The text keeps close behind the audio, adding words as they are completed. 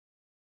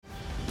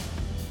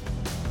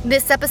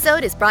This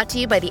episode is brought to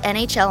you by the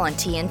NHL on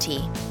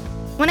TNT.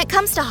 When it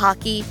comes to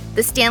hockey,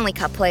 the Stanley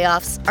Cup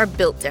playoffs are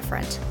built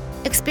different.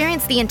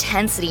 Experience the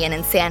intensity and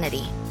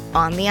insanity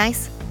on the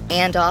ice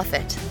and off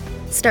it.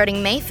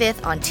 Starting May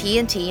 5th on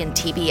TNT and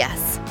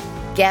TBS.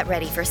 Get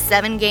ready for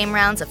 7 game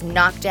rounds of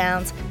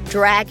knockdowns,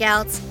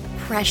 dragouts,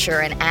 pressure,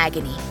 and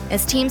agony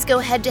as teams go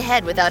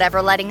head-to-head without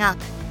ever letting up.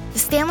 The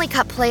Stanley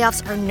Cup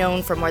playoffs are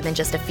known for more than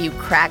just a few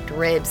cracked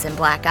ribs and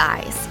black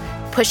eyes.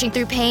 Pushing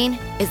through pain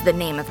is the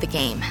name of the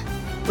game.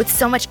 With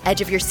so much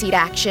edge-of-your-seat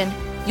action,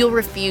 you'll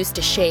refuse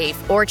to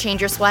shave or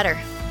change your sweater.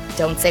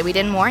 Don't say we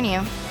didn't warn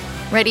you.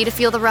 Ready to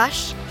feel the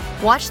rush?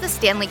 Watch the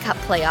Stanley Cup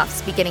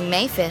playoffs beginning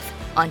May 5th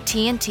on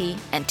TNT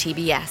and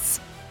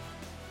TBS.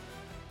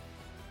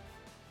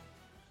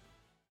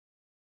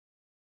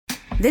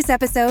 This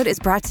episode is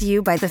brought to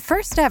you by the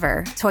first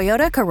ever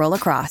Toyota Corolla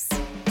Cross.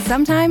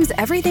 Sometimes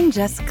everything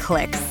just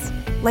clicks.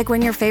 Like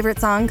when your favorite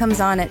song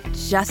comes on at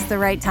just the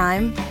right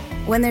time.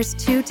 When there's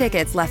 2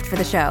 tickets left for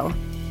the show.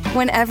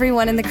 When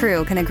everyone in the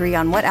crew can agree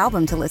on what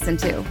album to listen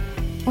to.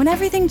 When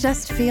everything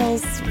just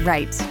feels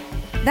right.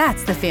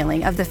 That's the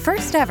feeling of the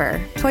first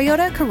ever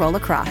Toyota Corolla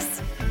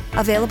Cross.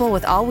 Available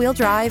with all-wheel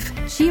drive,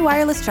 Qi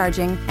wireless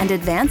charging, and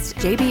advanced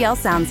JBL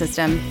sound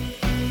system.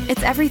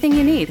 It's everything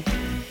you need.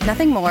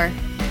 Nothing more,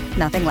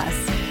 nothing less.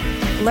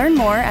 Learn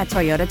more at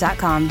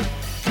toyota.com.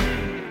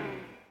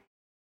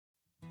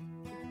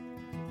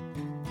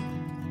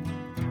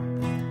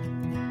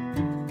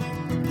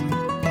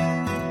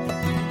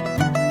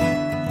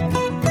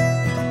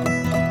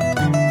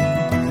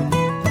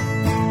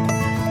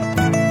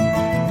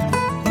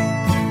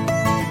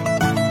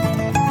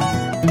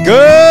 Good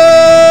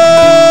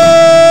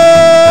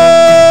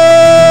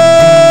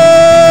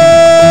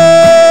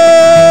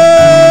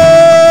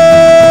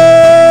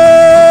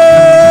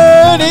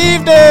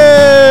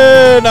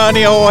evening on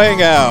the old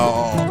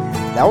hangout.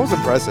 That was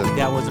impressive.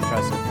 That was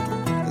impressive.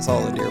 It's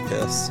all the deer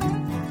piss.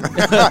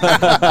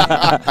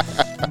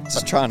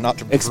 Just trying not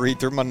to breathe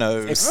through my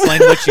nose.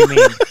 Explain what you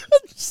mean.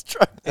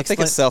 I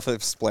think it's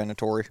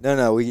self-explanatory.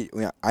 No,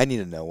 I need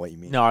to know what you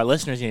mean. No, our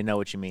listeners need to know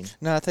what you mean.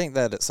 No, I think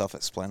that it's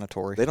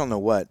self-explanatory. They don't know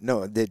what.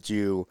 No, did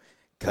you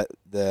cut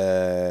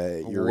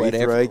the urethra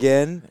Whatever.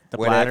 again? The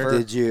bladder.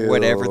 Did you?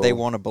 Whatever they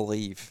want to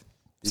believe.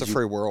 It's Did a you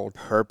free world.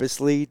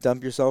 Purposely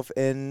dump yourself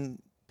in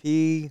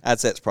pee? I'd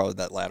say it's probably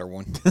that latter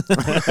one.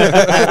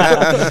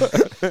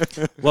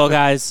 Well,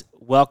 guys,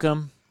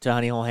 welcome to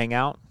Honey Hole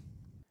Hangout.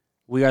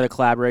 We are the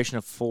collaboration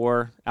of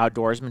 4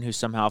 outdoorsmen who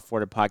somehow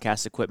afforded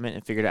podcast equipment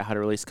and figured out how to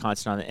release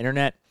content on the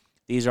internet.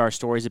 These are our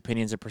stories,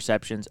 opinions, and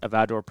perceptions of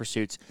outdoor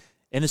pursuits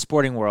in the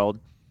sporting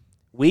world.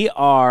 We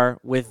are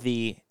with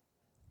the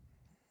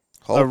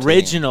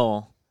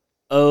original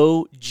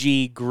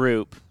OG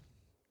group.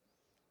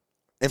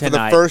 And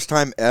tonight. for the first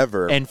time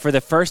ever. And for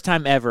the first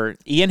time ever,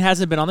 Ian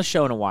hasn't been on the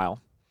show in a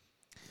while,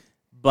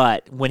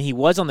 but when he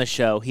was on the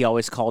show, he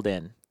always called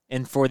in.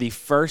 And for the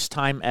first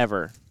time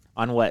ever,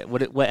 on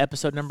what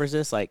episode number is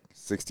this? Like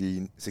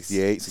 60,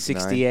 68,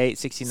 69. 68,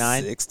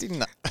 69?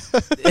 69.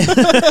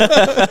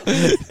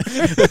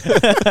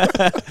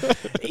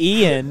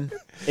 Ian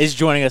is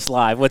joining us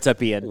live. What's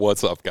up, Ian?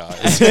 What's up,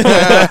 guys?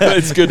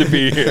 It's good to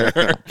be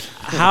here.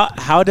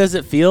 How does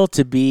it feel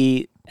to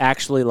be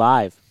actually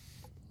live?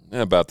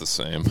 About the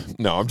same.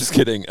 No, I'm just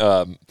kidding.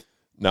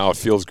 No, it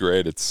feels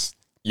great.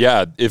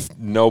 If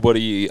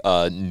nobody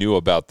knew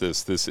about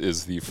this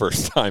is the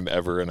first time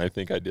ever, and I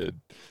think I did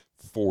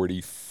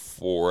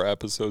 44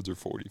 episodes or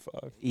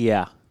 45.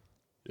 Yeah.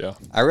 Yeah.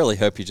 I really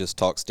hope he just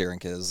talks during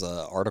his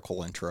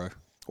article intro.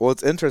 Well,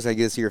 it's interesting. I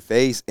get to see your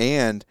face,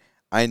 and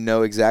I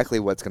know exactly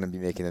what's going to be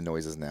making the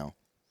noises now.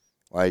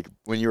 Like,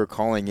 when you were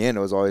calling in,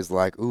 it was always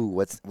like, ooh,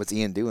 what's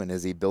Ian doing?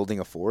 Is he building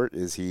a fort?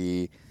 Is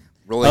he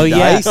rolling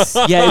dice?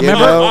 Yeah.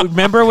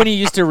 Remember when you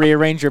used to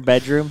rearrange your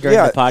bedroom during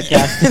the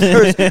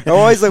podcast? There's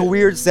always a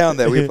weird sound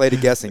that we played a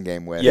guessing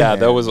game with. Yeah,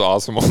 that was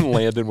awesome when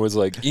Landon was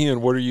like,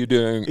 Ian, what are you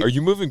doing? Are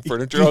you moving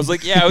furniture? I was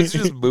like, yeah, I was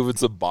just moving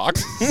some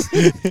boxes.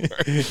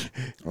 That's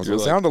what it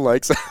sounded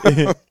like.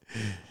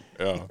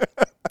 Yeah.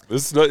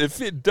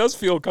 It does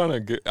feel kind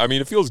of good. I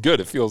mean, it feels good.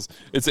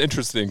 It's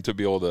interesting to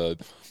be able to,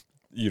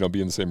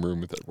 be in the same room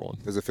with everyone.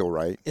 Does it feel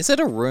right? Is it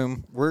a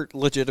room? We're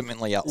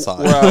legitimately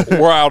outside.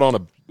 We're out on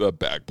a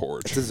back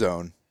porch. It's a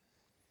zone.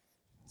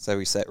 So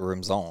we set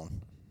room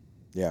zone.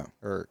 Yeah.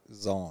 Or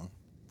zone.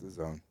 The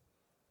zone.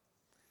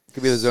 It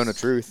could be the zone of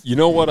truth. You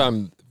know what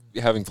I'm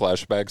having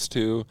flashbacks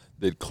to?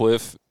 That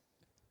Cliff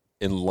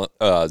and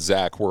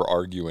Zach were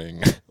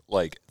arguing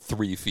like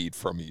 3 feet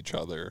from each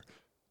other.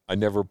 I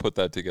never put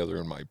that together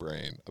in my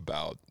brain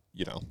about,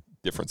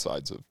 different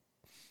sides of,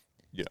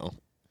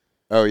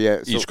 Oh,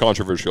 yeah. each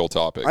controversial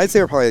topic. I'd say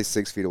we're probably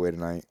 6 feet away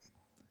tonight.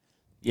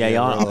 Yeah, Yeah,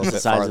 y'all we're a on little opposite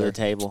bit sides farther. of the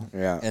table.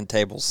 Yeah. And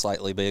tables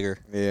slightly bigger.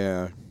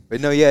 Yeah. But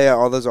no, yeah.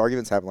 All those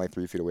arguments happen like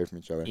 3 feet away from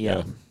each other.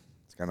 Yeah.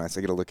 It's kind of nice.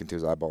 I get to look into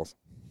his eyeballs.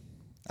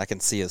 I can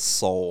see his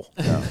soul.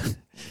 Yeah.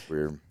 It's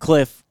weird.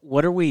 Cliff,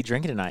 what are we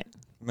drinking tonight?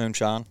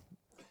 Moonshine.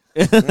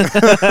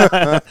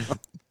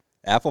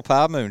 Apple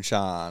pie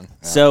moonshine.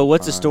 So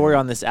what's the story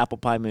on this apple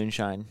pie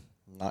moonshine?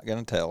 Not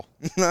going to tell.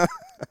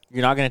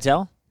 You're not going to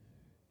tell?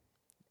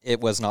 It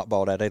was not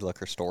bought at a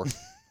liquor store.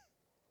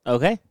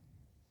 Okay.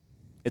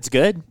 It's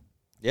good.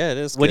 Yeah, it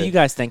is. What do good. you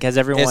guys think? Has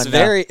everyone? It's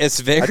very I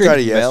tried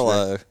it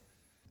mellow. yesterday.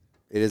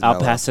 It is. I'll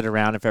mellow. pass it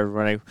around if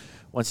everybody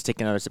wants to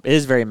take another sip. It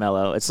is very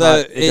mellow. It's So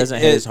not. It doesn't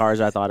hit it- as hard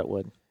as I thought it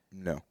would.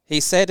 No. He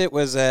said it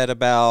was at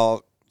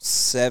about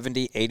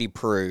 70, 80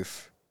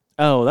 proof.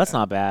 Oh, that's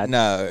not bad.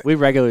 No, We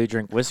regularly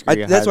drink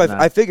whiskey. That's why higher than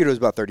I that. figured it was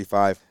about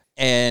 35.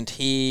 and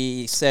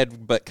he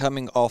said, but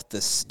coming off the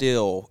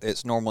still,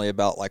 it's normally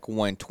about like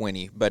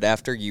 120. But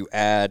after you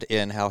add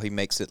in how he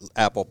makes it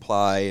apple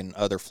pie and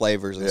other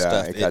flavors and Yeah,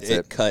 stuff,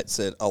 it cuts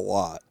it. a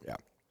lot.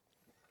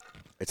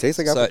 It tastes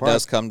like So apple it pie.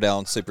 does come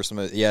down super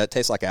smooth. Yeah, it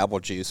tastes like apple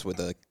juice with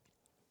a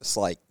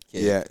slight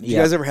kick. Yeah. Do you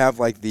Yeah. guys ever have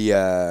like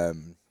the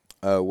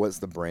what's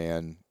the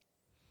brand?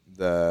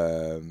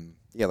 The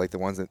like the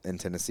ones in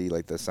Tennessee,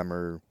 like the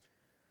summer.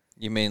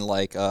 You mean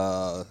like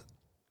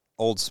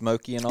Old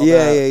Smoky and all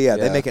Yeah, that? yeah.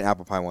 They make an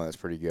apple pie one that's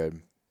pretty good.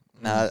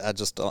 Nah, I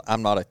just don't,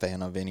 I'm not a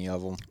fan of any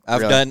of them.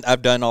 I've Really?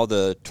 done all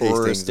the Tastings and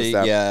touristy,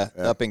 stuff? yeah,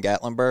 Yeah. up in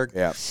Gatlinburg.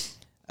 Yeah.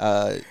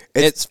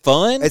 It's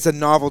fun. It's a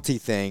novelty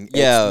thing.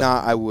 Yeah. It's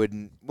not. I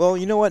wouldn't. Well,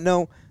 you know what?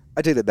 No,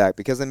 I take that back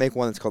because they make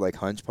one that's called like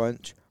Hunch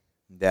Punch.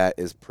 That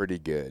is pretty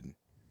good.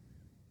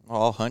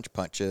 all Hunch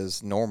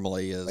Punches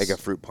normally is Like a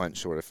fruit punch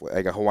sort of,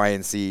 like a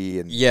Hawaiian Sea,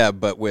 and yeah,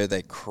 but with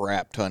a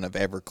crap ton of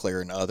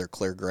Everclear and other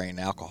clear grain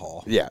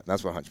alcohol. yeah,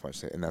 that's what Hunch Punch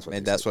is, and that's what.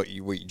 And they that's say.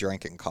 what we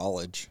drank in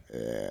college.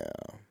 Yeah,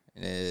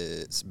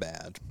 It's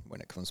bad when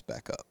it comes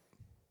back up.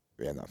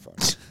 yeah, not fun.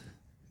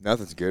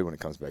 Nothing's good when it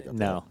comes back up.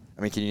 No.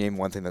 I mean, can you name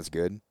one thing that's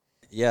good?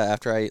 Yeah,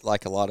 after I eat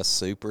like a lot of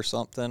soup or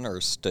something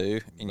or stew,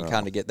 and you Oh.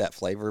 kind of get that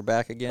flavor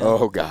back again.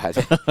 Oh God,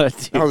 Dude,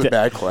 that was a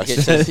bad You question.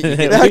 get to- you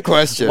get Bad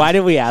question. Why did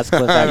we ask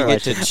what that You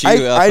get to question?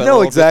 chew up I a know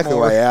little bit exactly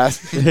more. why I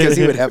asked because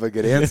he would have a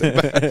good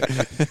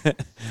answer.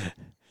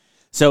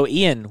 So,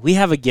 Ian, we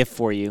have a gift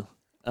for you.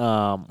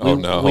 Oh,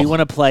 no. We want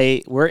to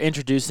play. We're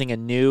introducing a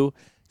new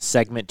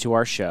segment to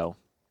our show.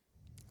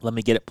 Let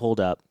me get it pulled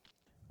up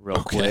real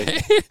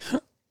quick.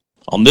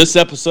 On this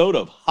episode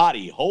of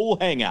Hottie Hole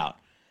Hangout,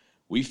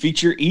 we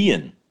feature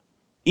Ian.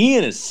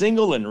 Ian is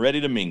single and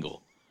ready to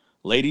mingle.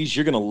 Ladies,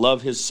 you're going to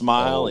love his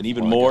smile and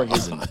even more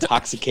his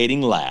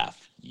intoxicating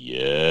laugh.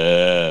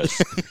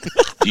 Yes.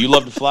 Do you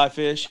love to fly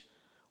fish?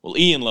 Well,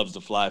 Ian loves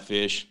to fly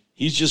fish.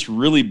 He's just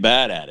really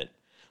bad at it.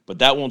 But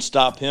that won't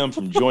stop him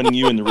from joining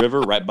you in the river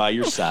right by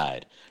your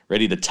side,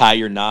 ready to tie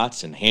your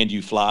knots and hand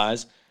you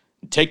flies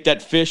and take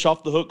that fish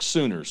off the hook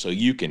sooner so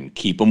you can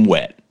keep them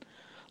wet.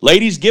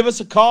 Ladies, give us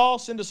a call,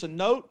 send us a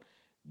note,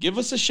 give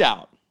us a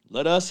shout.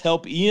 Let us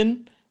help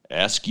Ian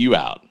ask you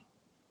out.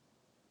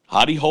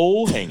 Hottie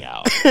Hole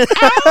Hangout.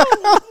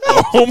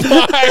 Oh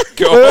my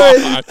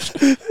gosh.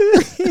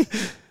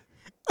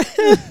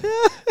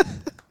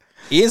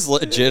 He is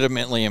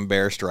legitimately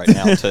embarrassed right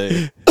now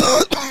too.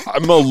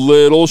 I'm a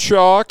little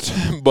shocked,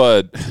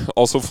 but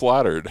also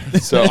flattered.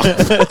 So,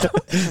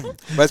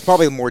 But it's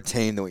probably more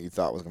tame than what you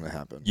thought was going to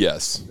happen.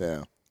 yes,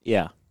 Yeah,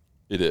 Yeah,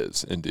 it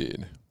is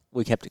indeed.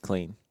 we kept it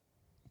clean.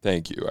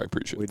 Thank you. I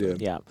appreciate we that.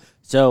 did. Yeah.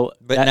 So,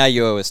 But that, now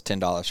you owe us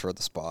 $10 for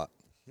the spot.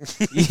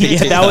 yeah,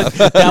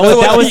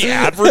 that was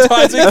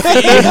Advertising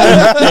fee?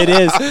 it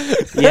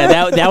is.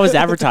 Yeah, that was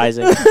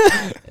advertising.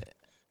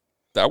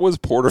 That was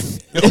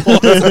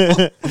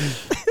Porterfield.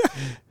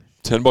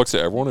 $10 to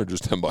everyone, or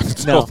just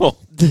 $10 No. total?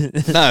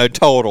 No,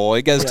 total.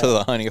 It goes to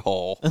the honey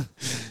hole.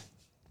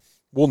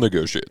 We'll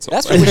negotiate something.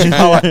 That's what we should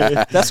call our.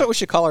 That's what we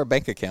should call our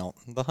bank account,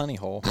 the honey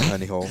hole.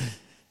 Honey hole.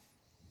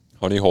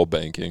 Honey hole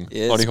banking.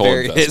 It's Honey hole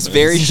very, it's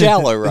very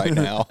shallow right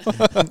now.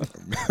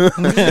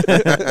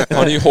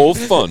 Honey hole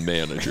fund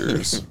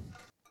managers.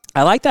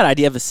 I like that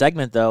idea of a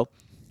segment, though.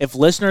 If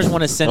listeners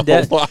want to send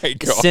Oh my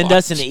send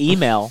us an gosh.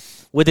 email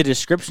with a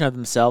description of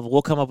themselves,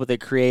 we'll come up with a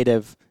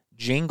creative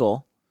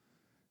jingle,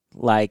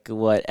 like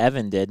what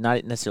Evan did.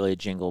 Not necessarily a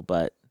jingle,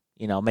 but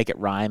make it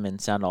rhyme and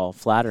sound all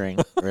flattering.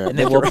 Yeah, And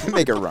then we'll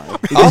make it rhyme.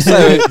 Also,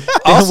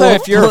 we'll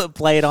if you're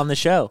play it on the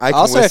show, I can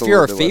also if whistle you're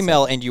a little bit less.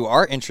 female and you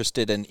are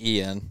interested in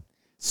Ian,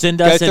 send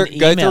go us an through,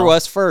 go email. through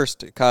us first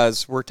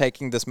because we're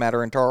taking this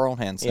matter into our own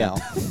hands Yeah. now.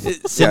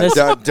 Send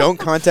Yeah, us don't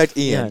contact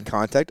Ian. Yeah.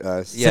 Contact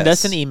us. Yeah. send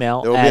us Yes. an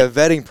email There will be a at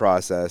vetting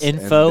process. and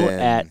info then-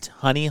 at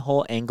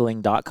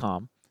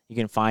honeyholeangling.com. You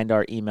can find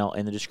our email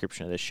in the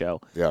description of this show.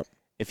 Yep.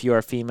 If you are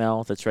a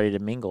female that's ready to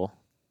mingle,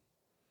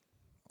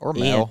 Or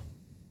Ian. male.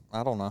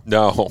 I don't know.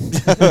 No.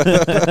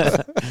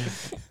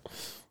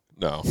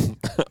 No.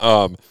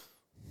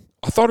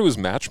 I thought it was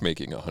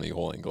matchmaking at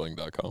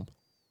honeyholeangling.com.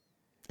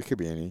 It could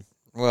be any.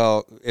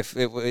 Well, if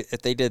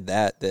they did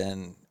that,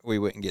 then we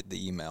wouldn't get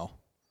the email.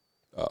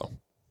 Oh.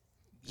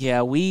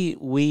 yeah, we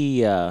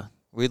We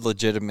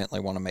legitimately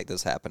want to make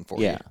this happen for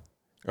yeah.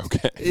 you.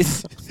 Okay.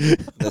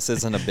 This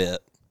isn't a bit.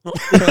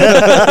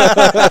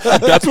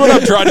 That's what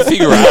I'm trying to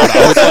figure out.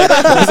 I was like,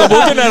 because I'm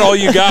looking at all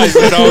you guys,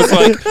 and I was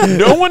like,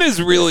 no one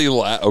is really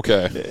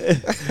okay.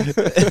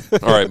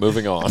 All right,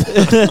 moving on.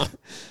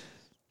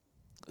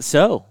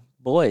 So,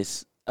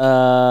 boys,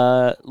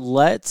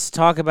 let's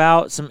talk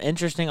about some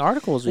interesting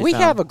articles We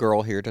found. have a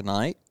girl here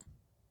tonight,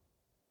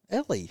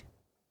 Ellie.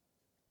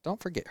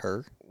 Don't forget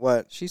her.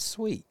 What? She's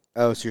sweet.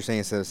 Oh, so you're saying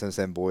instead of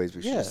saying boys,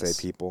 we should Yes. say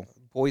people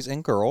Boys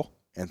and girl.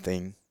 and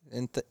thing.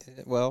 And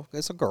well,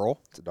 it's a girl.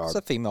 It's a dog. It's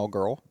a female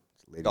girl.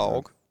 It's a lady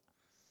Dog.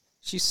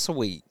 She's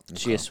sweet.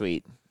 She is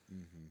sweet.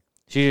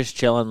 She's just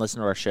chilling,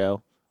 listening to our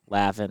show,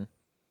 laughing,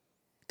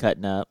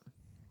 cutting up.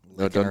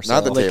 No, Licking don't,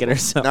 not the herself. Licking table.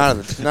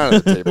 herself. Not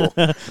at the table.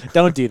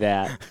 Don't do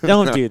that.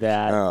 Don't do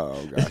that.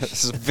 Oh gosh.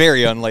 This is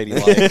very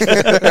unladylike.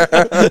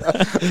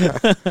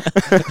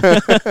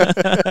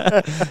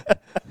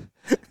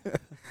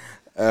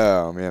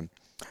 Oh man.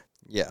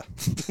 Yeah.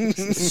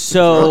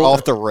 So We're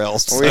off the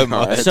rails We so are.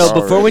 much. It's So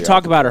before we already talk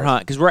off the about our rails.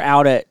 hunt, because we're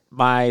out at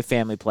my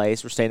family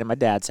place, we're staying at my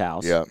dad's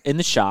house. Yeah. In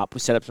the shop, we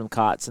set up some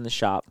cots in the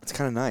shop. It's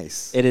kind of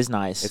nice. It is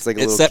nice. It's like a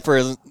little. Except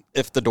for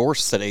if the door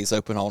stays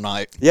open all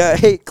night. Yeah.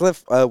 Hey,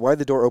 Cliff. Why'd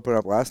the door open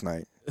up last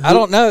night? I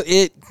don't know.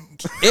 It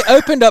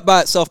opened up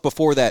by itself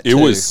before that. It too.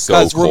 was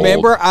so cold.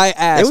 remember I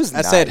asked. It was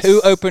I said, nice.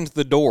 "Who opened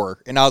the door?"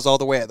 And I was all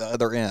the way at the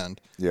other end,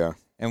 Yeah.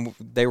 and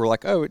they were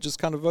like, "Oh, it just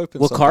kind of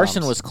opened." well, Carson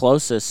sometimes." was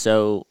closest,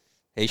 so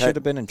He should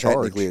have been in charge.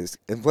 Technically, is.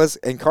 And plus,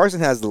 and Carson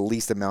has the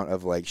least amount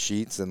of like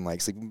sheets and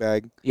like sleeping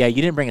bag. yeah,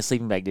 you didn't bring a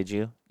sleeping bag, did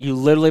you? You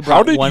literally brought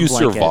How did one you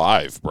blanket.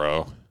 survive,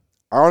 bro?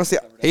 I honestly,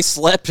 He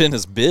slept in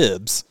his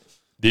bibs.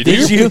 Did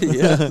you?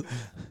 Yeah.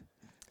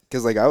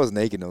 because like I was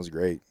naked and it was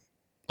great.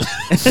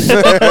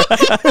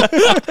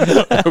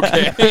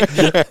 Okay.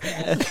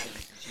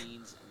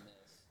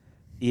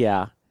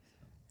 Yeah.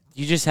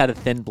 You just had a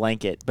thin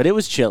blanket, but it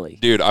was chilly.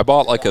 Dude, I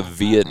bought like a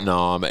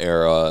Vietnam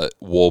era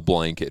wool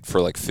blanket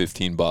for like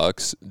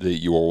 $15 that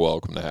you were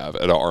welcome to have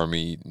at an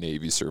Army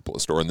Navy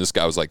surplus store. And this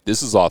guy was like,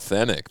 "This is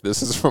authentic.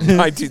 This is from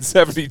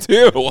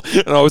 1972."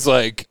 And I was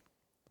like,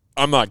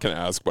 "I'm not going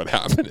to ask what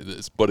happened to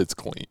this, but it's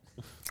clean."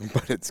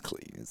 But it's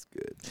clean. It's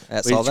good.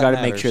 That's We all just that got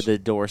to make sure matters. the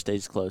door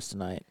stays closed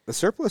tonight. The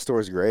surplus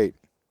store is great.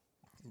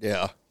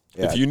 Yeah.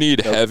 Yeah. If you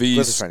need No, heavy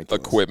Cliff is trying to kill us.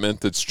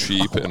 equipment that's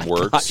cheap and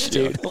works, Gosh,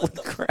 dude, holy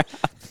crap.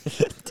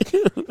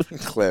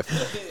 Cliff,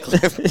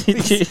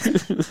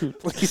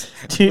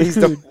 please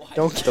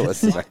don't kill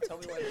us tonight.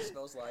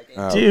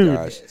 Oh, Dude.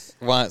 gosh.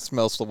 Why it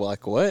smells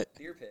like what?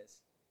 Deer piss.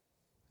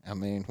 I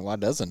mean, why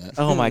doesn't it?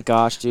 Oh, my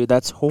gosh, dude,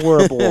 that's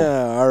horrible.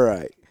 Yeah, all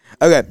right.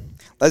 Okay,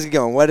 let's get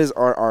going. What is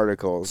our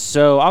articles?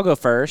 So I'll go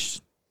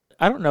first.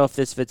 I don't know if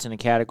this fits in a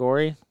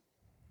category.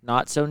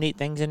 Not so neat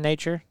things in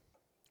nature.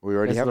 We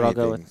already That's have what I'll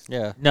go things.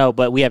 Yeah. No,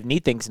 but we have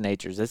neat things in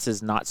nature. This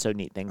is not so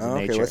neat things Oh, in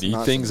okay, nature. let's- Neat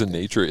Not Things in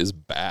something. Nature is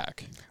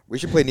back. We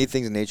should play Neat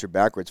Things in Nature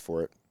backwards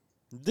for it.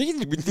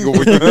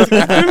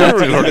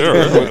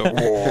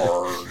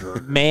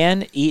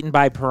 Man eaten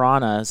by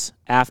piranhas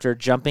after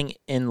jumping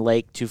in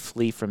lake to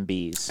flee from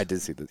bees. I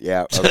did see this.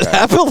 Yeah,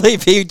 I okay.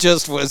 believe he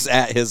just was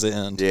at his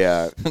end.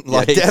 Yeah.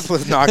 Like- Yeah, death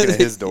was knocking at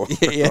his door.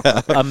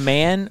 Yeah. A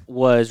man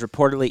was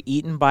reportedly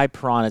eaten by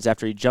piranhas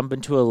after he jumped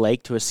into a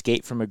lake to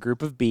escape from a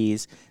group of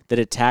bees that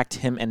attacked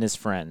him and his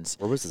friends.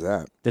 Where was this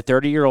at? The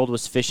 30-year-old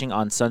was fishing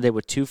on Sunday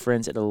with two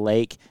friends at a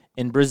lake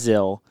in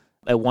Brazil.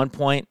 At one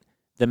point,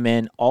 the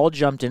men all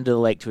jumped into the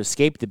lake to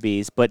escape the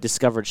bees, but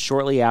discovered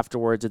shortly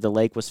afterwards that the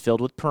lake was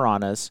filled with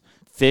piranhas,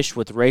 fish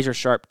with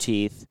razor-sharp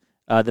teeth.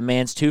 The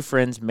man's two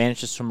friends managed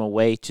to swim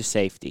away to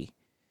safety.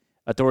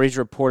 Authorities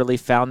reportedly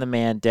found the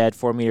man dead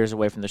 4 meters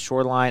away from the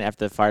shoreline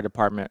after the fire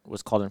department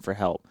was called in for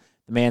help.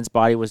 The man's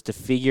body was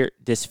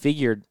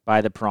disfigured by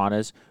the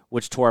piranhas,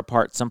 which tore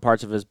apart some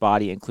parts of his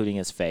body, including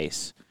his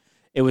face.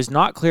 It was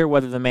not clear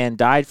whether the man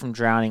died from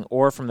drowning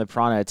or from the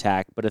piranha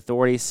attack, but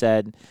authorities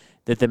said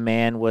that the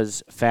man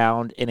was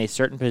found in a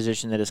certain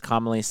position that is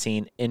commonly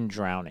seen in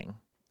drowning.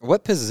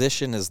 What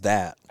position is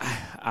that?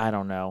 I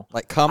don't know.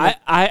 Like common?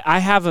 I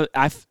have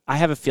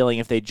a feeling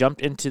if they jumped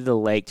into the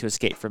lake to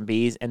escape from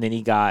bees and then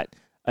he got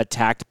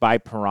attacked by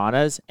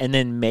piranhas and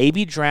then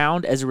maybe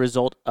drowned as a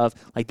result of,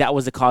 like, that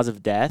was the cause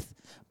of death.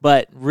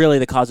 But really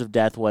the cause of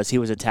death was he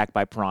was attacked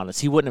by piranhas.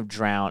 He wouldn't have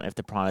drowned if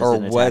the piranhas Or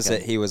didn't attack was him.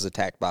 it he was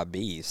attacked by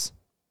bees?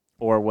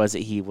 Or was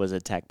it he was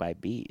attacked by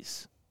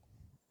bees?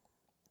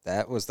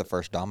 That was the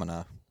first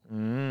domino.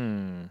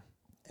 Mm.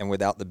 And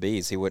without the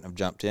bees, he wouldn't have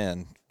jumped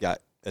in, got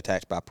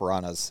attacked by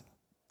piranhas,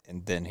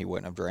 and then he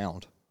wouldn't have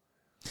drowned.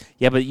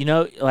 Yeah, but you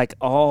know, like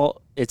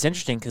it's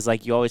interesting because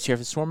like you always hear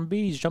if a swarm of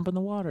bees jump in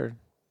the water.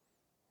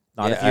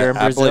 Not if Yeah, you're in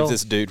I Brazil. believe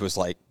this dude was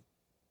like,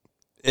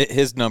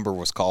 his number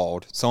was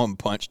called. Someone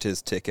punched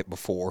his ticket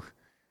before.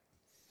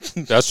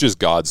 That's just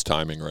God's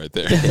timing right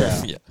there.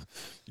 Yeah. Yeah.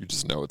 You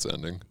just know it's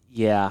ending.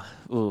 Yeah.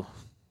 Ooh,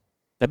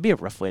 that'd be a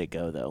rough way to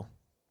go though.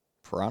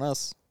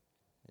 Piranhas?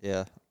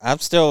 Yeah. I'm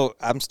still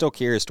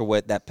curious to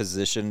what that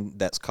position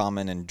that's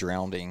common in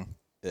drowning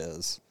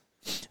is.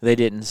 They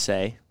didn't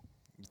say.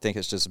 You think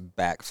it's just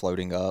back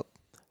floating up?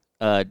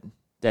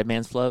 Dead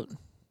man's float.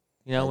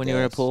 You know, I when you were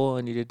in a guess. pool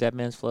and you did dead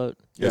man's float.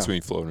 That's Yeah. when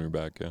you float on your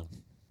back, yeah.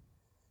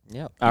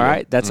 Yep. All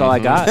right, that's all I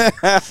got.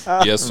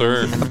 Yes,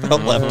 sir.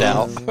 Felt left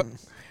out.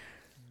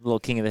 Little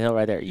king of the hill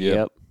right there. Yep.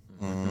 Yep.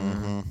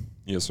 Mm-hmm.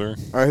 Yes, sir.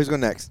 All right, who's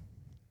going next?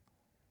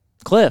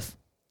 Cliff.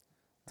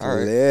 All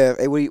right. Liv.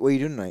 Hey, what are you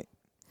doing tonight?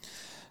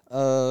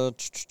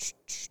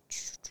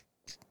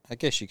 I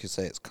guess you could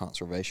say it's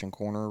conservation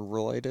corner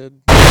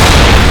related.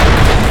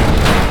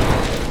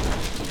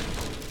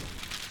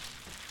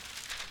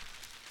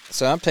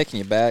 So I'm taking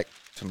you back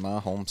to my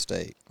home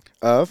state,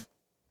 Of?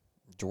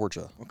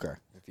 Georgia. Okay.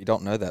 If you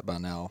don't know that by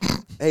now.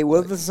 Hey,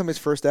 what if this is somebody's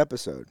first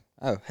episode?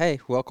 Oh, hey,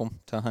 welcome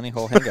to Honey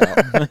Hole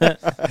Hangout.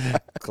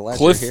 Glad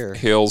Cliff you're here.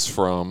 hails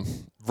from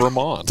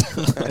Vermont,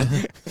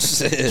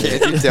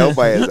 Can't you tell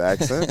by his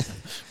accent?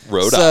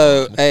 Rhode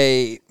So Island.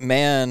 a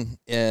man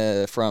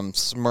from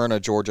Smyrna,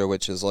 Georgia,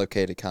 which is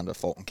located kind of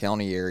Fulton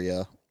County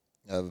area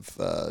of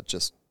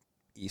just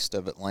east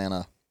of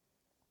Atlanta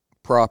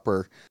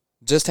proper,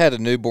 just had a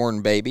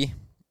newborn baby,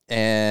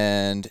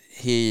 and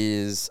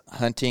his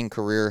hunting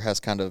career has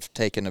kind of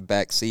taken a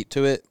back seat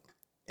to it.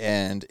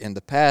 And in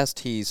the past,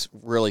 he's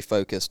really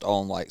focused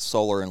on like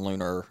solar and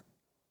lunar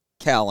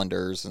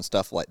calendars and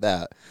stuff like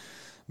that.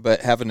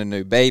 But having a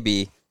new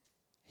baby,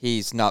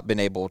 he's not been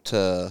able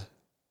to.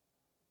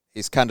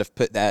 He's kind of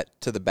put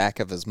that to the back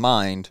of his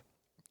mind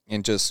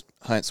and just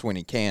hunts when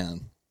he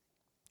can.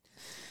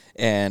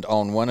 And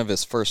on one of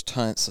his first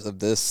hunts of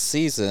this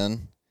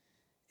season,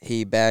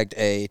 he bagged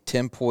a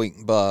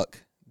 10-point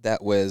buck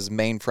that was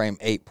mainframe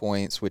 8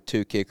 points with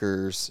 2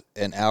 kickers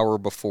an hour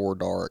before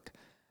dark.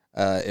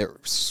 A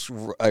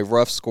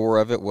rough score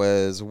of it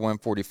was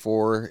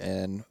 144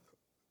 and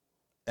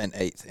an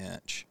 1/8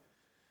 inch,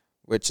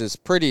 which is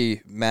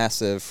pretty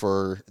massive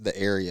for the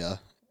area.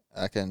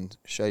 I can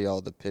show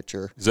y'all the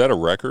picture. Is that a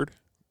record?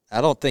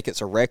 I don't think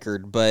it's a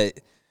record,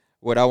 but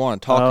what I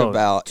want to talk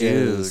about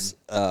dude. is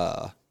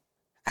how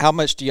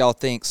much do y'all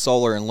think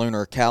solar and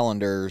lunar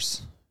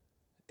calendars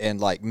and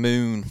like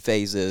moon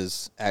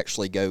phases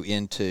actually go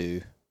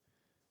into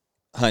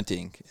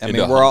hunting? I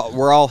Into mean,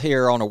 we're all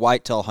here on a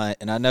whitetail hunt,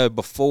 and I know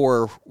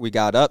before we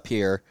got up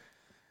here,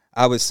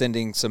 I was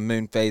sending some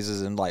moon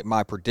phases and like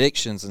my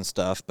predictions and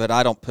stuff, but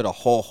I don't put a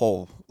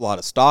whole lot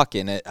of stock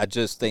in it. I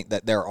just think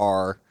that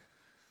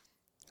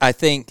I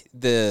think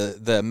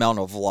the amount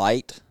of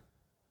light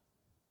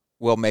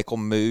will make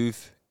them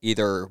move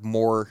either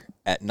more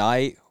at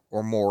night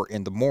or more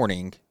in the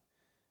morning,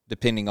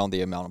 depending on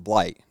the amount of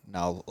light.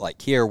 Now,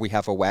 like here, we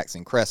have a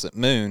waxing crescent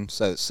moon,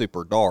 so it's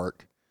super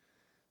dark.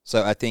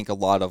 So I think a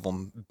lot of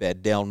them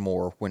bed down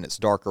more when it's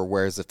darker,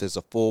 whereas if there's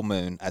a full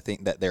moon, I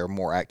think that they're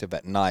more active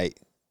at night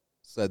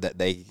so that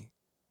they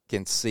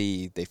can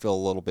see, they feel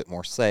a little bit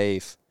more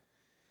safe,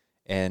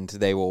 and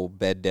they will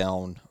bed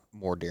down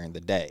more during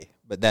the day.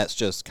 But that's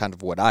just kind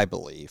of what I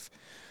believe.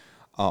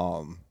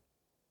 I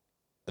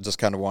just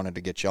kind of wanted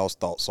to get y'all's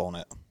thoughts on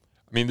it.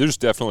 I mean, there's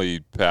definitely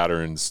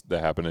patterns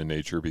that happen in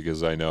nature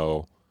because I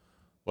know,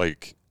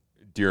 like,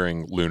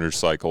 during lunar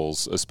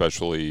cycles,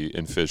 especially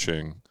in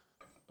fishing,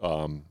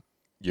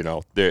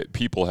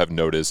 people have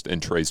noticed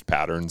and traced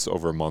patterns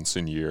over months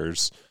and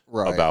years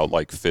about,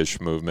 like, fish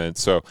movement.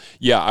 So,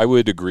 yeah, I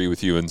would agree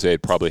with you and say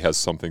it probably has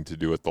something to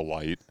do with the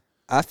light.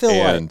 I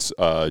feel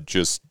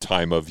just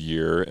time of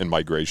year and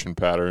migration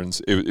patterns.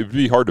 It would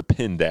be hard to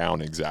pin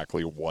down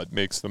exactly what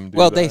makes them do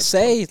that. they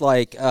say,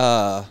 like,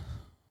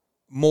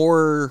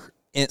 more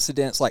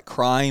incidents like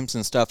crimes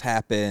and stuff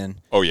happen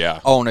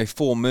on a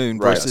full moon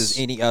versus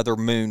any other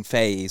moon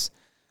phase.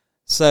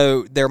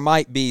 So there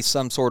might be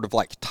some sort of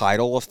like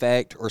tidal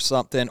effect or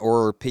something,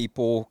 or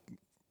people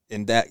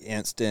in that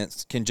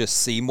instance can just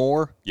see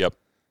more. Yep.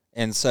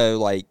 And so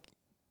like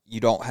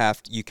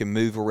you can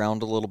move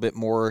around a little bit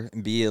more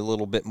and be a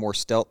little bit more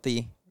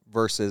stealthy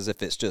versus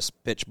if it's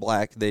just pitch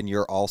black, then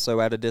you're also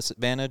at a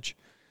disadvantage.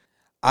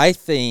 I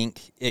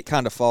think it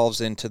kind of falls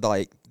into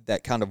like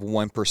that kind of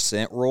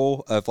 1%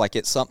 rule of like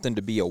it's something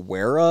to be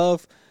aware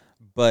of,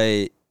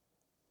 but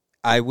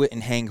I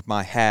wouldn't hang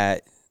my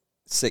hat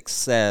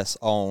success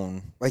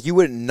on. Like you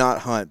wouldn't not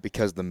hunt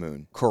because of the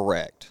moon.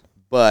 Correct.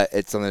 But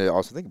it's something to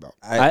also think about.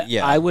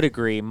 I would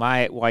agree.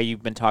 Why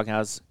you've been talking,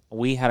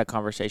 we had a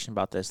conversation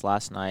about this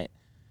last night,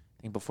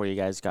 I think before you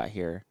guys got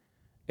here.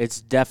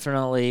 It's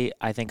definitely,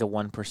 I think, a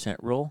 1%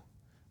 rule.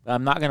 But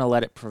I'm not going to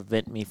let it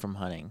prevent me from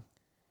hunting.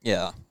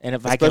 Yeah. And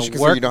if especially I can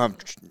work,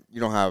 you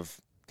don't have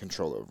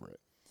control over it.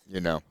 You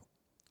know.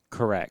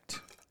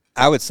 Correct.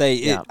 I would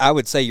say I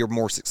would say you're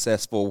more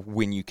successful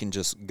when you can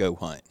just go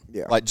hunt.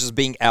 Yeah. Like just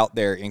being out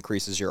there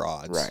increases your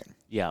odds. Right.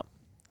 Yeah.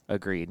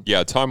 Agreed.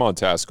 Yeah, time on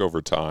task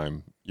over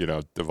time,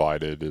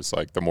 divided is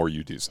like the more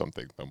you do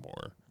something, the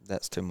more.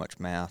 That's too much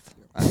math.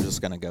 I'm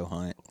just going to go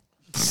hunt.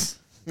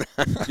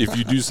 If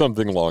you do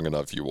something long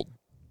enough, you will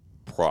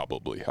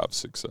probably have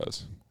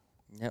success.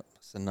 Yep.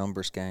 It's a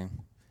numbers game.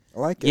 I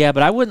like it. Yeah,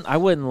 but I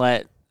wouldn't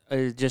let,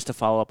 just to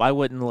follow up, I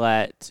wouldn't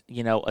let,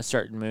 a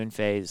certain moon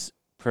phase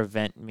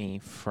prevent me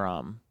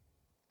from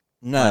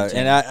No, hunting.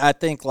 and I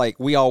think like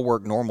we all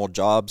work normal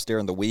jobs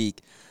during the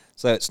week,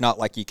 so it's not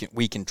like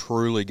we can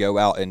truly go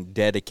out and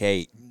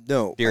dedicate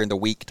during the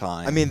week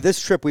time. I mean,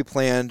 this trip we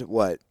planned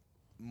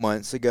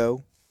months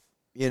ago,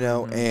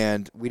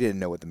 and we didn't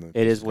know what the moon.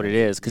 It is what it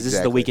is, because this is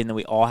the Exactly. weekend that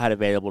we all had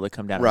available to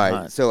come down and Right.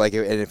 hunt. So like,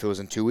 and if it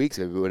was in 2 weeks,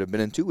 it would have been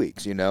in 2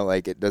 weeks.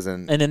 Like it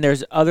doesn't. And then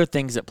there's other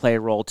things that play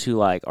a role too,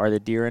 like are the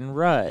deer in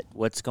rut?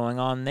 What's going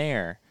on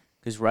there?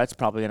 Because rut's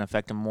probably going to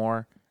affect them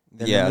more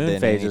than the moon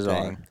than phases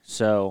anything. are.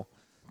 So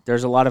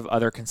There's a lot of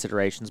other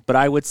considerations, but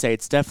I would say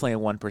it's definitely a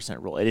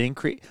 1%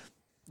 rule.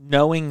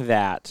 Knowing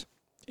that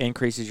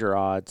increases your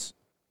odds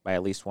by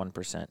at least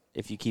 1%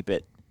 if you keep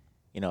it.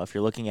 If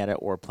you're looking at it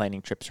or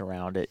planning trips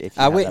around it. If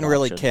you I have wouldn't that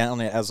really option.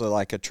 count it as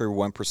a true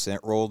 1%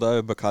 rule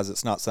though, because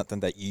it's not something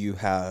that you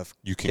have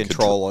You can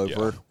control control-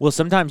 over. yeah. Well,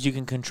 sometimes you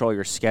can control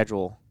your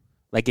schedule.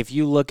 Like if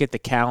you look at the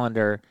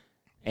calendar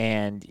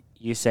and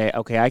you say,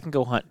 okay, I can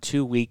go hunt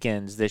 2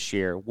 weekends this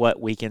year. What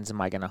weekends am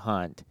I going to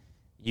hunt?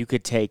 You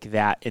could take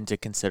that into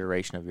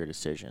consideration of your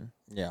decision.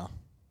 Yeah.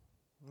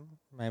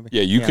 Maybe.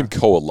 Yeah, you Yeah. can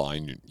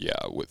co-align. Yeah,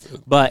 with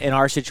it. But in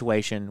our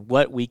situation,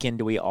 what weekend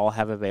do we all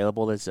have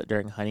available that's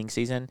during hunting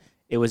season?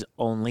 It was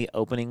only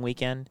opening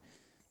weekend.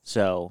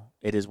 So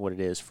it is what it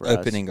is for us.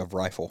 Opening of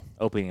rifle.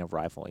 Opening of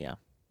rifle, yeah.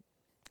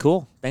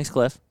 Cool. Thanks,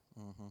 Cliff.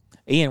 Mm-hmm.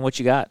 Ian, what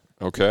you got?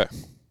 Okay.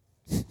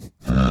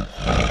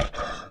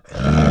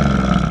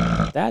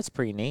 That's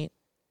pretty neat.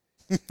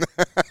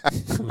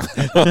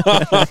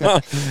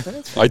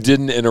 I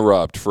didn't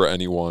interrupt for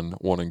anyone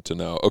wanting to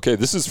know. Okay,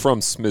 this is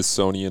from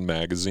Smithsonian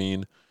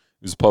Magazine. It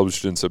was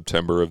published in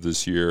September of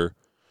this year.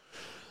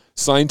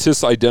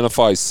 Scientists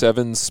identify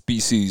 7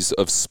 species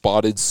of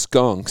spotted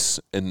skunks,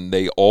 and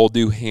they all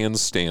do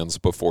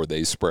handstands before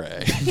they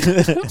spray.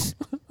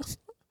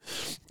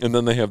 And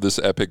then they have this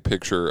epic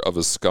picture of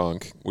a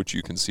skunk, which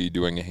you can see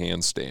doing a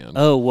handstand.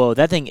 Oh, whoa,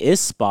 that thing is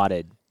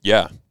spotted.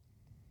 Yeah.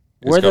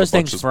 Where are It's got a those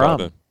bunch things of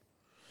from?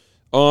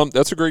 spotted.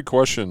 That's a great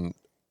question.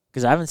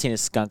 Because I haven't seen a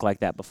skunk like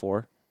that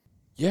before.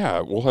 Yeah,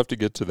 we'll have to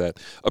get to that.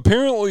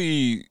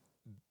 Apparently,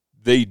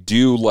 they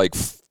do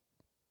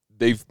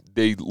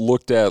they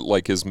looked at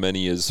like as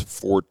many as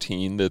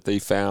 14 that they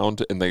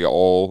found, and they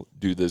all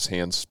do this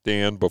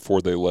handstand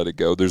before they let it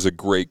go. There's a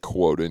great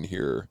quote in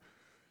here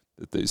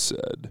that they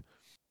said.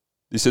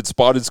 They said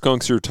spotted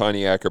skunks are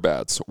tiny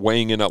acrobats.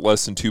 Weighing in at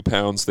less than 2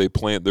 pounds, they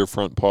plant their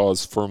front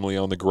paws firmly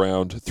on the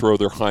ground, throw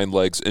their hind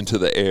legs into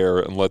the air,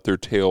 and let their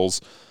tails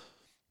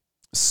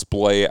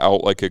splay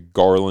out like a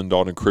garland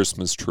on a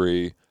Christmas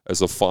tree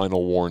as a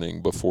final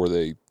warning before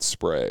they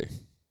spray.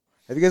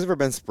 Have you guys ever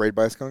been sprayed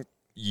by a skunk?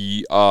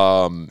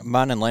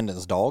 Mine and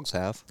Landon's dogs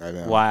have. I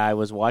know. Why I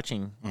was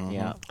watching. Mhm.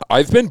 Yeah.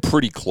 I've been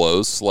pretty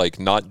close, like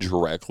not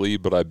directly,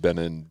 but I've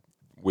been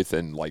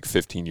within like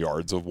 15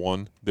 yards of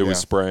one that was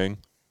Yeah. spraying.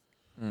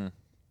 Mm.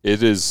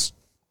 It is,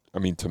 I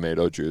mean,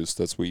 tomato juice.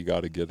 That's what you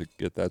got to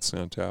get that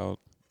scent out.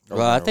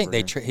 Well, I think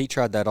he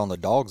tried that on the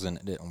dogs and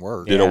it didn't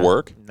work. Did it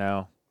work?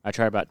 No. I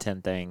tried about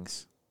 10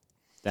 things.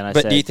 Then I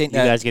But said, do you think you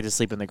that- guys get to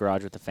sleep in the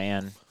garage with the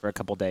fan for a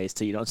couple days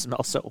till you don't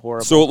smell so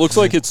horrible. So it looks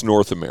like it's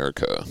North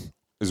America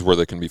is where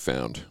they can be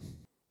found.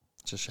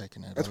 Just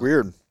shaking it. That's up.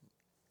 weird.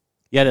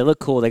 Yeah, they look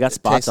cool. They got It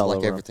spots tastes all like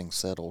over 'em. everything's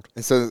settled.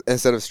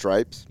 Instead of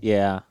stripes,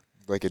 Yeah.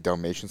 like a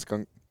Dalmatian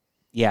skunk,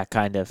 Yeah,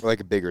 kind of. or like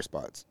a bigger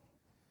spots.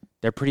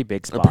 They're pretty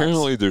big spots.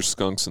 Apparently, there's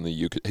skunks in the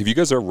UK. Have you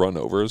guys ever run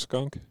over a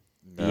skunk?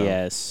 No.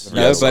 Yes. No,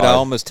 Yes, but I I-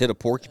 almost hit a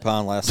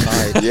porcupine last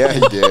night. Yeah,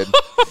 he did.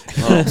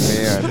 Oh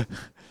man.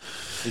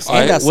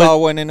 And I saw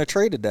one in a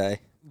tree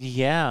today.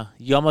 Yeah.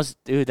 You almost,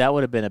 dude, that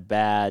would have been a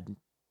bad,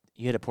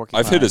 you hit a porcupine.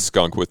 I've hit a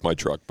skunk with my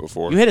truck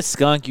before. You hit a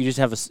skunk, you just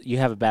have you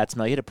have a bad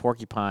smell. You hit a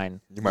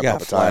porcupine, You might Yeah,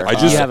 pop a flat tire. I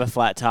just- you have a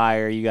flat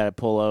tire, you got to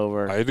pull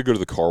over. I had to go to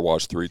the car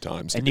wash 3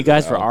 times. to and you get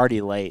it guys were out.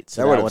 already late,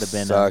 so that that would would have have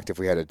been sucked if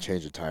we had to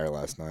change a tire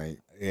last night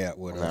Yeah, it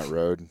would on that have.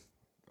 road.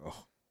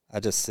 I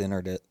just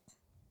centered it.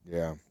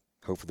 Yeah.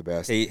 Hope for the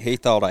best. He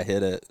thought I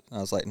hit it. I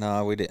was like,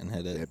 no, we didn't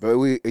hit it. Yeah, but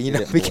we, didn't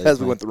believe because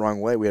we me. went the wrong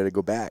way, we had to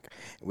go back.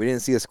 We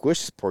didn't see a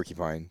squish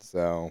porcupine,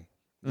 so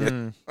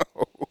Mm.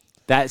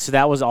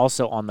 That was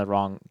also on the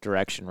wrong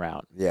direction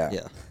route. yeah,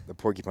 Yeah. the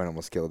porcupine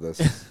almost killed us.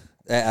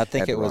 I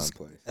think At the it was.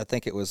 wrong place. I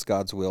think it was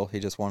God's will. He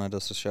just wanted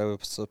us to show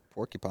us a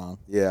porcupine.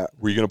 Yeah,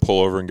 Were you gonna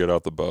pull over and get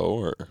out the bow,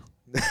 or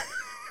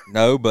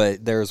No,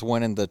 but there's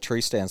one in the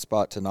tree stand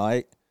spot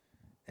tonight,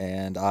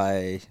 and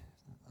I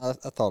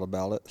thought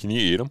about it. can you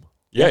eat them?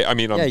 Yeah, I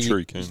mean, I'm Yeah, sure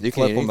you can. you can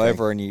Flip eat them anything,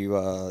 over, and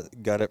you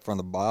got it from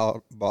the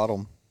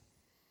bottom.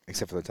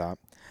 except for the top.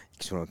 You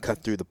just want to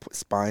cut through the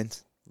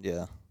spines,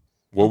 Yeah,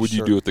 What would you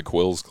sure. do with the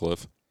quills,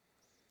 Cliff?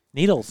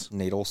 Needles.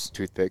 needles,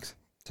 toothpicks.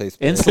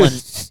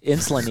 toothpaste.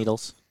 Insulin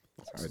needles.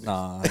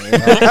 Nah,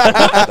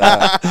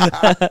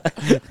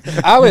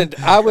 I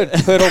would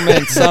put them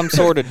in some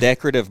sort of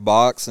decorative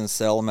box and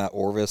sell them at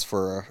Orvis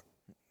for.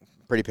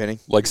 Pretty penny.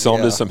 Like sell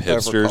them Yeah, to some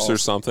hipsters or overcost.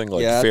 something,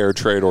 like Yeah. fair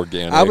trade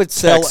organic. I would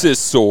sell- Texas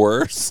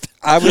sourced.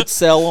 I would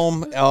sell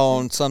them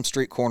on some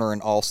street corner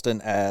in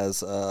Austin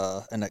as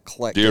an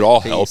eclectic. Dude,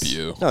 I'll piece. help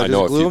you. No, I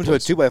know just a glue few them to a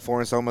places. 2x4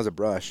 and sell them as a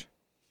brush.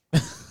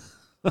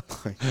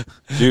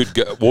 Dude,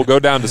 we'll go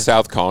down to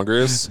South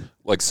Congress,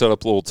 like set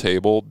up a little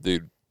table,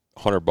 dude.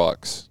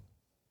 $100.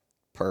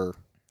 per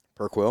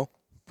quill.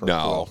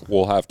 No,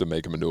 we'll have to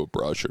make them into a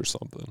brush or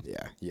something.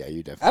 Yeah,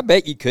 you definitely. I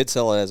bet you could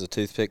sell it as a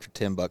toothpick for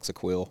 $10 a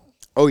quill.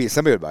 Oh yeah,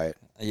 somebody would buy it.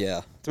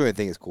 Yeah, Somebody would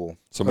think it's cool.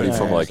 Somebody Yeah.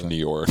 from like New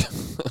York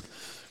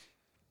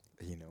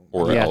You know,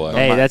 or Yeah. LA.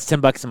 Hey, that's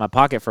 $10 in my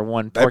pocket for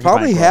one. I porcupine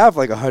probably quill. have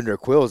like 100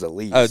 quills at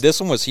least. Oh, this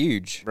one was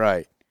huge.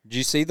 right. Did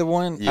you see the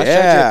one? Yeah. I showed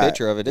you a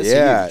picture of it. It's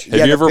Yeah. huge. Have Yeah,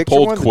 you the ever picture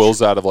pulled one, the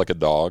quills out of like a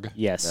dog?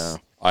 Yes. No.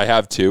 I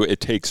have too. It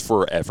takes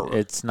forever.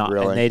 It's not,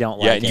 Really? and they don't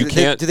Yeah, like and it. you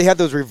can't. Do they have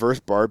those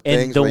reverse barb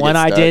things? And the where you one get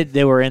I stuck? did,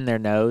 they were in their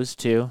nose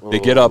too. They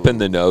get up in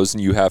the nose,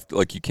 and you have to,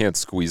 like, you can't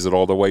squeeze it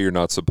all the way. You're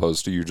not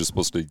supposed to. You're just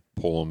supposed to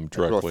pull them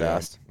Real directly out.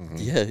 fast.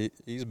 Yeah,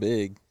 he's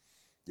big.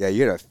 Yeah,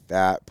 you had a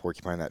fat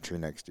porcupine in that tree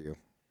next to you.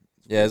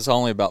 Yeah, it's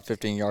only about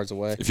 15 yards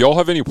away. If y'all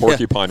have any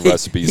porcupine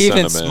recipes, He send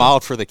even them in.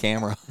 smiled for the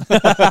camera.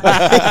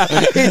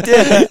 He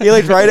did. He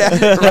looked right at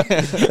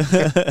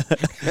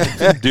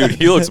it. Dude,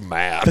 he looks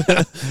mad.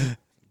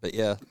 But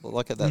yeah,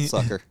 look at that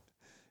sucker.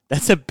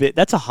 That's a bit.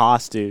 That's a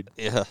hoss, dude.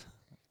 Yeah,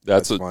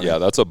 That's funny.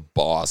 that's a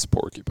boss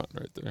porcupine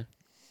right there.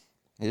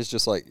 he's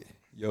just like,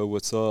 yo,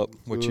 what's up?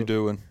 What you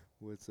doing?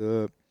 What's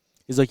up?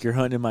 He's like, you're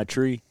hunting in my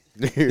tree.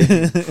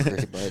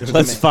 Pretty much.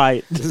 Let's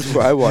fight. This is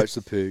why I watch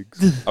the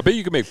pigs. I bet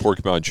you can make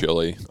porcupine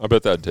chili. I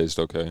bet that'd taste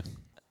okay.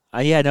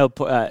 Yeah, no.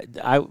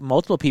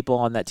 Multiple people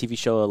on that TV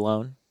show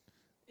alone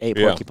ate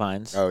Yeah.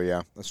 porcupines. Oh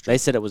yeah, that's true. They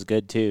said it was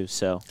good too.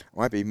 So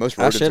Might be. Most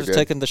I rodents should are have good.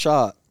 taken the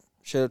shot.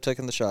 Should have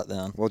taken the shot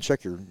then. Well,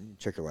 check your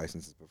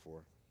licenses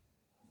before.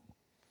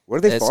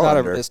 What do they It's fall not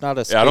under? it's not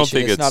a species. Yeah, I don't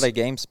think it's not it's- a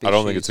game species. I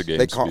don't think it's a game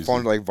They species. fall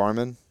under like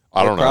varmint.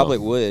 I don't They know. probably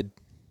would.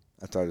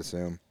 That's what I'd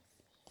assume.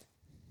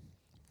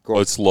 Cool.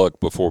 Let's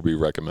look before we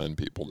recommend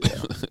people do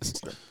this.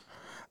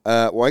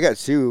 Well, I got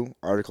 2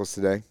 articles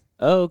today.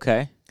 oh,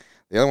 okay.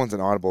 The other one's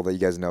an Audible that you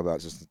guys know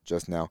about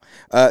just now.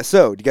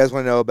 So, do you guys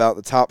want to know about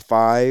the top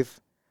 5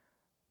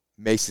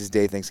 Macy's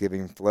Day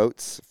Thanksgiving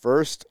floats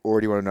first,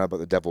 or do you want to know about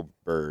the Devil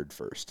Bird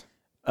first?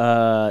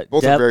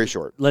 Both are very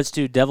short, Let's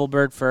do Devil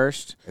Bird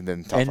first, and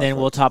then top and 5 then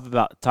we'll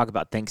floats. talk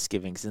about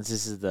Thanksgiving since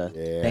this is the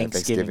Yeah,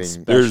 Thanksgiving Thanksgiving.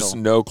 special. There's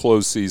no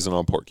closed season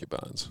on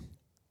porcupines.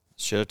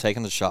 Should have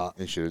taken the shot.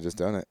 They should have just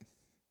done it.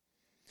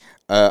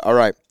 All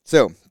right,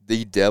 so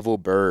the Devil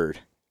Bird.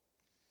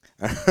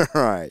 All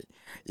right,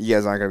 you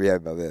guys aren't gonna be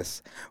happy about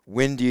this.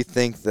 When do you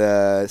think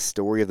the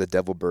story of the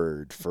Devil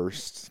Bird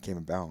first came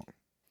about?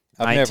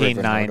 I've never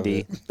even heard of 1990.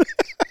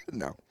 it.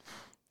 No.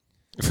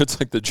 If it's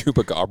like the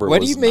Chupacabra, What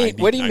do was you mean?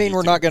 What do you mean we're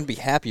 1992? not going to be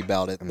happy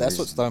about it? I mean, That's there's-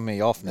 what's throwing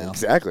me off now.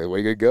 Exactly. Where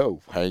you gonna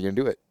go? How are you gonna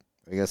do it?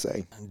 What are you gonna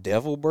say?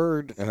 Devil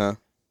bird. Uh-huh.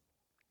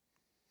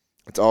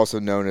 It's also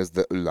known as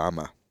the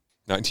Ulama.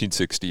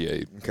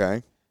 1968.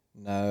 Okay.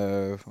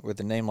 No, with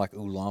a name like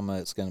Ulama,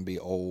 it's going to be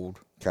old.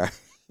 Okay.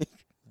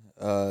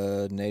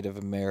 Native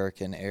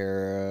American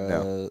era.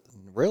 No.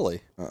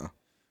 Really?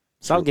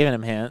 Stop giving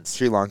him hints.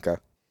 Sri Lanka.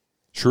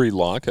 Sri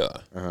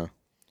Lanka. Uh-huh.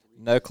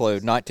 No clue.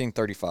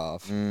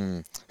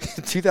 1935.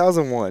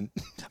 2001.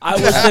 I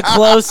was the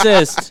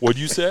closest. What'd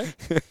you say?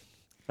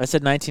 I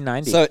said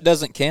 1990. So it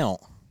doesn't count.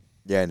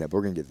 Yeah, no, but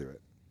we're gonna get through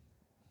it.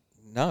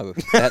 No,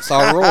 that's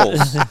our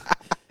rules.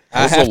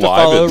 I was have to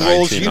alive follow in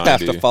rules. You have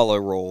to 1990. follow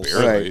rules.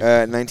 Barely. All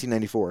right.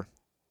 1994.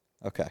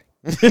 Okay.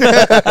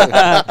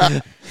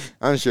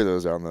 I'm sure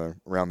those are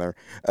around there.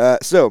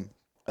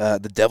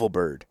 The Devil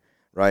Bird,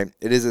 right?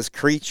 It is this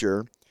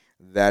creature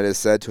that is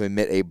said to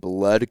emit a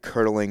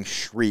blood-curdling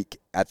shriek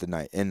at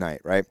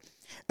night, right?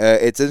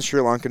 It's in Sri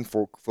Lankan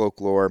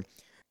folklore.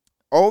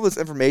 All this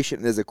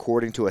information is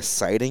according to a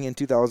sighting in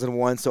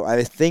 2001, so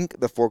I think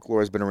the folklore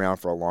has been around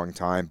for a long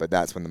time, but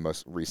that's when the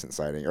most recent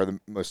sighting, or the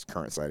most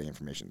current sighting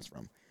information is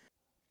from.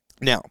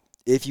 Now,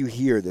 if you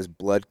hear this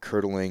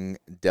blood-curdling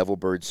devil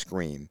bird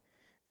scream,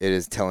 it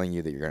is telling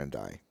you that you're going to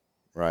die,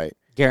 right?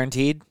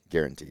 Guaranteed.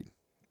 Guaranteed,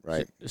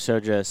 right? So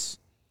just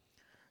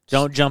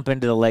don't jump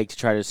into the lake to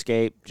try to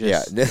escape.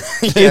 Just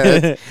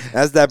Yeah,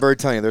 that's that bird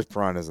telling you there's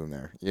piranhas in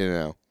there, you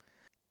know.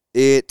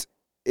 It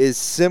is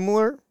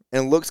similar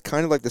and looks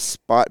kind of like the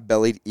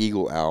spot-bellied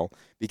eagle owl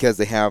because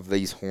they have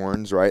these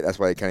horns, right? That's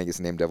why it kind of gets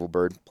the name devil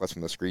bird, plus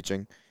from the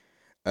screeching.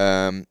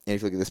 And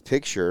if you look at this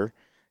picture,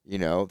 you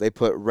know, they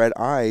put red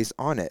eyes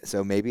on it.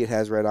 So maybe it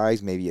has red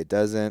eyes, maybe it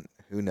doesn't.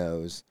 Who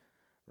knows,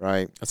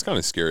 right? That's kind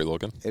of scary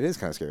looking. It is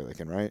kind of scary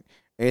looking, right?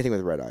 Anything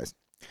with red eyes.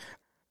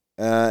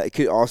 It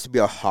could also be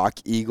a hawk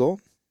eagle,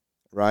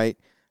 right?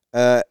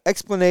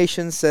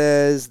 Explanation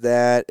says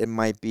that it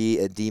might be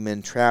a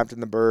demon trapped in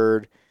the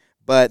bird,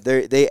 but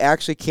they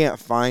actually can't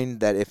find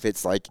that if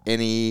it's like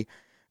any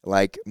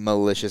like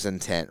malicious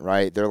intent,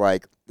 right? They're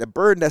like the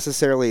bird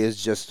necessarily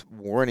is just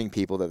warning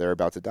people that they're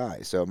about to die.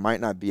 So it might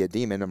not be a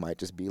demon. It might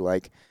just be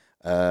like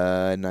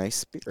a nice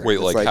spirit. Wait,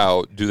 It's like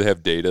how do they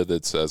have data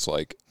that says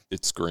like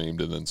it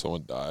screamed and then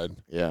someone died?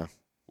 Yeah.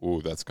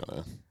 Ooh, that's kind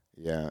of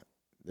Yeah,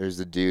 there's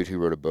a dude who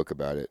wrote a book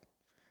about it.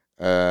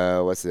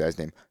 What's the guy's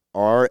name?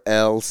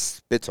 R.L.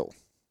 Spittle,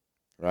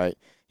 right?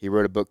 He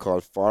wrote a book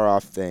called Far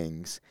Off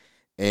Things,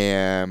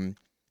 and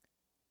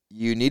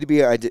you need to be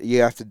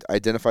you have to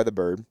identify the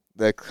bird.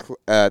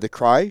 The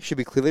cry should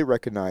be clearly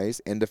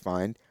recognized and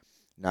defined,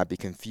 not be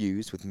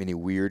confused with many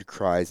weird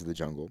cries of the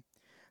jungle.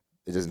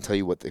 It doesn't tell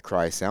you what the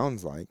cry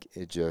sounds like.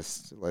 It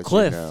just lets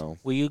Cliff, you know.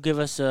 will you give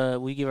our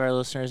listeners What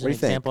an do you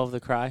think? example of the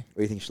cry? What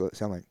do you think it should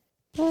sound like?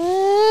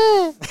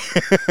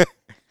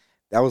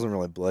 That wasn't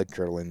really blood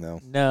curdling though.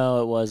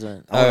 No, it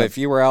wasn't. Oh, if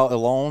you were out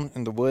alone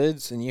in the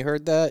woods and you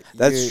heard that,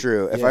 That's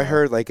true. If I yeah.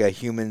 heard like a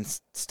human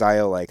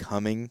style like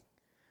humming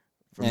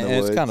from and the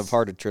it's woods, kind of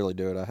hard to truly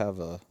do it. I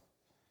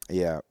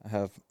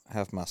have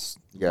have my.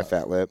 You got a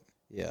fat lip.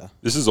 Yeah.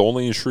 This is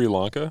only in Sri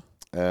Lanka?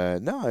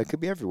 No, it could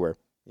be everywhere.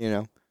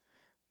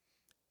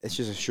 It's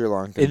just a Sri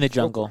Lankan. In the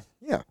jungle.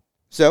 Yeah.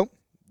 So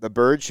the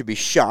bird should be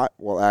shot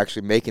while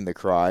actually making the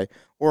cry,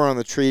 or on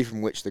the tree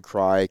from which the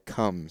cry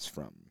comes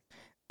from,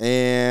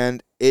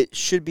 and it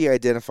should be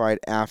identified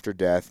after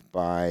death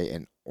by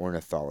an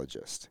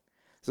ornithologist.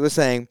 So they're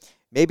saying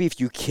maybe if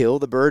you kill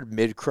the bird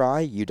mid-cry,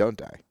 you don't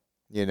die.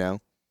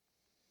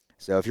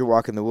 So if you're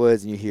walking the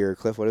woods and you hear,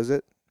 Cliff, what is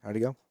it? How'd it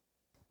go?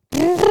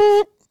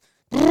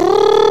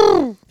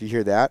 If you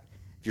hear that,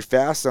 if you're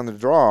fast on the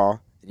draw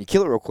and you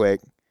kill it real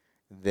quick,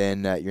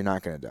 then you're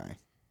not going to die.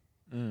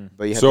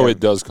 But you have So to it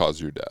does cause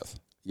your death.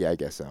 Yeah, I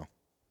guess so.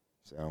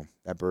 So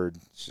that bird,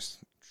 it's just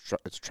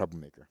it's a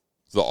troublemaker.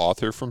 Is the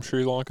author from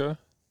Sri Lanka?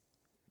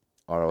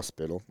 R.L.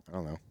 Spittle. I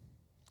don't know.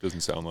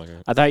 Doesn't sound like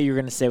it. I thought you were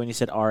going to say, when you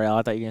said R.L.,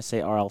 I thought you were going to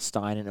say R.L.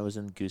 Stein, and it was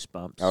in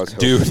Goosebumps. I was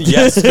Dude, hoping.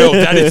 yes, Phil,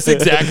 that is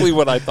exactly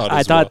what I thought I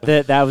as thought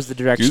well. that was the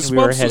direction Goosebumps we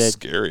were was headed.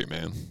 scary,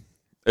 man.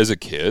 As a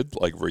kid,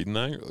 like reading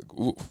that, you're like,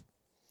 ooh.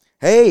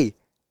 Hey,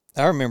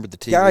 I remember the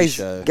TV guys,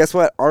 show. guess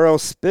what? R.L.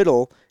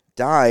 Spittle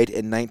died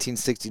in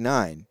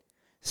 1969.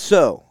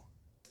 So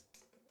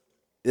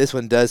this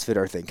one does fit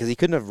our thing, because he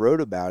couldn't have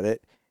wrote about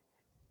it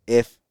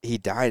if he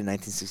died in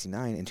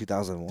 1969 and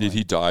 2001. Did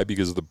he die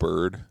because of the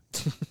bird?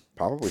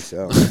 Probably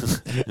so.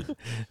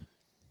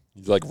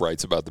 He like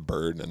writes about the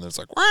bird, and then it's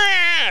like, wah!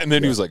 And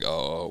then he was like,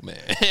 oh, man.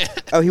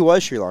 Oh, he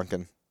was Sri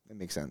Lankan. That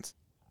makes sense.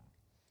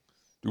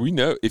 Do we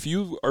know? If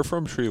you are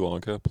from Sri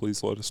Lanka,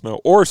 please let us know.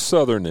 Or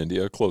southern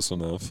India, close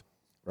enough.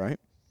 Right?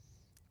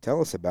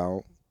 Tell us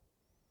about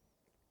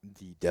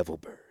the devil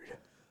bird.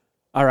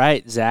 All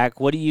right, Zach,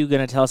 what are you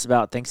going to tell us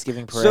about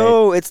Thanksgiving Parade?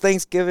 So it's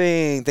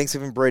Thanksgiving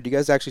parade. Do you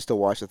guys actually still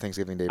watch the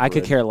Thanksgiving Day parade? I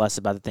could care less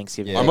about the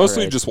Thanksgiving Yeah. I Day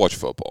mostly Parade. just watch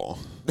football.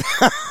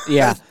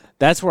 Yeah,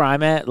 that's where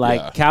I'm at. Like,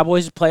 Yeah.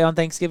 Cowboys play on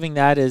Thanksgiving,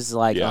 that is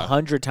like Yeah.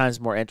 100 times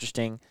more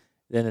interesting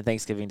than the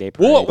Thanksgiving Day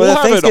Parade. Well, But the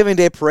have it- Thanksgiving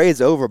Day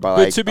parade's over by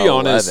But like to be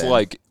honest, 11.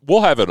 like,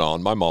 we'll have it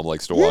on. My mom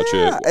likes to watch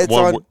Yeah, it. it's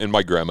on- And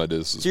my grandma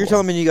does as So you're well.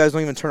 telling me you guys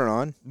don't even turn it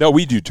on? No,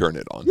 we do turn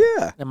it on.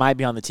 Yeah. It might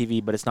be on the TV,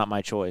 but it's not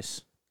my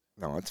choice.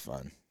 No, it's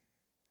fun.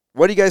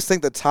 What do you guys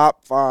think the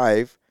top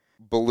 5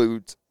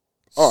 balloons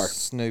are?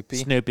 Snoopy.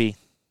 Snoopy.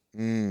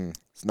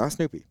 It's not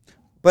Snoopy,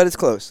 but it's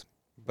close.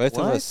 Both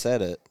of What? us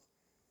said it.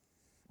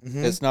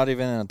 Mhm. It's not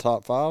even in the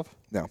top 5?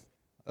 No.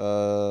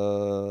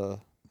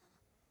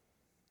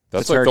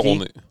 That's The like the turkey?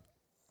 only.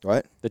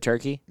 What? The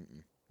turkey.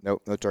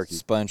 Nope, no turkey.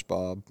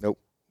 SpongeBob.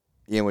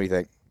 Ian, what do you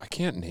think? I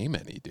can't name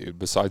any, dude,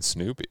 besides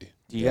Snoopy.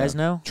 Do you Yeah. guys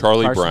know?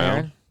 Charlie Carson Brown.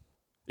 Aaron?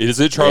 Is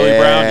it Charlie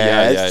Brown?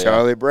 Yeah, it's yeah, yeah.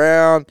 Charlie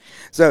Brown.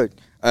 So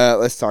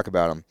let's talk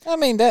about him, I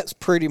mean, that's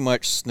pretty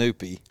much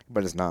Snoopy.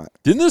 but it's not.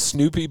 Didn't the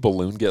Snoopy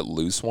balloon get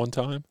loose one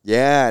time?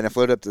 Yeah, and it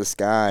floated up to the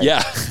sky.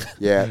 Yeah.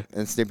 Yeah,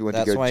 and Snoopy went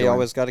That's to go why you join.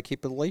 always got to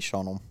keep a leash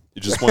on them.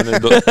 It just went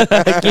into.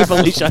 Keep a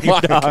leash on your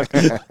dog.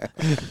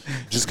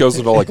 Just goes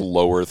into like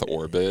low Earth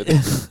orbit.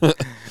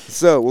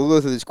 So we'll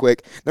go through this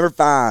quick. Number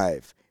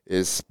 5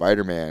 is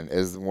Spider-Man,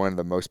 is one of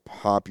the most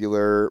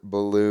popular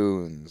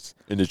balloons.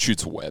 And it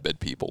shoots web at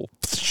people.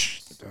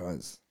 It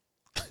does.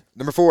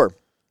 Number 4,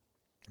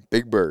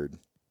 Big Bird,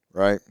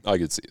 right? I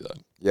could see that.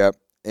 Yep.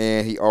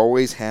 And he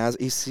always has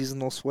a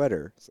seasonal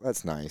sweater, so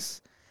that's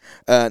nice.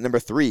 Number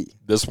 3,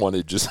 This one,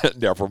 it just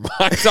never mind.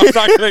 I'm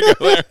not gonna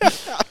go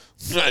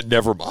there.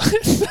 Never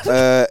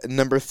mind.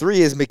 number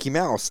 3 is Mickey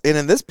Mouse, and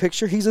in this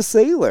picture, he's a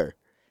sailor.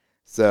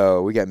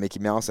 So we got Mickey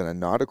Mouse in a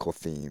nautical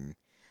theme.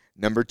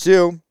 Number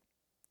 2,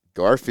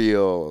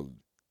 Garfield.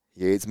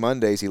 He hates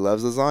Mondays. He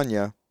loves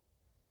lasagna.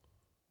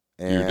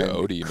 And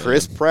Odie,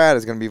 Chris man. Pratt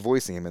is going to be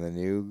voicing him in the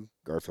new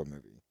Garfield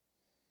movie.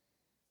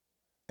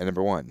 And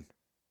number 1,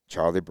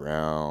 Charlie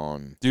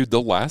Brown. Dude,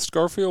 the last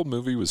Garfield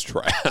movie was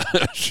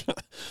trash.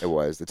 It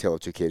was The Tale of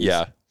Two Kitties.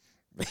 Yeah.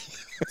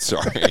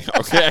 Sorry.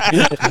 Okay.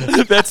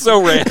 That's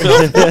so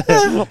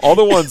random. All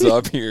the ones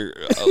up here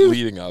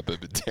leading up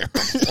have been terrible.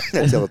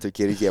 The Tale of Two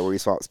Kitties. Yeah, where he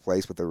swaps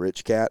place with the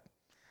rich cat.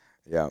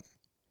 Yeah.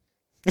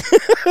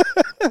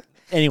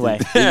 Anyway.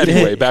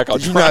 Anyway, back on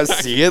Did you track. not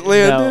see it,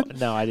 Landon?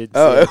 No, I didn't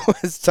Oh, see it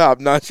was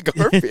top-notch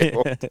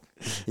Garfield.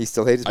 He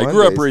still hates I Mondays.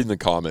 grew up reading the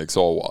comics,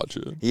 so I'll watch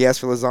it. He asked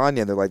for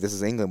lasagna, and they're like, this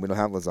is England. We don't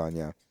have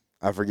lasagna.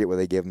 I forget what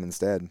they gave him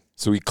instead.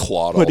 So he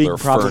clawed Pudding, all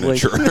their probably.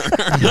 furniture.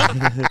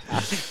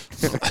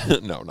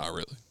 No, not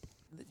really.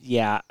 it.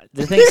 Yeah,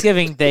 the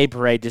Thanksgiving Day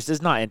Parade just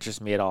does not interest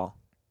me at all.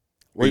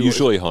 We're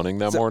usually hunting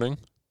that morning.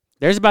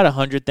 There's about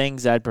 100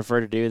 things I'd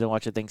prefer to do than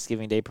watch a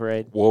Thanksgiving Day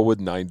Parade. What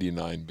would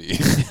 99 be?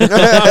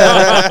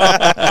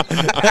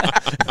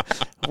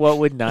 What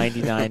would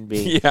 99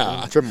 be?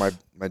 Yeah. Trim my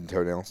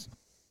toenails.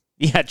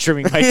 Yeah,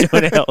 trimming my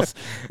toenails.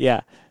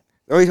 Yeah.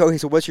 Okay,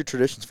 so what's your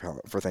traditions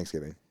for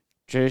Thanksgiving?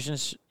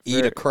 Traditions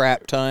Eat for a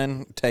crap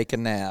ton, take a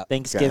nap.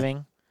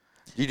 Thanksgiving.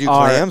 Do you do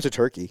Are- clams or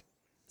turkey?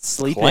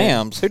 Sleep in.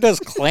 Clams? Who does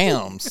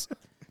clams?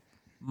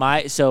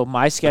 My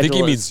I schedule think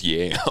he is means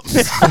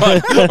yams.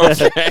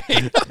 But,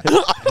 okay.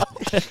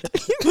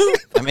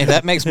 I mean,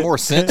 that makes more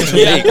sense to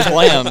me.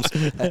 Clams.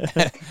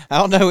 I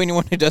don't know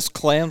anyone who does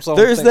clams on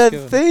There's that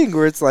Thanksgiving. thing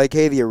where it's like,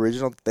 hey, the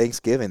original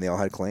Thanksgiving, they all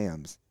had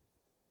clams.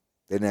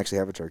 They didn't actually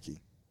have a turkey.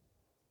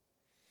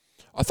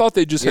 I thought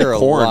they just You're had a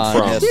corn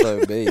lying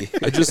from.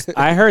 SOB.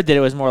 I heard that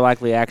it was more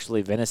likely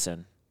actually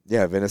venison.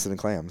 Yeah, venison and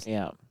clams.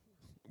 Yeah.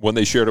 When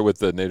they shared it with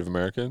the Native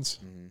Americans.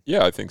 Mm-hmm.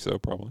 Yeah, I think so,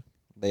 probably.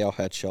 They all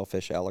had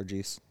shellfish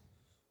allergies.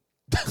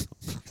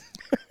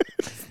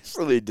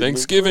 So they did.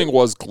 Thanksgiving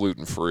was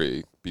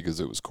gluten-free because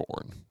it was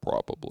corn,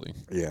 probably.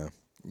 Yeah.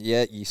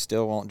 Yet you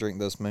still won't drink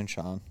this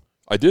moonshine.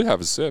 I did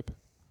have a sip.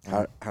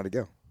 How'd it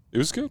go? It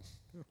was good.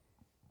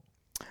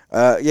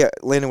 Yeah,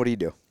 Landon, what do you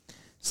do?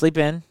 Sleep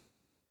in,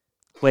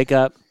 wake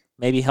up,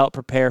 maybe help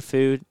prepare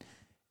food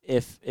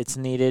if it's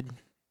needed.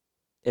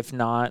 If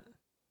not,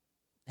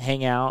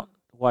 hang out,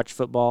 watch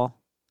football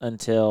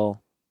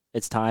until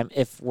it's time.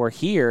 If we're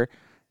here,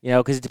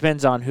 because it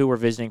depends on who we're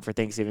visiting for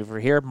Thanksgiving. If we're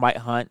here, might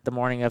hunt the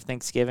morning of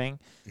Thanksgiving,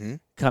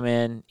 come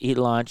in, eat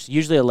lunch,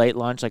 usually a late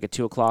lunch, like a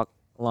 2 o'clock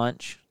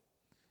lunch,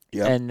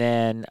 and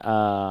then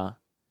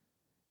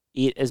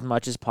eat as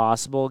much as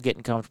possible, get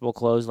in comfortable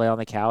clothes, lay on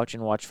the couch,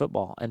 and watch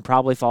football, and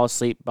probably fall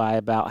asleep by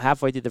about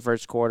halfway through the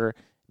first quarter,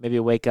 maybe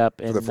wake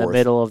up in the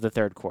middle of the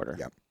third quarter.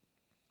 Yep.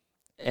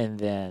 And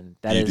then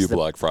Do you do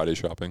Black Friday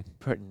shopping?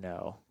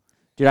 No.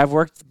 Dude, I've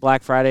worked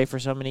Black Friday for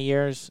so many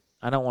years.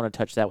 I don't want to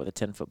touch that with a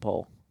 10-foot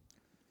pole.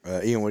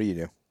 Ian, what do you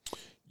do?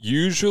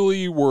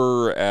 Usually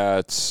we're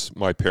at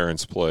my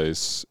parents'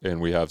 place,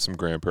 and we have some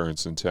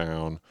grandparents in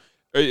town.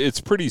 It's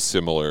pretty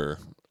similar.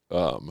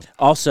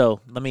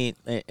 Also, let me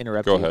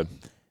interrupt you. Go ahead.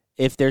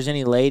 If there's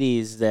any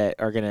ladies that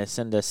are going to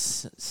send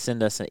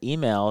us an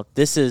email,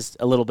 this is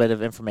a little bit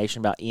of information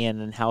about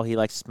Ian and how he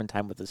likes to spend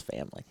time with his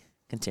family.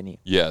 Continue.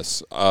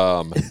 Yes.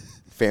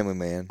 Family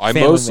man. I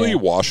Family mostly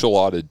man. wash a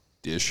lot of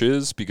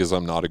dishes because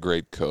I'm not a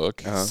great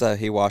cook. So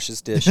he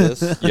washes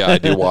dishes. Yeah, I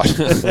do wash.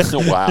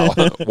 Wow.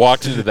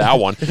 Walked into that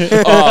one.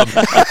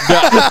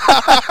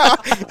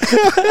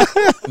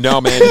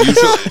 No, man,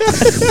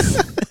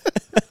 usually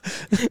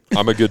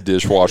I'm a good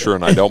dishwasher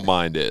and I don't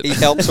mind it. He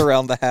helps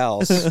around the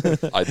house.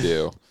 I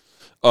do.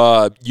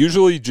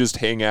 Usually just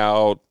hang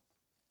out.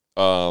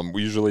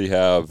 We usually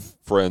have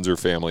friends or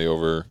family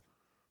over,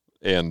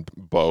 and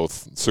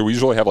both. So we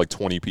usually have like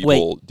 20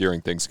 people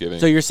during Thanksgiving.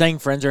 So you're saying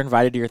friends are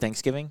invited to your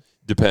Thanksgiving?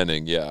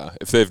 Depending, yeah.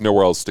 If they have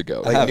nowhere else to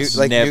go. I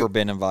have never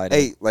been invited.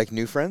 Hey, like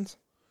new friends?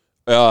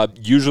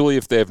 Usually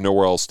if they have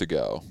nowhere else to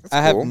go.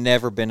 I have cool.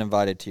 never been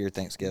invited to your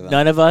Thanksgiving.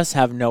 None of us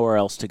have nowhere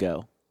else to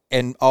go.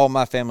 And all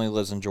my family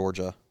lives in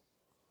Georgia.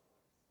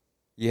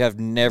 You have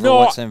never No.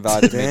 once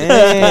invited me to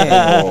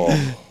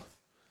Dang.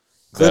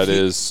 That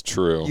is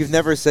true. You've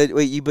never said,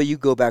 but you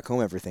go back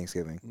home every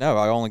Thanksgiving. No,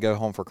 I only go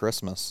home for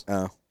Christmas.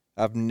 Oh.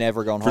 I've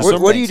never gone For home. some-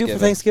 for What do you do for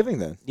Thanksgiving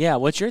then? Yeah,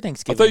 what's your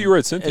Thanksgiving? I thought you were at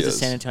As a Cynthia's.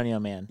 San Antonio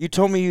man. You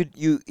told me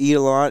you eat a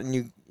lot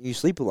and you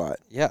sleep a lot.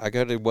 Yeah, I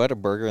go to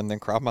Whataburger and then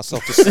cry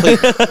myself to sleep.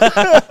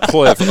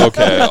 Cliff,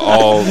 okay,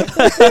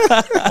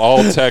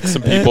 I'll text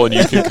some people and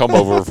you can come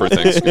over for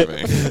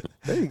Thanksgiving.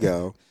 There you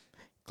go.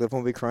 Cliff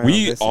won't be crying. on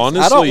We this.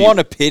 honestly, I don't want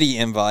a pity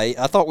invite.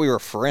 I thought we were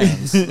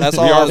friends. That's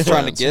all We I are was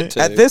trying to friends. get to.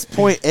 At this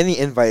point, any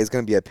invite is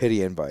going to be a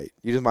pity invite.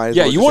 You just might as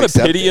yeah, well you just want a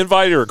accept pity it.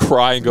 invite or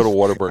cry and go to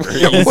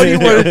Whataburger? What do you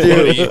want to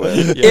do?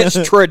 Yeah.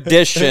 It's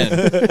tradition.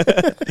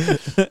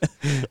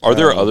 Are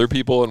there other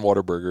people in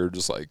Whataburger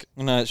just like?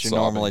 No, it's Sobbing.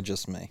 normally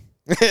just me.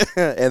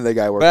 And the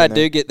guy working But I there.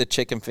 do get the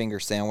chicken finger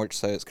sandwich,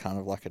 so it's kind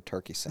of like a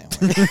turkey sandwich.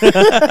 Do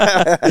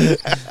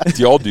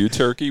y'all do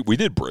turkey? We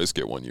did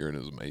brisket one year and it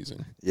was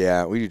amazing.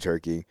 Yeah, we do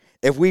turkey.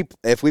 If we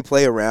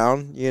play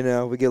around, we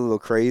get a little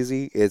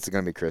crazy. It's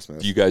going to be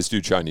Christmas. Do you guys do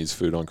Chinese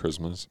food on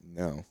Christmas?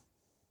 No.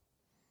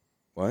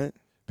 What?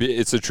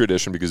 It's a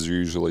tradition because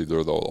usually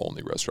they're the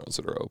only restaurants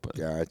that are open.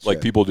 Gotcha.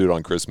 Like people do it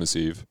on Christmas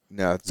Eve.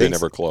 No, They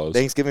never close.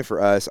 Thanksgiving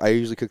for us, I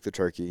usually cook the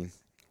turkey,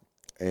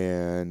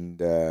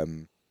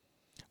 and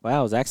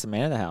Wow, Zach's the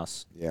man of the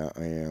house. yeah,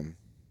 I am.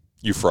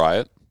 You fry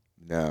it.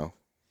 No,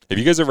 Have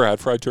you guys ever had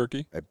fried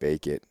turkey? I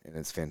bake it, and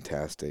it's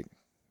fantastic.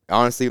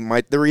 Honestly,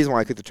 the reason why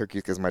I cook the turkey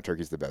is because my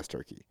turkey is the best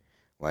turkey.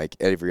 Like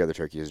every other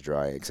turkey is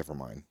dry except for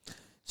mine.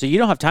 So you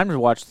don't have time to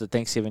watch the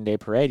Thanksgiving Day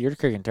parade. You're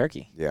cooking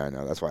turkey. Yeah, I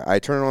know. That's why I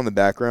turn it on in the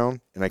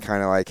background, and I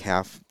kind of like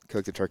half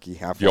cook the turkey,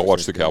 half. Do y'all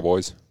watch the Thanksgiving.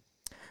 Cowboys?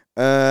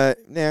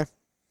 Nah,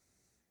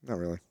 not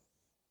really.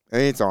 I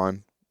mean, it's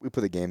on. We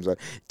put the games on.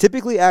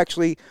 Typically,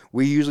 actually,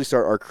 we usually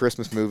start our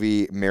Christmas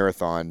movie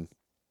marathon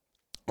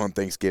on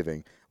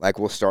Thanksgiving. Like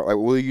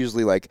we'll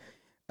usually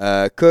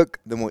cook,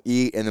 then we'll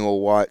eat, and then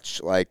we'll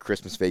watch like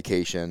Christmas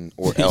Vacation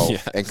or Elf,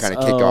 Yes. and kind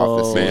of kick off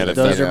the Man, season. if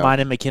those you are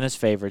mine and McKenna's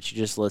favorites. You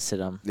just listed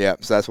them. Yeah,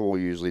 so that's what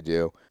we usually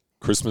do.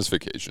 Christmas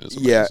Vacation is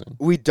amazing. Yeah,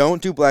 we don't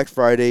do Black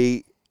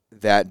Friday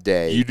that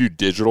day. You do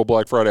digital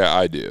Black Friday?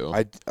 I do.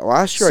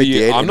 Last year See, I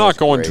did. I'm and it not was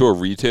going great. to a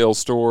retail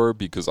store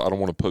because I don't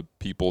want to put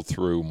people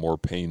through more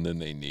pain than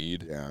they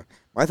need. Yeah,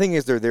 my thing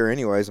is they're there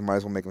anyways. I might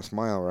as well make them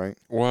smile, right?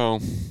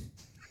 Well,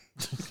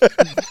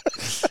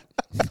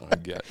 I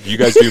get. You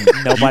guys do.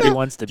 Nobody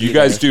wants to be You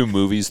guys there. do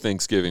movies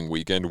Thanksgiving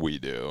weekend. We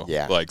do.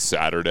 Yeah. Like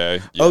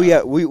Saturday. Oh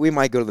yeah, we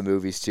might go to the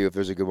movies too if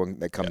there's a good one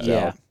that comes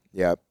Yeah. out.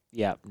 Yep.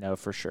 Yeah, no,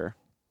 for sure.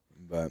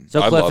 But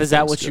So, I Cliff, love is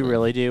that what you Thanksgiving.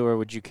 really do, or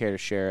would you care to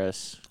share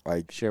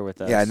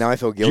with us? yeah, now I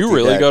feel Do guilty. you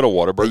really that- go to that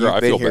Whataburger? you've I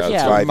been feel here bad. for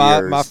Yeah. 5 my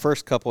years. my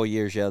first couple of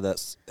years, yeah,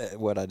 that's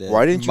what I did.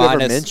 Why didn't you ever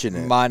mention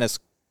it? Minus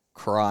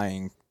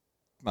crying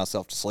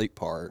myself to sleep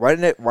part. Why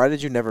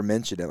did you never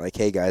mention it? Like,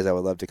 hey guys, I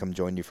would love to come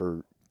join you for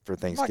I'm not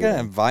Thanksgiving. gonna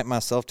invite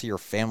myself to your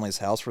family's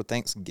house for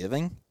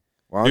Thanksgiving.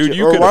 Why don't Dude, you,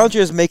 you or could've- why don't you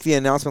just make the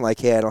announcement like,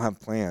 hey, I don't have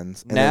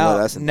plans, and then let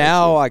us invite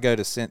Now you? I go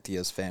to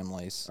Cynthia's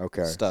family's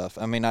Okay. stuff.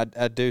 I mean, I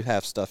do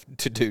have stuff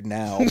to do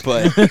now,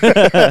 but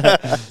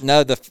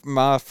no,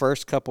 my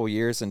first couple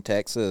years in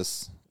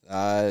Texas,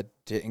 I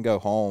didn't go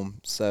home,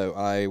 so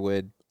I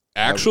would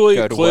Actually,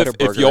 go to Cliff, if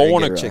Whataburger y'all and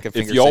want get to, chicken if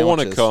finger y'all want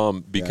to sandwiches.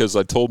 come, because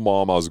I told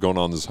Mom I was going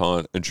on this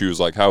hunt, and she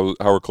was like, "How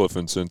are Cliff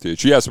and Cynthia?"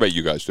 She asked about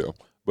you guys too,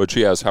 but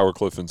she asked, "How are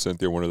Cliff and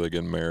Cynthia? When are they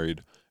getting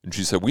married?" And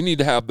she said, "We need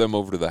to have them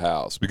over to the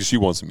house because she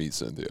wants to meet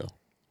Cynthia."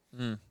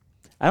 I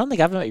don't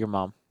think I've met your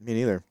mom. Me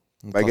neither.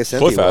 But I guess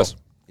Cynthia Cliff will. has.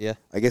 Yeah.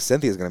 I guess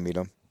Cynthia's gonna meet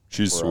him.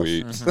 She's For us.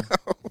 sweet.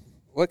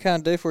 What can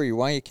I do for you?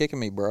 Why are you kicking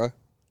me, bro? All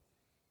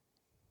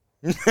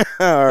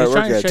right, He's we're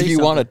trying to good. show Do you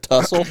you want to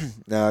tussle?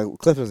 No,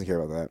 Cliff doesn't care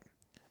about that.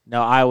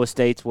 No, Iowa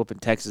State's whooping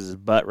Texas's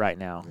butt right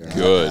now.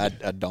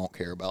 Good. I don't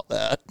care about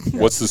that.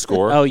 What's the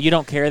score? Oh, you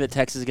don't care that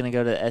Texas is going to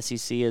go to the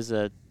SEC as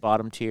a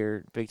bottom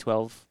tier Big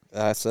 12?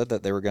 I said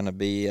that they were going to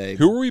be a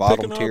Who are we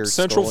bottom picking tier up?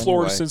 Central school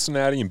Florida, anyway.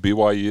 Cincinnati, and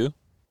BYU.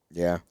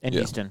 Yeah. In Yeah.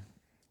 Houston.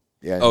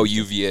 Yeah. Oh,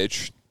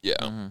 UVH.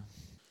 Yeah.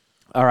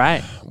 All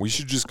right. We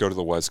should just go to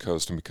the West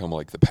Coast and become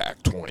like the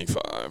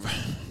Pac-25. There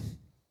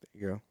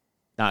you go.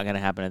 Not going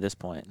to happen at this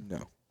point.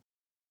 No.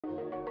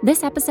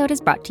 This episode is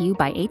brought to you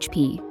by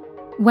HP.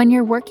 When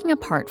you're working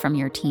apart from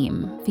your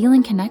team,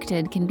 feeling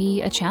connected can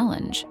be a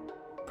challenge.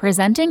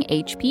 Presenting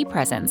HP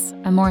Presence,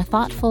 a more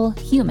thoughtful,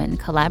 human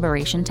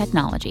collaboration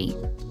technology.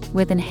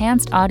 With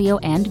enhanced audio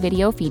and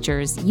video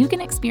features, you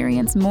can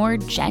experience more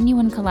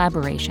genuine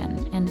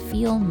collaboration and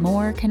feel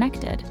more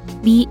connected.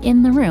 Be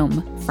in the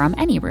room from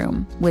any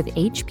room with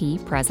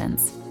HP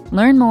Presence.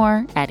 Learn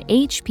more at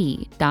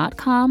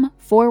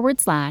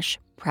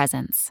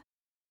hp.com/presence.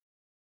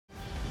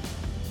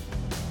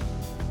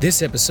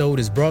 This episode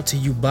is brought to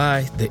you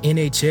by the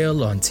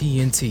NHL on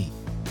TNT.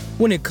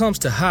 When it comes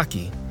to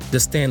hockey, the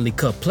Stanley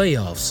Cup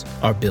playoffs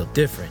are built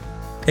different.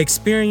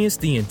 Experience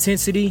the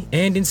intensity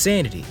and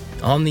insanity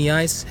on the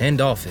ice and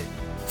off it.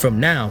 From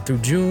now through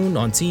June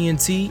on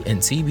TNT and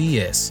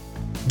TBS.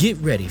 Get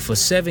ready for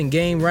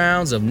 7-game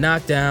rounds of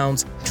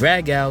knockdowns,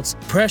 dragouts,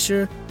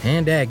 pressure,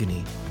 and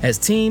agony as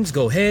teams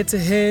go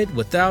head-to-head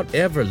without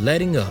ever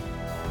letting up.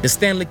 The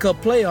Stanley Cup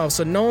playoffs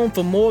are known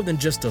for more than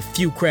just a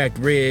few cracked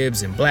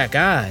ribs and black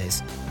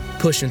eyes.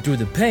 Pushing through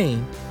the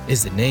pain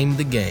is the name of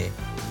the game.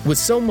 With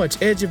so much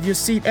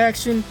edge-of-your-seat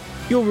action,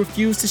 you'll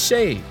refuse to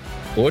shave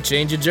or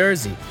change your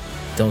jersey.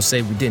 Don't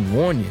say we didn't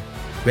warn you.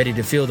 Ready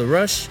to feel the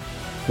rush?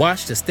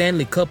 Watch the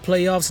Stanley Cup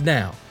playoffs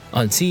now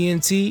on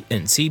TNT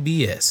and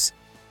TBS.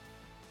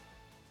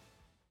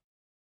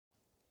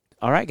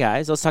 All right,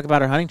 guys, let's talk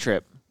about our hunting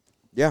trip.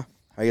 Yeah.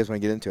 How you guys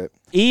want to get into it?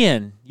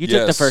 Ian, you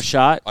took the Yes. first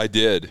shot. I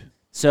did.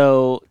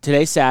 So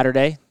today's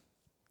Saturday.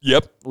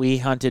 Yep. We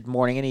hunted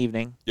morning and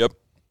evening. Yep.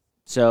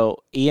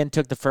 So Ian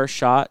took the first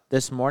shot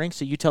this morning,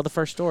 so you tell the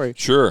first story.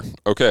 Sure.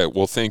 Okay.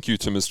 Well, thank you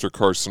to Mr.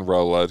 Carson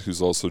Rowlett,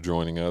 who's also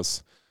joining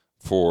us,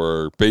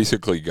 for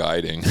basically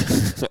guiding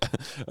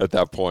at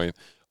that point.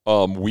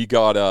 We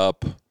got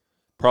up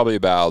probably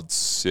about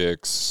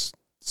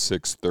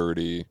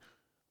 6:30,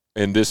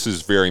 and this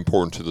is very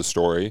important to the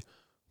story.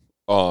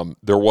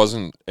 There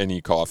wasn't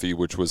any coffee,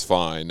 which was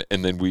fine.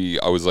 And then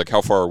I was like,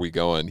 how far are we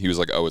going? He was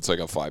like, oh, it's like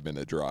a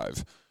 5-minute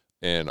drive.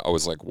 And I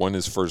was like, when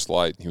is first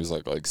light? He was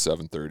like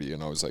 7:30.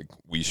 And I was like,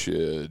 we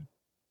should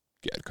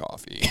get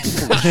coffee.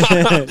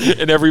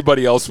 And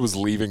everybody else was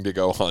leaving to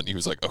go hunt. He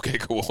was like, okay,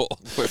 cool.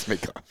 Let's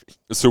make coffee.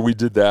 So we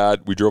did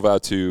that. We drove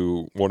out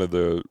to one of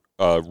the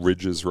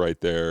ridges right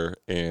there.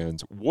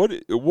 And what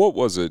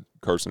was it,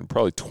 Carson?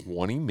 Probably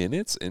 20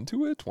 minutes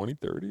into it? 20,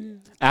 30?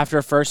 After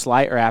first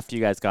light or after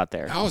you guys got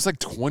there? I was like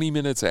 20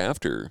 minutes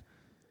after.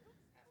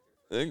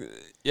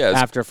 Yeah.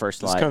 After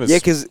first light. Kind of Yeah,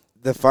 because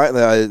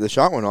the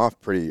shot went off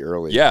pretty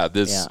early. yeah,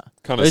 this Yeah.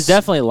 kind It of was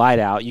definitely light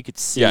out. You could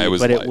see, Yeah, it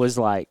was but light. it was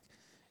like,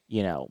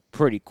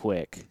 pretty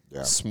quick.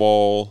 Yeah.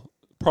 small,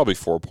 probably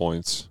 4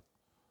 points.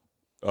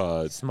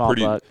 Small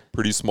pretty, buck.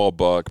 Pretty small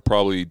buck.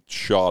 Probably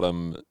shot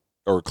him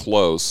or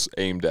close,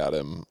 aimed at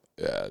him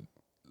at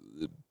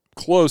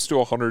close to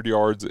 100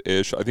 yards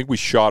ish. I think we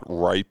shot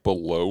right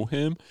below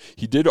him.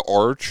 He did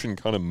arch and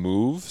kind of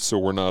move, so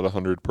we're not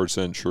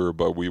 100% sure,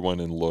 but we went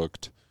and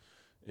looked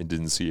and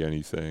didn't see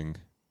anything.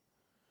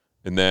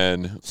 And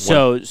then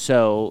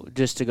So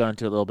just to go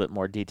into a little bit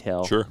more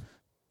detail, sure.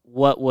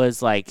 what was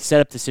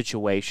set up the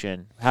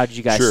situation? How did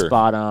you guys Sure.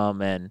 spot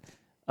them, and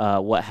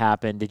what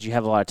happened? Did you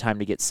have a lot of time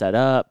to get set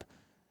up?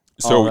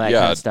 So all that yeah,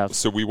 kind of stuff.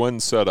 so we went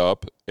and set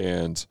up,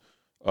 and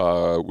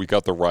We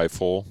got the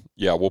rifle.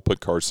 Yeah, we'll put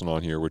Carson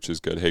on here, which is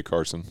good. Hey,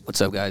 Carson.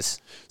 What's up,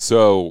 guys?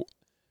 So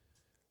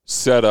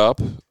set up,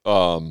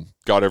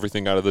 got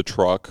everything out of the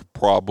truck,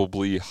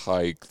 probably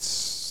hiked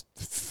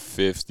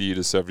 50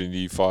 to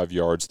 75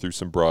 yards through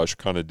some brush,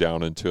 kind of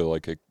down into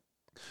like a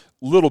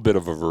little bit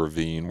of a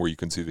ravine where you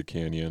can see the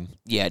canyon.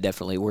 Yeah,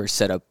 definitely. We're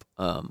set up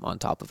on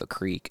top of a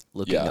creek,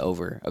 looking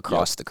over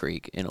across the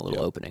creek in a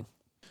little opening.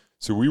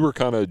 So we were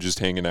kind of just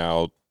hanging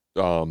out,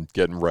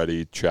 getting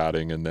ready,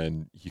 chatting, and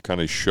then he kind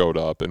of showed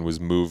up and was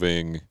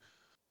moving.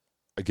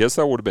 I guess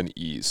that would have been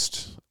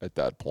east at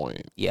that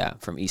point. Yeah,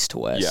 from east to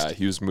west. Yeah,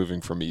 he was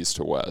moving from east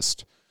to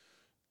west,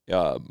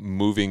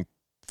 moving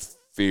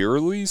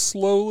fairly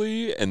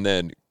slowly, and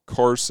then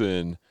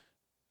Carson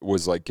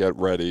was like, "Get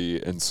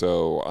ready," and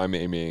so I'm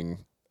aiming.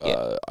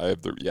 I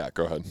have the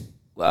go ahead.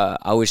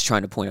 I was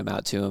trying to point him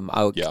out to him.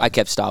 I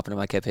kept stopping him.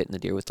 I kept hitting the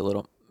deer with the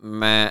little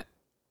meh.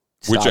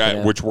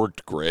 Which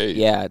worked great.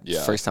 Yeah,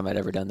 first time I'd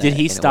ever done that. Did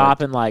he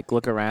stop and like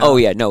look around? Oh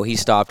yeah, no, he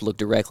stopped, looked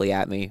directly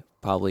at me,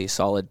 probably a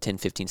solid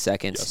 10-15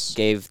 seconds. Yes.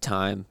 Gave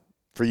time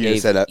for you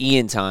to set up.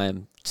 Ian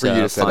time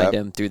to find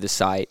him through the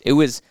site. It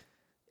was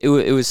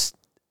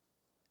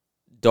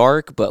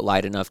dark but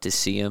light enough to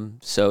see him,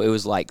 so it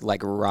was like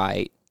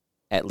right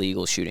at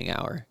legal shooting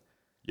hour.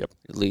 Yep.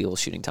 Legal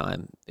shooting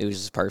time. It was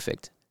just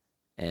perfect.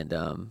 And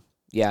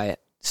I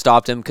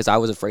stopped him because I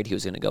was afraid he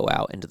was going to go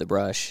out into the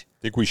brush.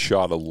 I think we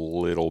shot a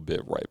little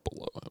bit right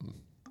below him.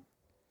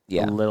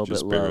 Yeah, a little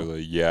just bit low.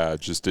 barely. Yeah,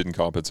 just didn't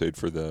compensate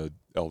for the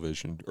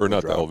elevation, or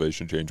not the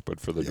elevation change, but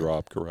for the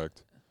drop.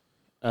 Correct.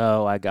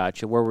 Oh, I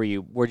got you. Where were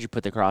you? Where'd you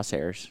put the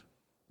crosshairs?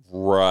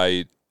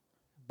 Right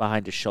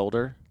behind his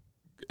shoulder.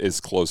 As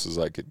close as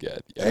I could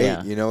get.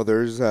 Yeah. Hey, you know,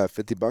 there's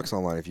 $50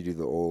 online if you do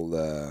the old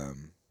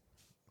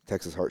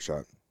Texas Heart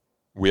Shot.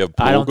 We have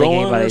I don't think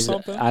anybody's.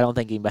 something? I don't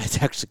think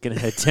anybody's actually going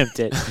to attempt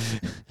it.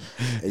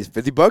 It's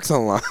 $50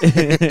 online.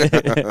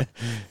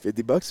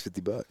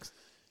 $50.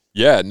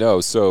 Yeah,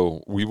 no.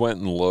 So we went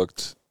and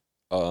looked.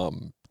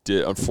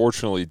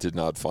 Unfortunately did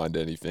not find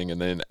anything, and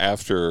then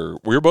after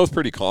we were both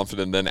pretty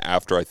confident. Then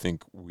after I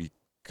think we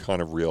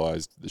kind of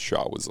realized the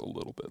shot was a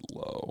little bit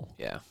low.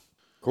 Yeah,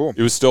 cool.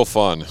 It was still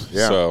fun.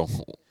 Yeah. So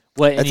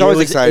what? That's always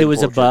exciting. It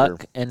was a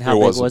buck, and how it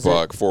big was was a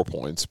buck? it? 4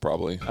 points,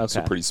 probably. Okay,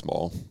 so pretty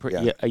small.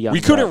 A young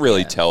we couldn't buck.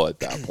 really tell at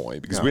that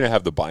point because No. we didn't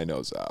have the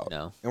binos out.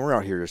 No, And we're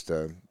out here just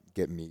to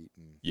get meat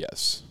and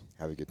Yes.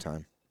 have a good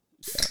time.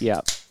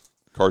 Yeah.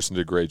 Carson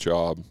did a great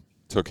job.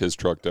 Took his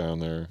truck down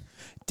there.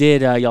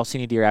 Did y'all see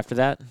any deer after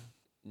that?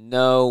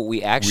 no,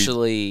 we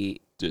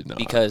actually Did not.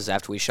 because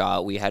after we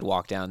shot, we had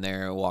walked down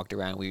there, walked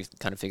around. We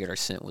kind of figured our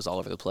scent was all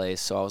over the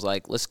place. So I was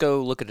like, let's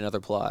go look at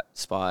another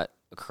spot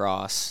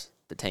across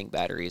the tank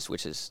batteries,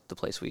 which is the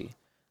place we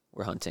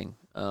were hunting.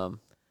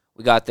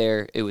 We got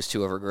there. It was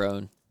too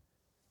overgrown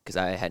because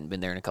I hadn't been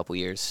there in a couple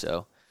years.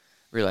 So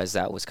realized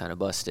that was kind of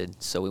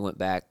busted. So we went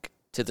back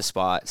to the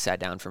spot, sat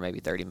down for maybe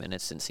 30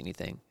 minutes, didn't see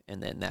anything.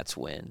 And then that's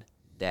when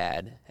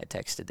Dad had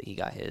texted that he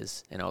got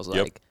his. And I was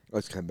like,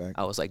 Let's come back.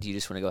 do you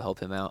just want to go help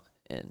him out?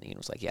 And Ian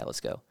was like, yeah,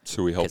 let's go.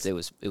 So we helped.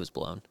 Because it was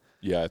blown.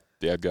 Yeah,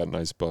 Dad got a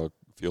nice buck.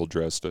 Field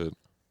dressed it.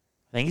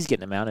 I think he's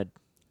getting it mounted.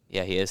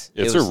 Yeah, he is.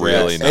 It's It was- a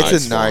really nice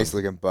It's a one. nice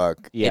looking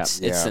buck. Yeah. It's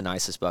the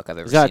nicest buck I've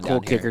ever He's got seen a cool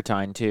down here. kicker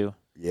tine too.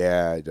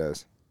 Yeah, it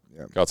does.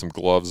 Yeah. Got some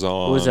gloves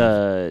on. It was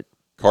a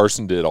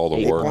Carson did all the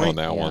 8 work point, on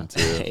that yeah. one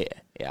too.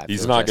 yeah, I He's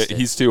field not. dressed it.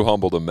 He's too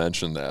humble to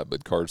mention that,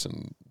 but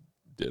Carson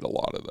did a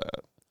lot of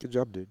that. Good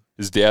job, dude.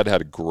 His dad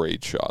had a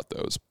great shot. Though.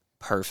 It was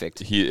perfect.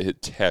 He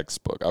hit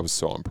textbook. I was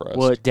so impressed.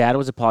 well. Dad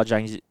was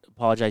apologizing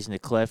to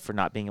Cliff for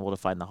not being able to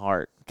find the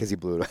heart. Because he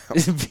blew it out.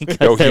 Because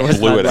No, there he was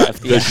blew none it out.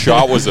 left. The Yeah.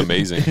 shot was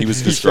amazing. He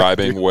was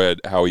describing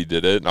how he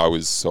did it, and I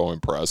was so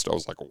impressed. I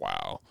was like,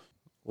 wow.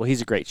 Well,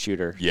 he's a great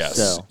shooter. Yes,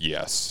 So.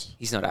 yes.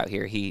 He's not out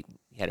here. He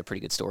had a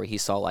pretty good story. He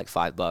saw like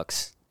 5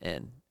 bucks,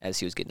 and as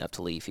he was getting up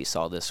to leave, he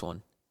saw this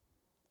one,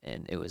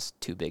 and it was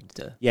too big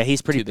to Yeah,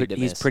 he's pretty. too big to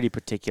He's miss. pretty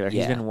particular. He's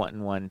Yeah. been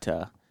wanting one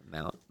to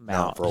mount.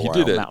 for a He while.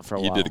 did it. Mount for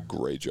a He while. did a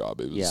great job.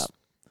 It was Yeah.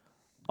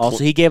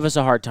 Also, he gave us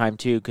a hard time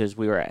too because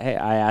we were. Hey,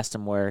 I asked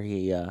him where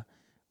he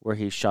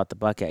shot the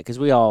buck at because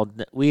we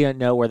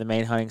know where the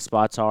main hunting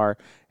spots are.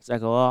 It's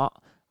like, well,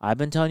 I've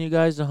been telling you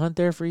guys to hunt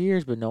there for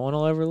years, but no one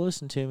will ever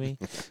listen to me.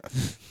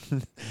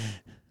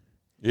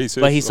 Yeah,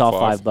 said But he it's saw a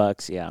 5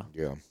 bucks. Yeah.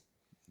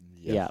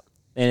 Yeah.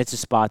 And it's a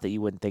spot that you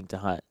wouldn't think to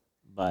hunt,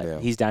 but Yeah.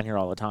 he's down here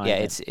all the time. Yeah,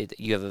 and-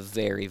 you have a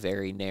very,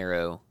 very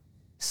narrow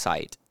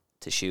sight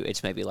to shoot.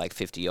 It's maybe like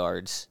 50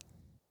 yards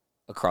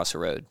across a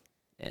road,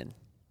 and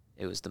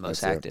it was the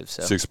most That's it. active.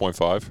 So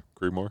 6.5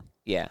 Creedmoor.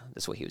 yeah,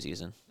 that's what he was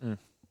using.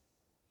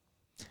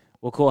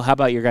 Well, cool. How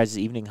about your guys'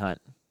 evening hunt?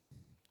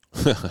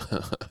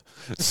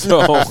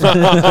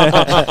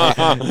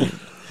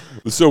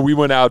 So we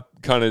went out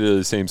kind of to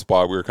the same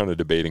spot. We were kind of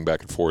debating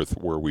back and forth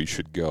where we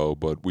should go,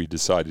 but we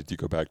decided to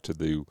go back to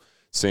the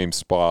same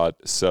spot,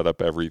 set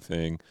up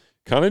everything,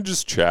 kind of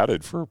just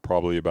chatted for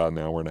probably about an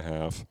hour and a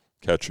half,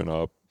 catching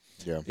up.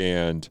 Yeah.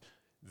 And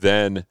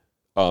then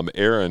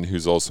Aaron,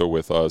 who's also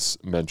with us,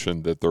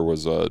 mentioned that there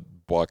was a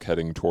buck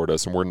heading toward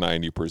us, and we're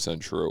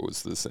 90% sure it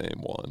was the same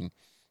one.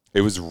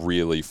 It was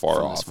really far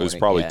From off. this It was morning,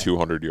 probably yeah.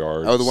 200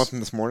 yards. Oh, the one from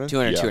this morning?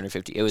 200, Yeah.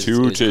 250. It was 2 it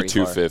was to pretty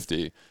far.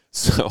 250.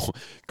 So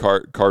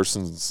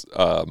Carson's,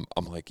 I'm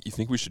like, you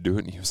think we should do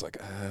it? And he was like,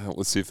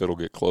 let's see if it'll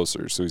get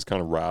closer. So he's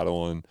kind of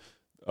rattling,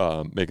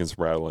 making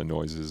some rattling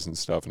noises and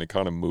stuff. And it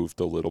kind of moved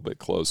a little bit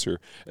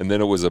closer. And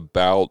then it was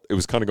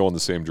kind of going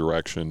the same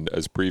direction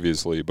as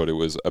previously, but it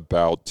was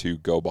about to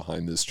go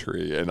behind this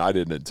tree. And I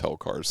didn't tell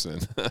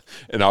Carson.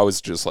 And I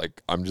was just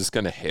like, I'm just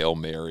going to Hail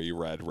Mary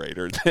Red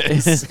Raider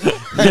this.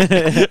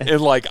 And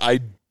like,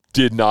 I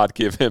did not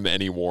give him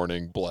any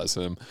warning, bless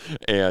him,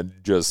 and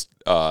just,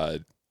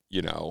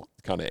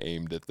 kind of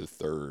aimed at the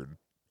third,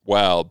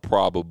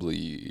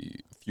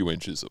 probably a few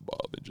inches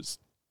above, and just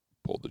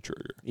pulled the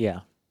trigger. Yeah.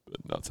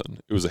 But nothing.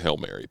 It was a Hail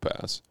Mary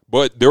pass.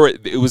 But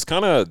it was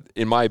kind of,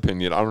 in my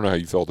opinion, I don't know how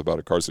you felt about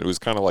it, Carson. It was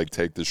kind of like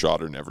take the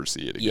shot or never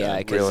see it again. Yeah,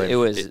 because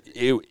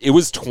It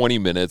was 20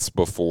 minutes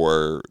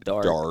before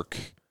dark,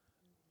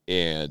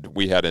 and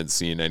we hadn't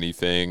seen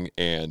anything,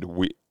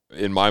 and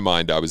in my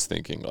mind, I was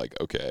thinking like,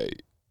 okay,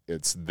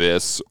 it's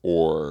this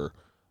or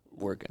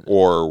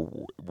we're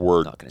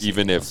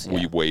even if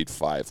we wait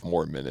 5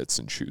 more minutes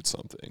and shoot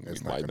something, we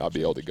might not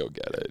be able to go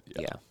get it.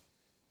 Yeah.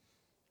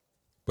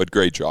 But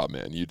great job,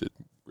 man. You did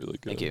really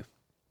good. Thank you.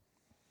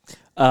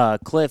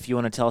 Cliff, you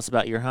want to tell us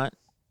about your hunt?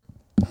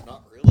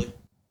 Not really.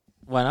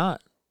 Why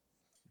not?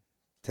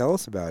 Tell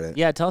us about it.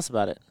 Yeah, tell us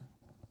about it.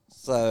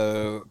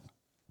 So,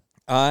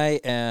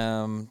 I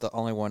am the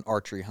only one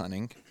archery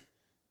hunting.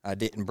 I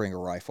didn't bring a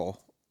rifle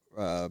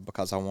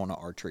because I want to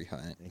archery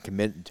hunt. And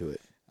committing to it.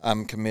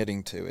 I'm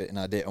committing to it, and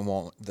I didn't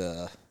want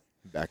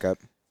backup.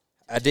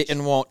 I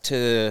didn't want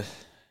to,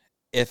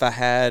 if I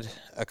had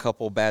a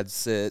couple bad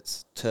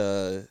sits,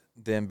 to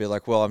then be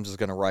like, well, I'm just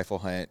going to rifle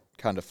hunt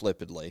kind of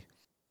flippantly.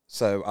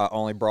 So I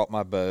only brought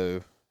my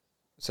bow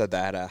so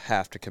that I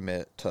have to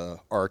commit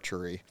to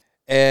archery.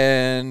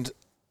 And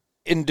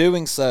in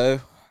doing so,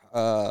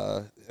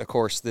 of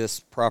course,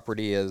 this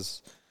property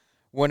is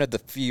one of the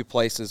few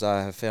places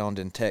I have found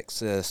in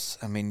Texas.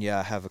 I mean,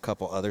 I have a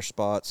couple other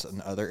spots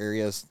in other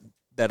areas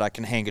that I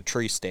can hang a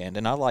tree stand,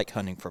 and I like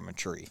hunting from a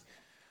tree.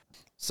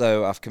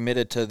 So I've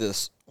committed to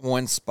this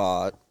one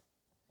spot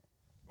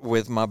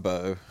with my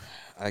bow.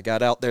 I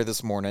got out there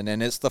this morning,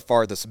 and it's the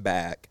farthest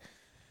back.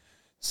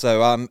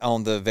 So I'm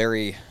on the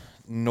very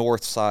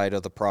north side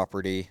of the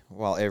property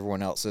while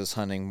everyone else is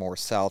hunting more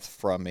south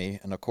from me.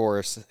 And, of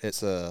course,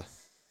 it's a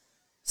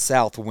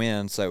south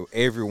wind, so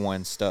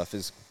everyone's stuff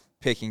is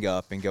picking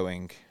up and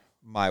going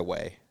my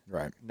way.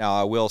 Right. Now,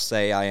 I will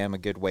say I am a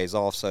good ways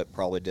off, so it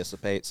probably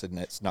dissipates, and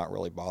it's not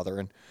really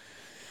bothering.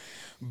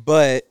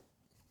 But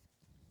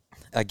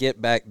I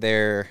get back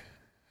there,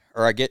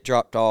 or I get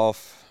dropped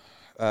off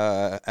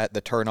at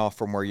the turnoff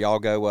from where y'all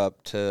go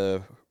up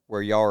to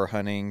where y'all are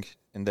hunting,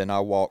 and then I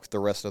walk the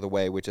rest of the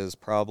way, which is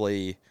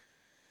probably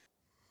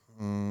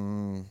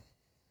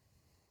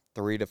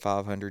 300 to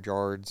 500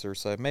 yards or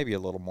so, maybe a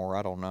little more,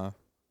 I don't know.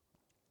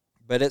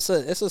 But it's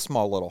a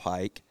small little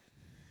hike.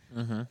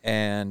 Mm-hmm.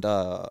 And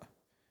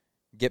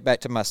get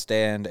back to my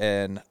stand,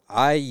 and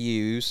I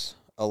use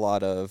a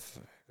lot of,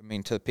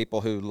 to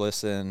people who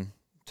listen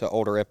to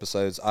older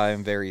episodes, I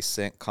am very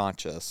scent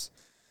conscious.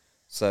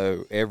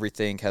 So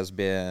everything has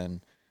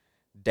been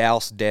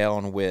doused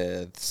down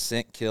with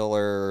scent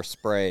killer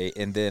spray,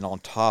 and then on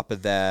top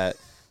of that,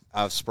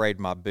 I've sprayed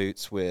my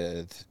boots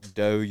with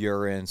doe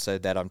urine so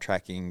that I'm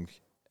tracking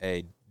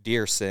a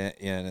deer scent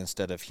in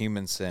instead of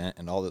human scent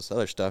and all this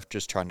other stuff,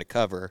 just trying to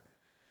cover.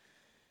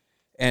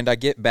 And I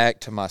get back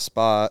to my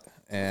spot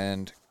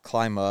and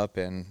climb up,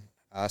 and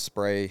I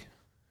spray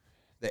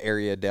the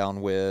area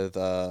down with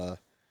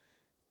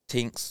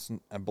Tinks,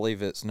 I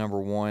believe it's number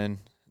 1,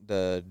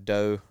 the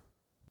doe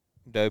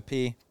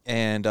pee.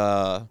 And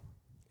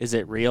is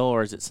it real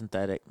or is it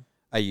synthetic?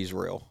 I use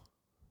real.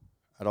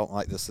 I don't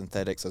like the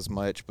synthetics as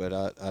much, but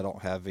I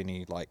don't have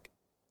any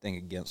thing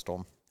against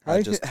them. How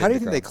do you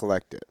think they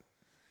collect it?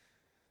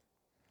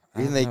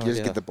 Do you think they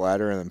just get the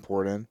bladder and then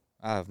pour it in?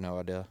 I have no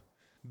idea.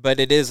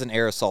 But it is an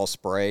aerosol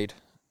sprayed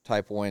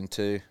type 1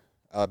 too.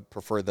 I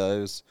prefer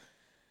those.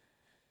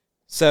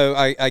 So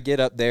I get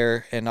up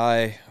there and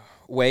I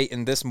wait,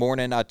 and this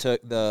morning I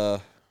took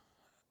the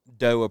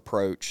doe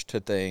approach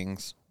to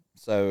things.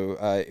 So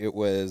it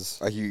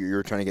was... you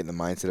were trying to get in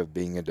the mindset of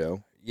being a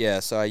doe? Yeah,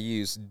 so I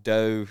used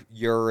doe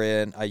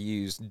urine, I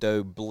used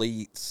doe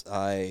bleats,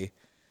 I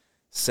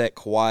sat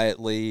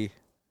quietly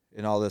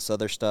and all this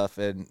other stuff,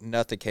 and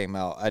nothing came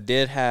out. I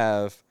did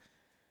have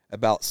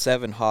about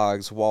 7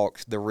 hogs walk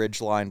the ridge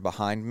line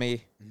behind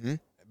me,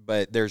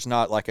 but there's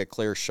not a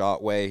clear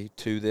shot way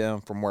to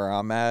them from where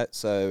I'm at,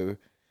 so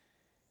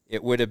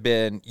it would have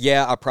been,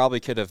 I probably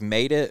could have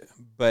made it,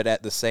 but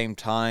at the same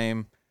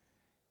time,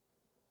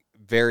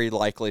 very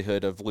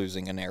likelihood of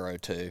losing an arrow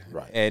too.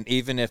 Right. And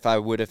even if I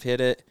would have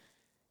hit it,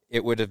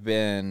 it would have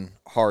been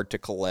hard to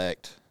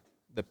collect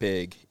the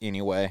pig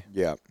anyway.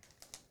 Yeah.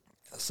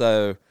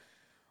 So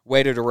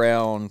waited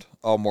around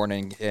all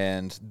morning,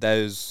 and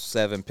those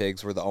 7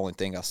 pigs were the only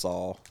thing I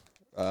saw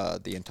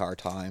the entire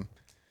time.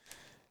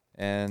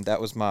 And that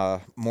was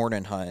my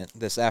morning hunt.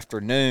 This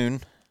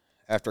afternoon,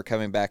 after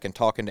coming back and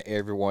talking to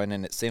everyone,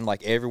 and it seemed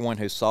like everyone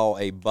who saw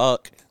a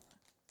buck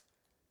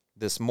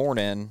this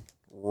morning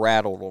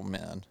rattled them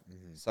in.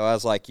 So I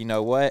was like, you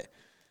know what?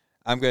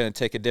 I'm going to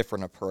take a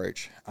different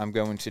approach. I'm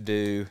going to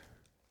do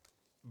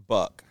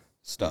buck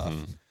stuff.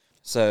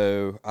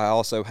 So I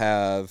also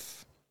have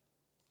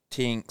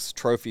Tink's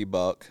Trophy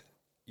Buck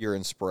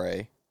urine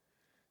spray.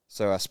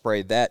 So I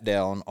sprayed that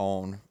down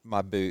on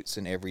my boots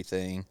and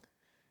everything.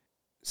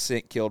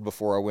 Scent killed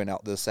before I went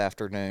out this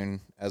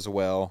afternoon as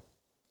well.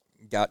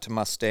 Got to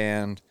my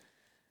stand,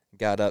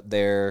 got up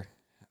there,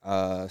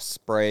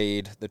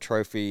 sprayed the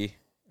Trophy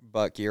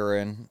Buck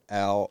urine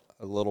out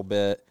a little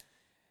bit,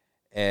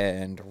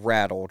 and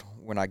rattled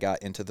when I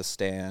got into the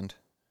stand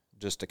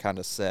just to kind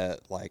of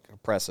set like a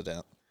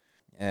precedent.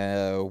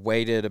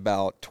 Waited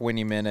about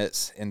 20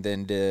 minutes and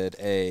then did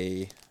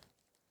a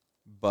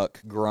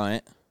buck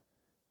grunt,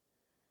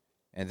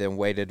 and then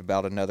waited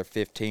about another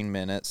 15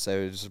 minutes, so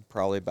it was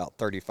probably about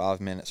 35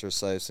 minutes or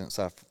so since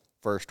I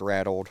first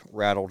rattled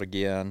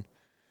again.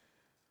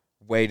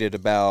 Waited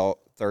about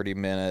 30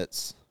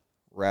 minutes,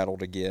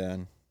 rattled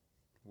again,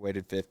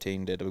 waited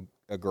 15, did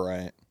a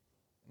grunt.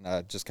 And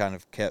I just kind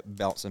of kept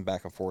bouncing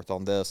back and forth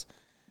on this,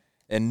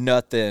 and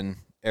nothing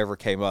ever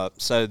came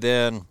up. So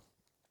then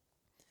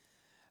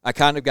I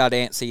kind of got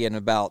antsy, and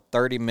about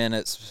 30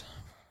 minutes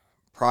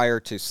prior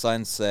to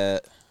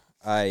sunset,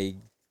 I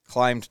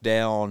climbed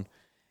down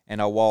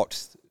and I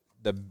walked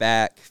the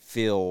back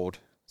field,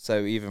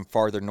 so even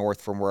farther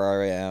north from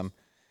where I am.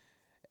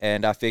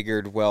 And I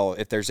figured, well,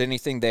 if there's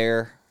anything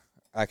there,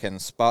 I can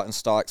spot and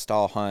stalk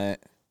style hunt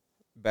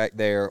back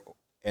there,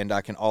 and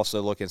I can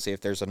also look and see if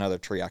there's another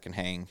tree I can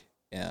hang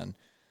in.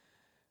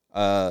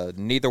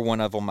 Neither one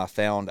of them I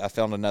found. I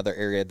found another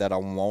area that I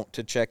want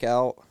to check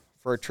out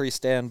for a tree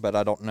stand, but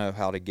I don't know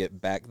how to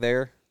get back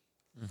there.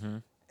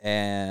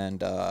 And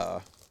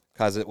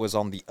because it was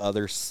on the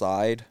other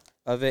side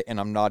of it, and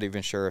I'm not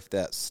even sure if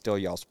that's still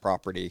y'all's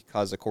property,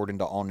 because according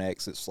to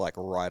Onyx, it's like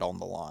right on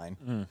the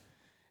line.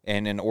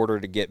 And in order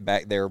to get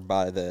back there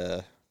by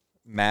the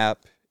map,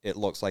 it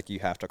looks like you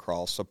have to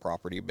cross a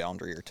property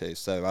boundary or two.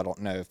 So I don't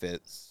know if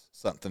it's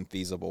something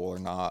feasible or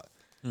not.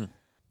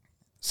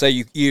 So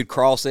you'd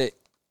cross it,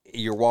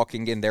 you're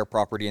walking in their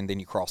property, and then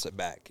you cross it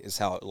back is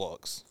how it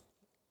looks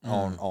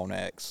on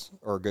X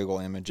or Google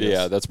Images.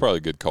 Yeah, that's probably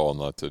a good call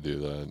not to do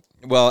that.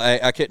 Well,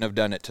 I couldn't have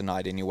done it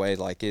tonight anyway.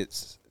 Like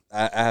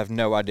I have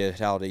no idea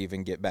how to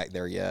even get back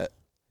there yet.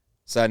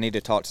 So I need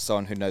to talk to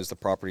someone who knows the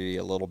property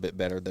a little bit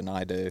better than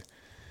I do.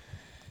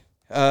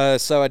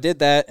 So I did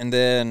that, and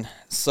then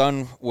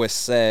sun was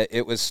set.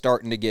 It was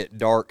starting to get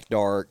dark,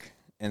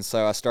 and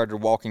so I started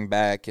walking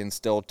back and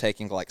still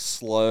taking like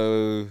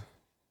slow,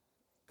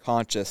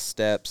 conscious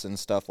steps and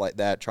stuff like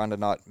that, trying to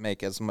not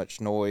make as much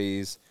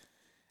noise.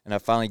 And I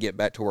finally get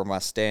back to where my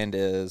stand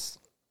is,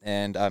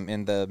 and I'm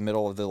in the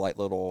middle of the like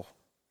little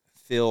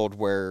field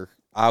where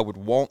I would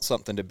want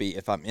something to be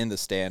if I'm in the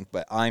stand,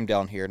 but I'm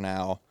down here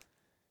now,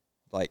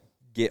 like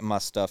getting my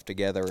stuff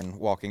together and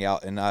walking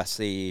out, and I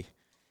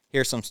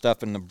hear some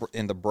stuff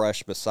in the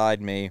brush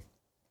beside me,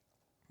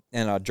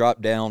 and I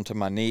drop down to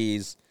my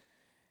knees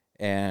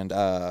and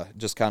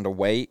just kind of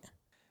wait,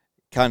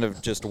 kind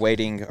of just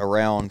waiting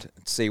around,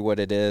 see what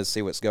it is,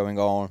 see what's going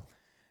on,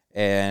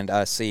 and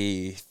I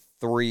see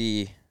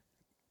 3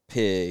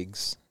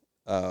 pigs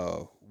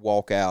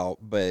walk out,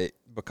 but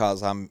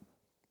because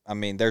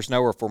there's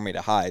nowhere for me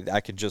to hide. I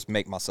could just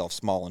make myself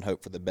small and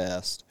hope for the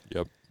best.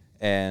 Yep.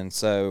 And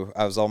so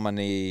I was on my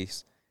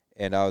knees,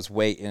 and I was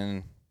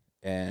waiting,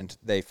 and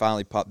they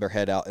finally popped their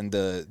head out, and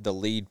the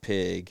lead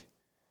pig,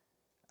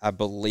 I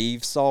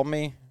believe, saw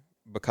me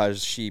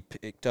because she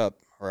picked up,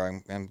 or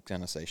I'm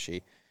going to say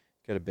she,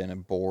 could have been a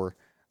boar.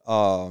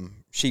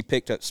 She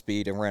picked up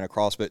speed and ran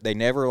across, but they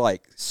never,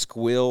 like,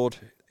 squealed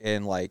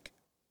and, like,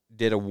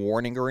 did a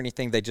warning or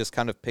anything. They just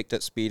kind of picked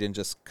up speed and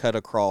just cut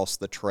across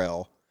the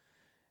trail.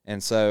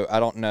 And so I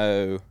don't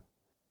know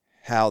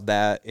how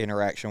that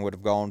interaction would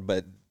have gone,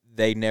 but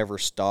they never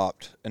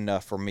stopped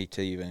enough for me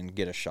to even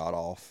get a shot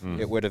off.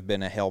 It would have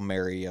been a Hail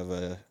Mary of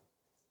a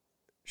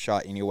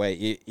shot anyway,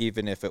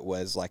 even if it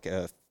was like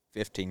a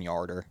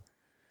 15-yarder.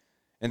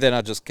 And then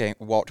I just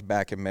walked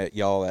back and met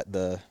y'all at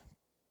the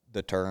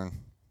turn.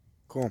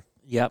 Cool.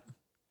 Yep.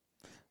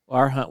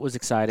 Our hunt was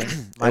exciting.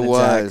 It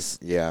was.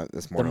 Yeah,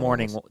 this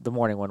morning. The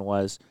morning one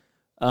was.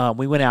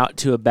 We went out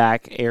to a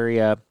back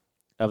area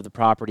of the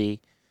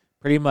property,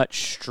 pretty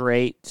much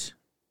straight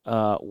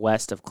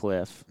west of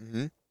Cliff.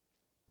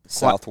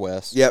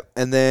 Southwest. Yep.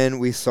 And then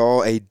we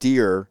saw a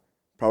deer,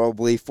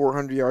 probably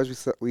 400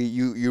 yards.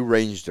 You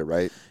ranged it,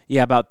 right?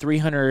 Yeah, about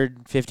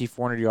 350,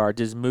 400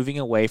 yards, is moving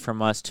away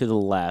from us to the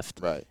left.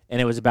 Right.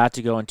 And it was about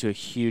to go into a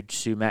huge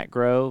sumac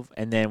grove,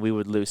 and then we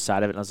would lose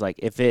sight of it. And I was like,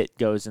 if it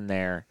goes in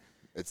there,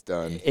 it's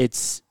done.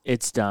 It's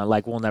done.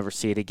 Like, we'll never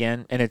see it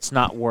again. And it's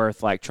not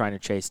worth, like, trying to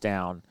chase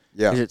down.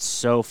 Yeah. Because it's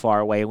so far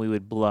away, and we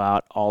would blow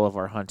out all of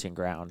our hunting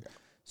ground. Yeah.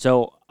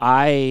 So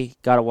I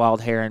got a wild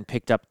hare and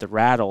picked up the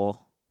rattler.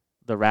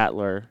 The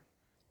rattler.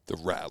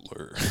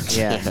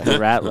 Yeah, the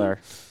rattler.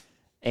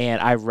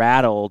 and I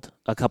rattled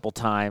a couple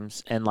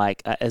times and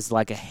as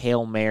like a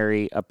Hail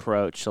Mary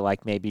approach to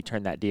like maybe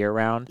turn that deer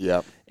around.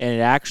 Yep. And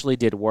it actually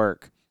did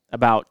work.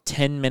 About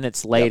 10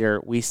 minutes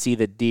later, we see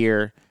the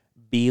deer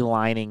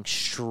beelining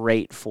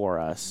straight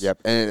for us.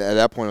 Yep. And at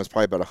that point, it was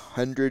probably about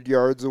 100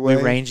 yards away.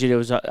 We ranged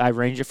it. I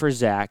ranged it for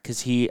Zach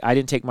because I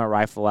didn't take my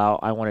rifle out.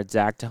 I wanted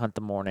Zach to hunt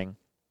the morning,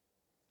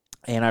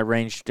 and I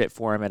ranged it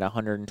for him at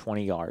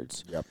 120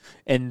 yards. Yep.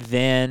 And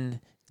then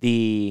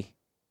the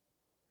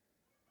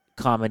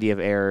comedy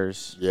of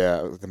errors.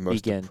 Yeah, the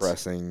most begins.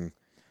 depressing.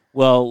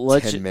 Well,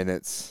 10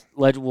 minutes.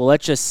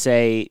 Let's just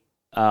say.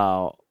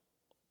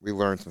 We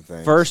learned some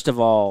things. First of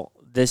all,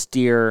 this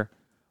deer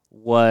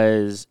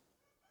was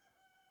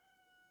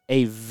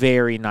a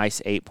very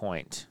nice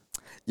 8-point.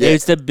 Yeah.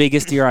 It's the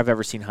biggest deer I've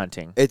ever seen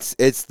hunting. It's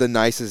the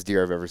nicest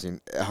deer I've ever seen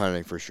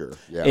hunting for sure.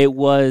 Yeah. It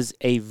was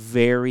a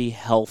very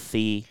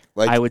healthy,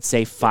 I would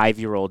say,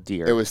 5-year-old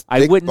deer. It was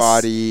thick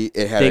body.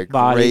 It had a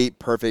great,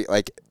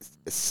 perfect,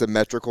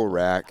 symmetrical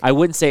rack. I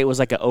wouldn't say it was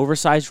like an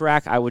oversized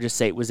rack. I would just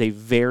say it was a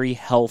very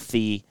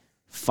healthy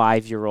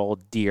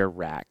 5-year-old deer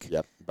rack.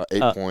 Yep. About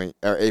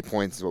 8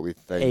 points is what we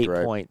think, 8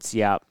 right? points,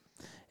 yeah.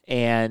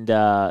 And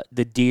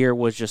the deer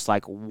was just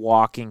like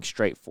walking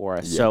straight for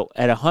us. Yep. So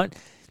at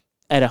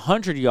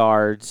 100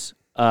 yards,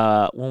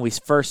 when we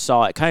first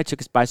saw it, it kind of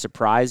took us by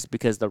surprise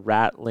because the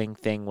rattling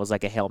thing was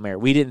like a Hail Mary.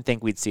 We didn't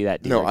think we'd see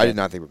that deer. No, again. I did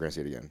not think we were going to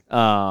see it again.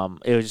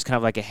 It was just kind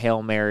of like a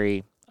Hail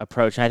Mary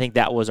approach. And I think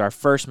that was our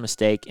first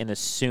mistake in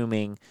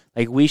assuming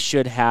we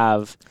should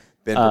have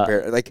been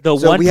prepared. The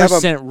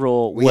 1%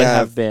 rule would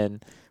have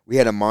been. We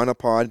had a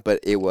monopod, but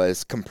it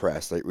was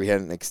compressed. We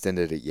hadn't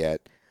extended it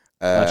yet.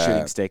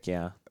 Shooting stick,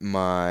 yeah.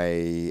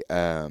 He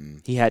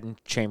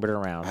hadn't chambered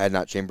around. I had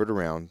not chambered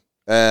around.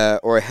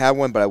 Or I had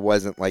one, but it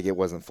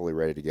wasn't fully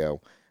ready to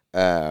go.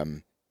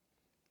 And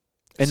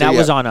that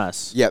was on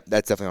us. Yep,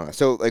 that's definitely on us.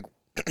 So,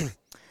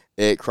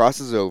 it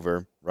crosses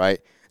over, right?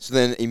 So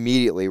then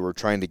immediately we're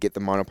trying to get the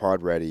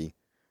monopod ready.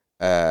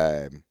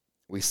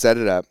 We set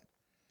it up.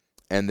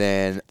 And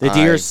then the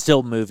deer is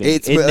still moving.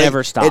 It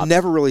never stopped. It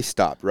never really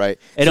stopped, right?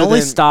 It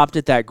only stopped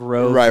at that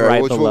grove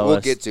right which below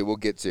us. We'll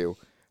get to.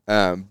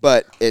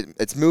 But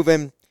it's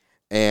moving,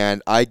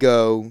 and I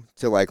go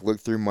to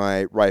look through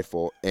my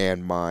rifle,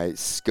 and my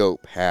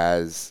scope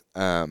is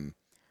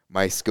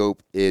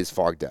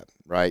fogged up,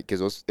 right?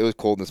 Because it was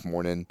cold this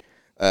morning.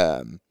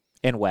 And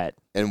wet.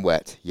 And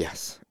wet,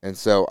 yes. And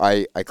so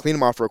I clean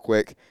them off real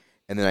quick.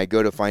 And then I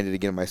go to find it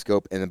again in my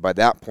scope, and then by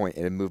that point,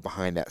 it had moved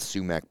behind that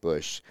sumac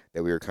bush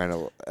that we were kind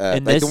of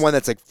the one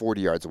that's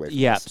 40 yards away from us.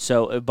 Yeah.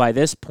 So by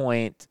this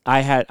point, I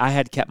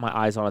had kept my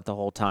eyes on it the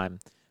whole time.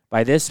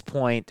 By this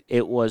point,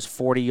 it was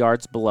 40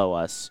 yards below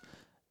us,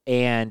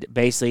 and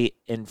basically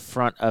in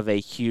front of a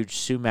huge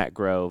sumac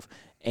grove.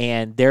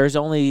 And there's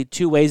only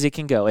 2 ways it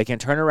can go. It can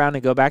turn around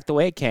and go back the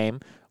way it came,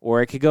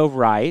 or it could go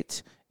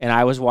right. And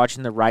I was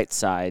watching the right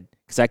side,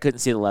 because I couldn't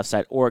see the left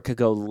side, or it could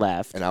go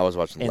left. And I was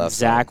watching the left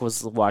side. And Zach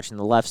was watching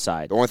the left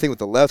side. The only thing with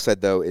the left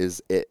side, though,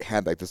 is it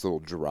had this little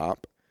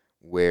drop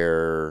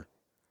where,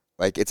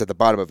 it's at the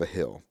bottom of a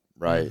hill,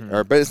 right?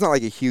 Mm-hmm. But it's not a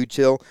huge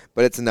hill,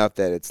 but it's enough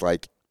that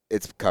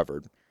it's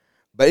covered.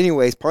 But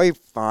anyways, probably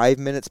 5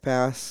 minutes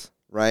pass,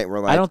 right?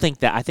 I don't think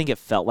that. I think it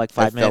felt like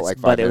 5 minutes,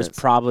 but it was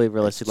probably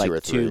realistically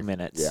 2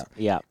 minutes.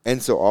 Yeah.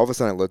 And so all of a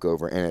sudden I look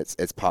over, and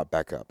it's popped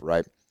back up,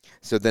 right?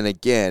 So then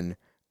again,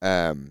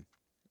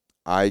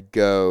 I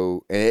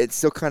go, and it's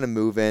still kind of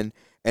moving,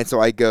 and so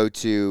I go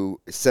to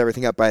set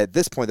everything up. But at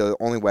this point, though,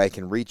 the only way I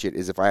can reach it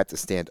is if I have to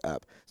stand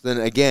up. So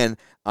then again,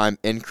 I'm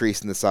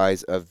increasing the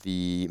size of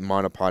the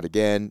monopod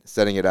again,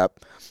 setting it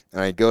up,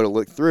 and I go to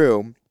look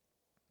through,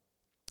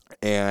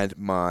 and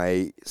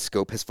my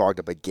scope has fogged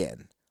up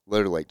again.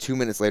 Literally, 2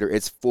 minutes later,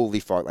 it's fully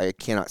fogged. I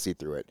cannot see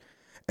through it.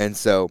 And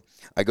so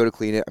I go to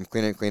clean it. I'm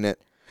cleaning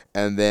it.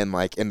 And then,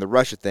 in the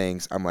rush of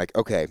things, I'm like,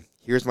 okay,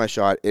 here's my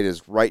shot. It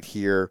is right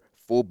here,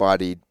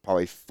 full-bodied,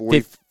 probably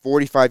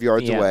 45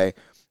 yards away.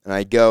 And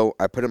I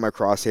put in my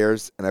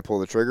crosshairs, and I pull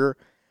the trigger.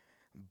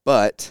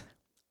 But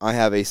I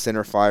have a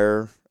center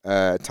fire,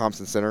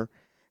 Thompson center,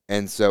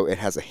 and so it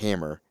has a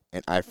hammer,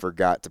 and I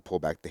forgot to pull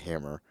back the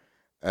hammer.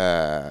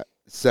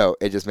 So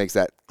it just makes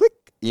that click,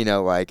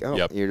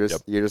 you're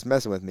just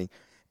messing with me.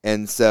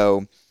 And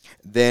so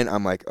then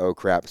I'm like, oh,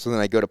 crap. So then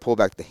I go to pull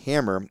back the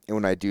hammer, and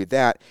when I do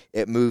that,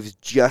 it moves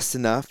just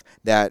enough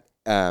that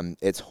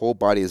its whole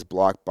body is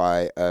blocked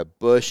by a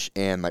bush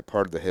and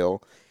part of the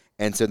hill.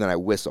 And so then I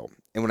whistle.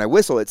 And when I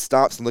whistle, it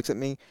stops and looks at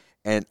me,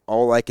 and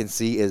all I can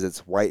see is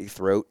its white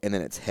throat and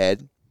then its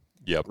head.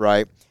 Yep.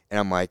 Right? And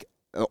I'm like,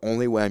 the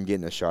only way I'm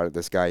getting a shot at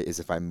this guy is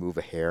if I move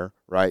a hair,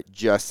 right?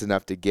 Just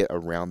enough to get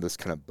around this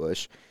kind of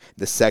bush.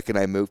 The second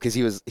I move, because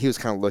he was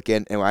kind of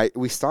looking, and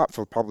we stopped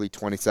for probably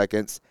 20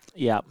 seconds.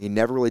 Yeah. He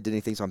never really did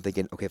anything, so I'm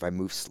thinking, okay, if I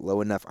move slow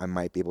enough, I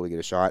might be able to get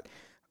a shot.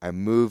 I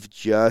move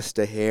just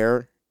a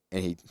hair,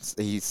 and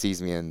he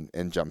sees me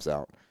and jumps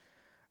out.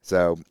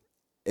 So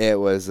it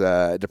was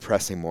a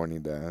depressing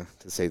morning, to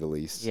say the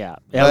least. Yeah,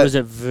 that was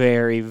a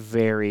very,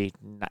 very.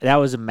 That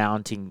was a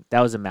mounting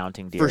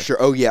deer for sure.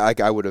 Oh yeah,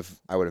 I would have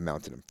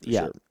mounted him. For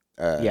sure.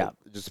 Yeah,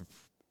 just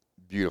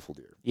Beautiful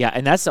deer. Yeah,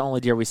 and that's the only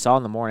deer we saw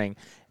in the morning.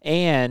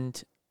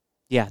 And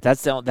yeah,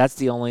 that's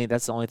the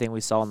only thing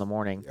we saw in the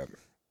morning. Yep.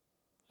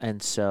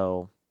 And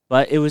so,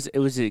 but it was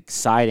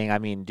exciting. I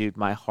mean, dude,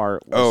 my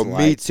heart was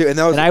me too. And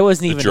that was, and I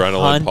wasn't even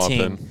adrenaline hunting.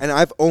 pumping. and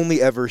I've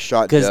only ever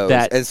shot 'Cause does,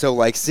 that- and so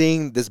like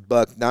seeing this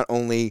buck, not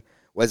only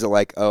was it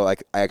like, oh,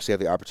 like I actually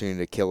have the opportunity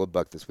to kill a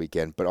buck this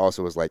weekend, but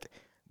also was like,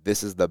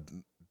 this is the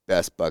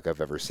best buck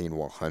I've ever seen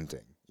while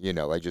hunting. You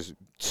know, like just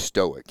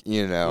stoic.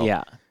 You know.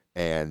 Yeah.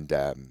 And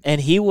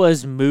he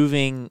was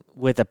moving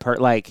with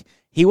like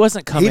he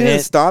wasn't coming he didn't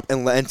in. stop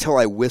until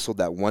I whistled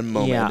that one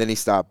moment, Yeah. and then he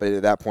stopped. But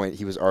at that point,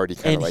 he was already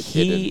kind of And like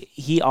hidden.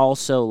 he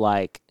also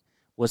like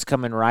was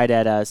coming right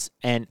at us,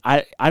 and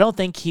I don't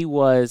think he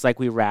was like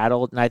we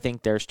rattled. And I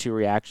think there's two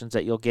reactions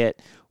that you'll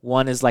get.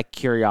 One is like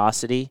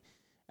curiosity.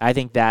 I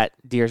think that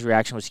deer's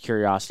reaction was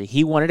curiosity.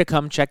 He wanted to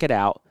come check it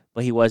out,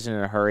 but he wasn't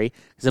in a hurry.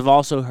 Because I've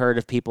also heard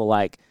of people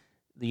like,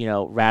 you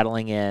know,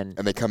 rattling in.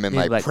 And they come in you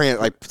know, like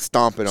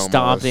stomping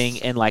almost.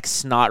 And like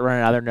snot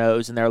running out of their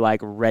nose, and they're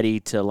like ready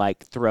to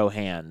like throw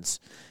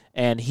hands.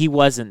 And he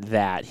wasn't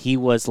that. He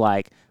was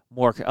like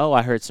more, oh,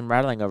 I heard some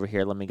rattling over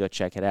here. Let me go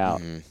check it out.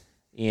 Mm-hmm.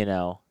 You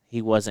know,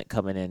 he wasn't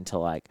coming in to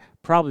like,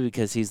 probably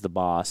because he's the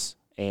boss.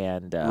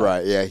 And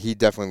Right, yeah, he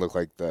definitely looked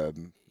like the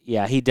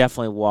he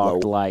definitely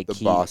walked like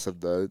the boss of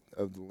the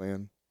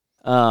land.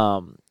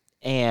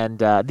 And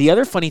the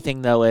other funny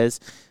thing though is,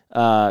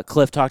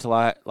 Cliff talked a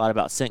lot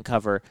about scent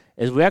cover.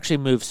 Is we actually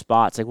moved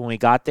spots. Like when we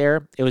got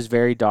there, it was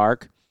very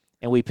dark,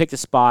 and we picked a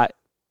spot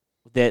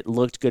that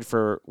looked good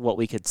for what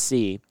we could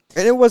see.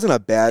 And it wasn't a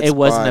bad. It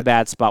wasn't a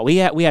bad spot. We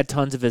had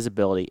tons of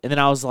visibility. And then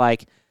I was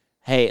like,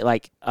 hey,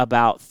 like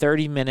about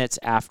 30 minutes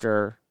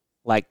after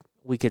like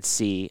we could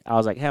see, I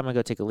was like, hey, I'm gonna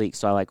go take a leak.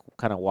 So I like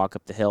kind of walk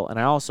up the hill, and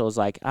I also was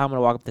like, I'm gonna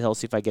walk up the hill,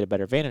 see if I get a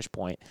better vantage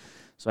point.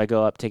 So I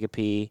go up, take a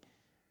pee,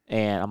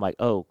 and I'm like,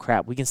 oh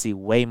crap, we can see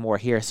way more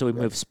here. So we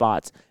moved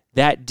spots.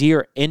 That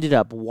deer ended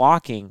up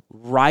walking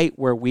right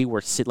where we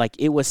were sitting. Like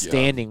it was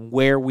standing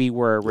where we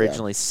were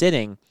originally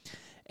sitting.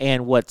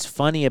 And what's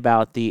funny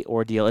about the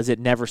ordeal is it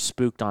never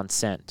spooked on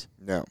scent.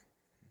 No.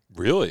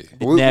 Really?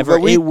 We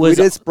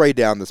did spray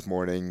down this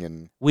morning,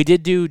 and we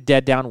did do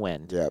dead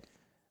downwind. Yep.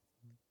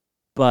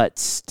 But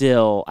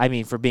still, I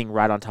mean, for being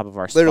right on top of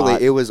our literally,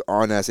 spot. it was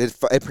on us. It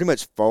pretty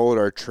much followed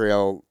our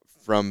trail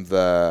from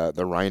the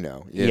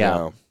rhino. You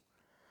know.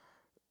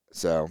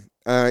 So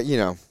you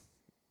know,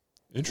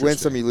 win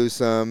some, you lose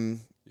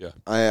some. Yeah.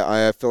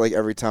 I feel like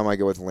every time I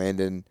go with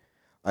Landon,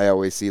 I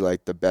always see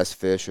like the best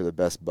fish or the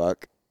best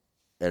buck,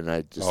 and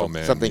I just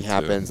something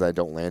happens, I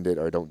don't land it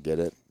or I don't get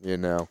it. You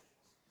know.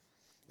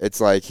 It's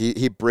like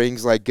he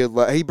brings like good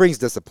luck. He brings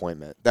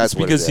disappointment. That's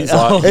it's because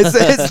what it he's.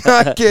 is. It's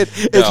not good.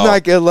 It's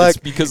not good luck. It's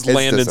because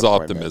Landon's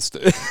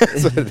optimistic.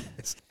 That's what it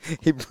is.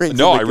 He brings.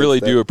 No, I really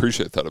do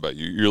appreciate that about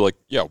you. You're like,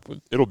 yeah,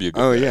 it'll be a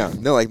good. Oh day. yeah,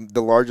 no, like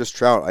the largest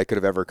trout I could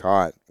have ever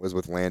caught was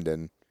with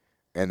Landon,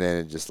 and then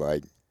it just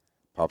like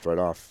popped right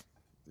off.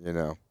 You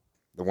know,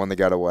 the one that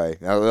got away.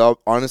 Now,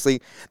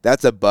 honestly,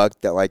 that's a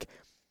buck that like.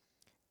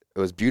 It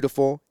was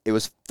beautiful. It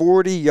was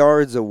 40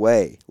 yards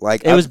away.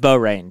 Like it was bow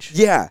range.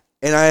 Yeah.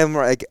 And I am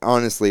like,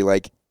 honestly,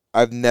 like,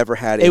 I've never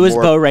had It was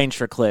bow range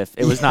for Cliff.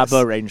 It was not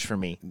bow range for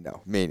me.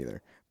 No, me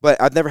neither.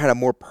 But I've never had a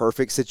more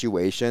perfect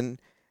situation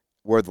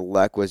where the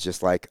luck was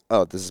just like,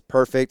 oh, this is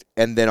perfect.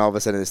 And then all of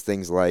a sudden this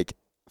thing's like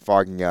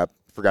fogging up.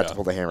 Forgot to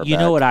pull the hammer back. You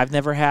know what I've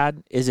never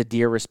had is a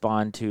deer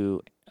respond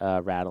to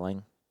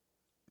rattling.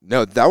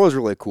 No, that was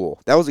really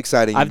cool. That was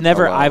exciting.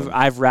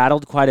 I've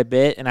rattled quite a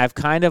bit, and I've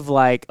kind of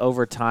like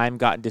over time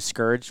gotten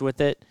discouraged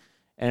with it.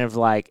 And of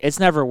like, it's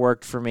never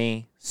worked for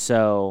me.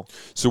 So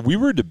we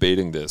were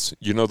debating this.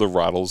 You know the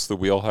rattles that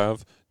we all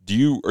have.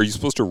 Are you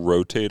supposed to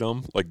rotate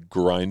them, like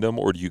grind them,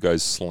 or do you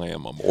guys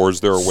slam them, or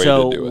is there a way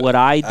to do it? So what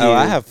I do,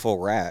 I have full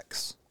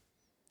racks.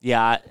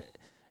 Yeah,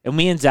 and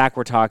me and Zach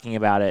were talking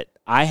about it.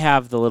 I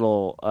have the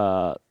little.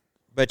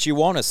 But you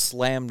want a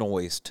slam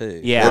noise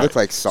too. Yeah, they look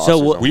like saucers.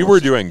 So we were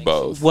doing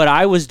both. What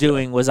I was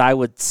doing was I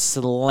would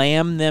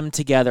slam them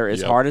together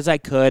as hard as I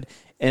could.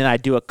 And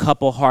I'd do a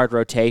couple hard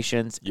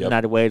rotations, and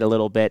I'd wait a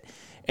little bit,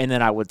 and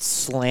then I would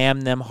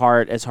slam them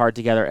as hard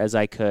together as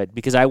I could,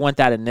 because I want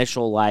that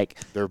initial like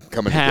they're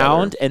coming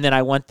pound, together. And then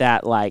I want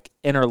that like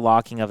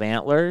interlocking of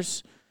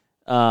antlers,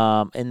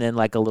 and then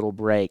like a little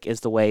break is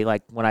the way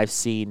like when I've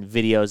seen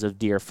videos of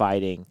deer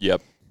fighting.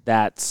 Yep,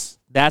 that's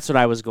what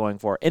I was going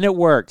for, and it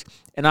worked.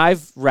 And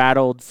I've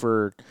rattled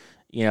for,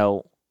 you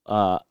know,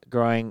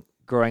 growing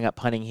up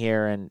hunting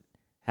here and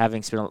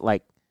having spent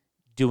like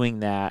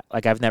doing that.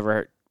 Like I've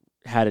never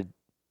had a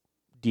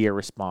deer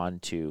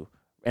respond to,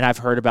 and I've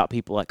heard about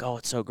people like, oh,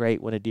 it's so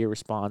great when a deer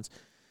responds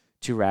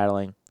to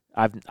rattling.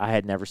 I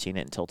had never seen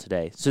it until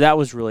today, so that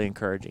was really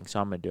encouraging. So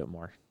I'm gonna do it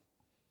more.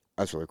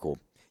 That's really cool.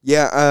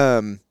 Yeah,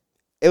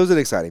 it was an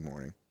exciting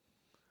morning.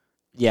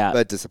 Yeah,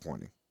 but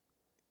disappointing.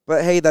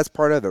 But hey, that's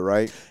part of it,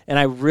 right? And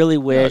I really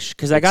wish,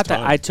 because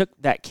I took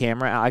that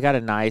camera out. I got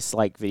a nice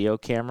like video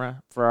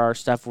camera for our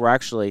stuff.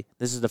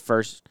 This is the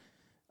first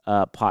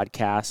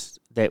podcast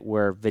that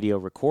we're video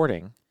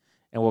recording.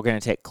 And we're going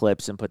to take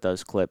clips and put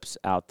those clips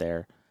out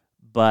there.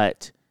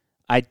 But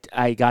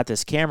I got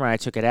this camera, I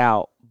took it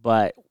out,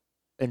 but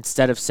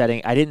instead of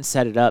I didn't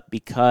set it up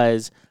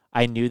because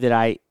I knew that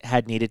I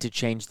had needed to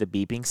change the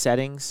beeping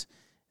settings.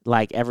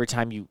 Like every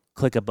time you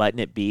click a button,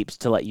 it beeps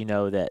to let you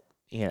know that,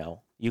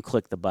 you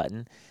click the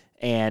button.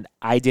 And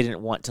I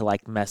didn't want to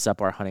like mess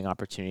up our hunting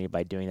opportunity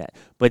by doing that.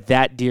 But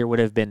that deer would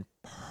have been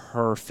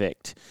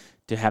perfect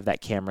to have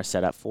that camera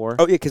set up for.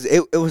 Oh, yeah, because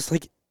it was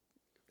like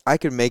I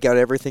could make out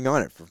everything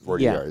on it for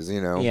 40 yards,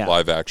 Yeah.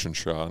 Live action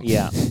shot.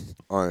 Yeah.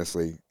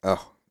 Honestly.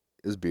 Oh,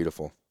 it was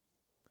beautiful.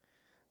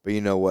 But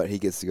you know what? He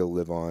gets to go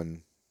live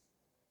on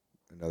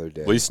another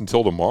day. At least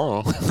until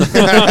tomorrow.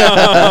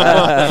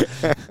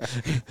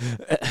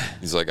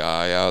 He's like,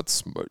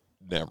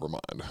 never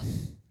mind.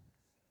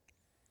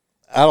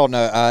 I don't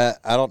know.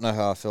 I don't know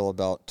how I feel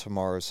about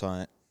tomorrow's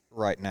hunt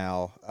right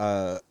now.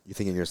 You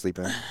thinking you're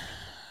sleeping?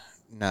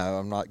 No,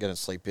 I'm not going to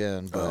sleep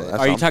in. But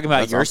Are you talking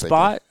about your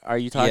spot? Are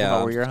you talking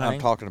about where you're hunting?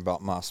 I'm talking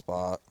about my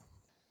spot.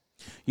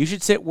 You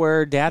should sit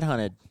where Dad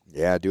hunted.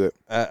 Yeah, do it.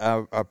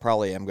 I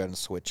probably am going to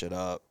switch it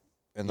up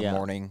in the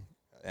morning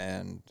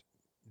and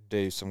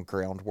do some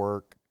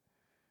groundwork.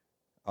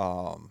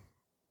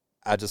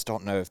 I just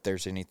don't know if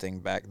there's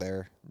anything back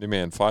there. Hey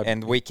man,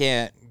 and we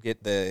can't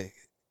get the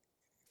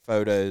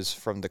photos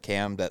from the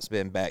cam that's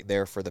been back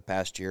there for the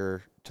past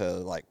year to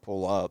like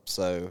pull up,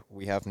 so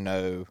we have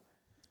no.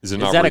 Is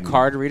that a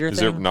card reader thing? Is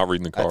thing? it not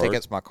reading the card? I think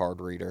it's my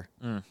card reader.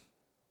 Mm.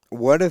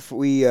 What if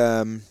we?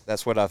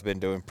 That's what I've been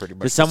doing pretty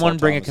much. Does someone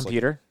bring a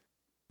computer?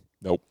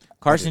 Nope.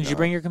 Carson, did you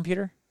bring your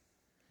computer?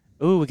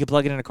 Ooh, we could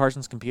plug it into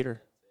Carson's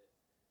computer.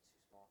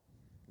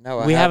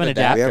 No, we have an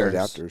adapter. We have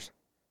adapters.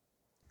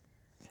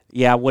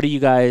 Yeah, what do you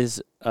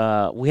guys?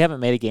 We haven't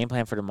made a game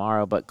plan for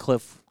tomorrow, but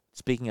Cliff,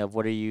 speaking of,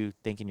 what are you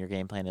thinking your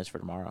game plan is for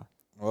tomorrow?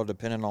 Well,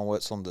 depending on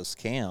what's on this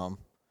cam,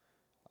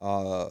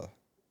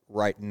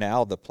 right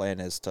now the plan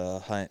is to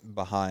hunt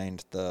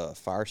behind the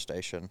fire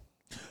station.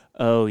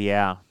 Oh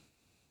yeah,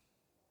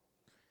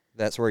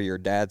 that's where your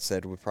dad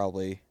said would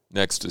probably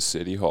next to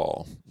City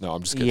Hall. No,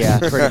 I'm just kidding. Yeah,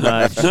 pretty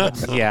much.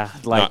 Yeah,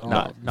 like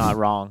not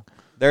wrong.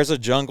 There's a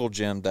jungle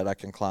gym that I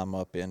can climb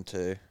up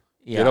into.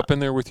 Yeah. Get up in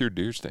there with your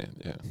deer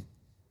stand. Yeah.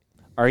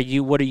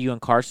 What are you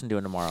and Carson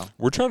doing tomorrow?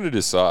 We're trying to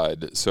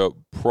decide. So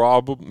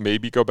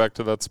maybe go back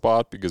to that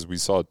spot because we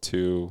saw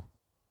two.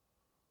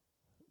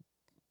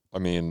 I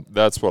mean,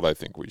 that's what I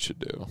think we should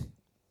do.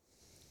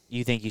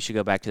 You think you should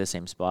go back to the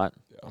same spot?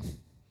 Yeah.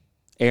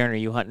 Aaron, are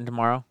you hunting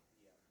tomorrow?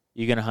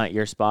 You gonna hunt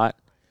your spot?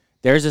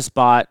 There's a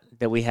spot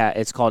that we have.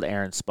 It's called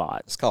Aaron's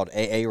spot. It's called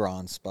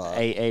Aaron spot.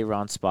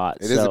 Aaron spot.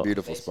 It is a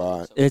beautiful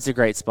spot. It's a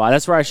great spot.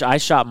 That's where I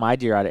shot my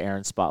deer out of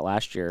Aaron's spot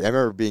last year. Yeah, I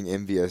remember being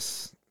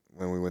envious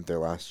when we went there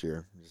last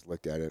year. I just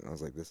looked at it and I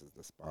was like, "This is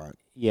the spot."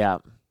 Yeah,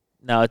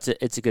 no, it's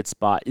a good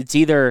spot. It's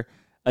either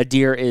a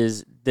deer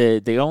is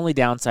the only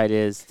downside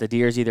is the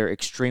deer is either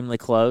extremely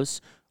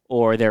close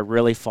or they're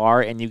really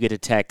far, and you get to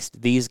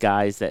text these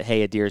guys that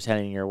hey, a deer's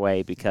heading your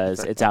way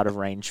because it's out of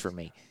range for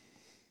me.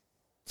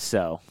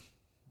 So.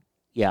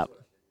 Yeah.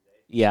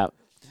 Yeah,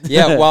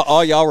 while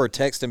all y'all were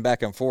texting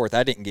back and forth,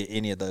 I didn't get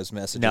any of those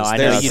messages. No, I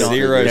know.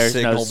 There's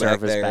signal no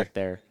service back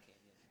there.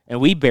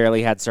 And we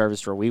barely had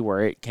service where we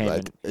were. It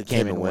came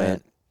and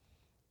went.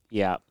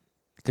 Yeah.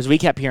 Because we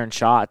kept hearing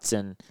shots,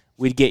 and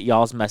we'd get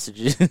y'all's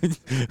messages. Sorry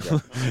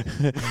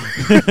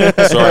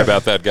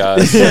about that,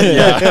 guys.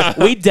 Yeah.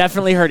 We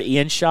definitely heard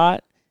Ian's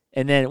shot.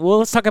 And then,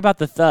 let's talk about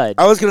the thud.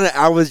 I was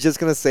just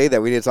gonna say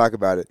that we need to talk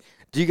about it.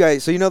 Do you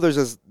guys? So you know,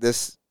 there's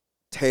this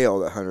tale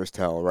that hunters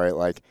tell, right?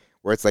 Like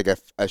where it's like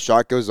a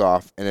shot goes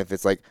off, and if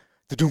it's like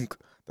they're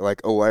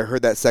like, "Oh, I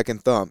heard that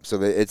second thump," so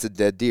that it's a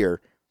dead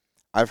deer.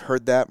 I've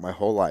heard that my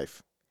whole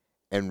life,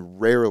 and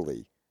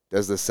rarely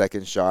does the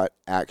second shot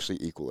actually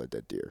equal a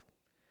dead deer.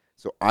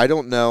 So I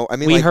don't know. I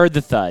mean, we heard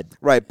the thud,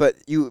 right? But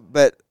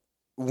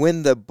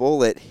when the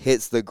bullet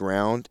hits the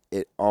ground,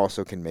 it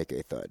also can make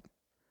a thud,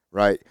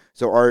 right?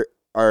 So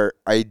our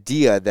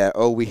idea that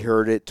we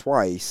heard it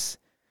twice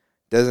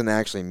doesn't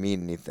actually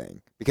mean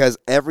anything. Because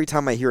every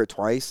time I hear it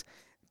twice,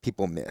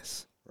 people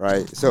miss,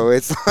 right? So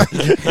it's like,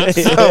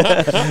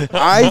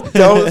 I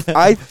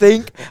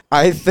think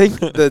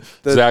that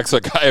Zach's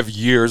like, I have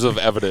years of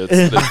evidence.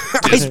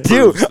 I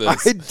do.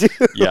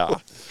 Yeah.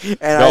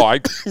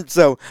 And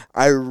so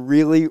I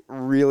really,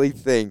 really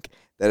think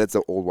that it's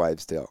an old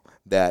wives' tale.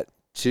 That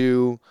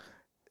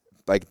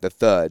like the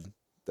thud,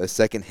 the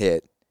second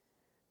hit,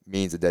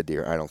 means a dead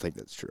deer. I don't think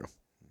that's true.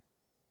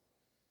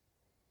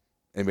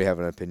 Anybody have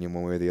an opinion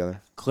one way or the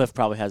other? Cliff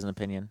probably has an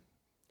opinion.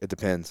 It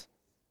depends.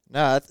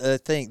 No, I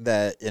think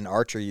that in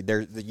archery,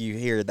 you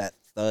hear that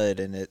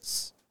thud, and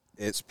it's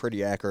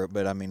pretty accurate.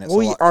 But I mean, it's a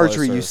lot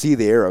archery, closer. You see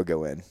the arrow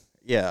go in.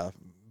 Yeah,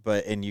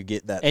 and you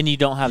get that, and you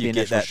don't have the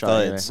initial that shot,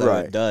 thud, either. so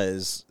right. It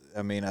does.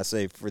 I mean, I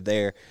say for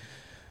there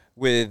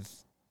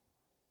with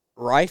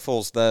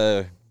rifles,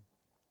 they're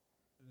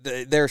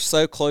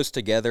so close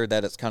together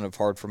that it's kind of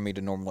hard for me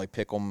to normally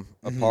pick them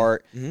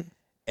apart. Mm-hmm.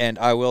 And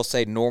I will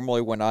say,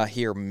 normally when I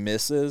hear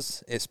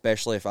misses,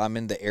 especially if I'm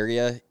in the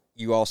area,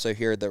 you also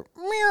hear the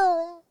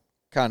meow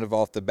kind of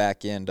off the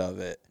back end of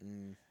it.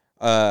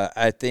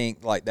 I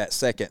think like that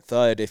second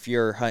thud, if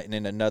you're hunting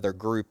in another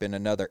group in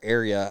another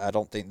area, I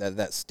don't think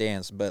that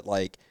stands. But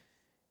like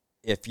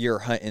if you're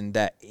hunting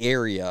that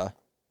area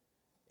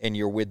and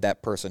you're with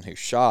that person who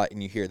shot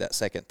and you hear that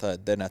second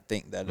thud, then I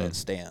think that it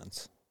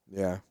stands.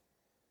 Yeah.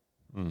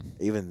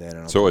 Even then, I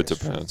don't So think it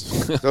it's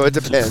true. depends. So it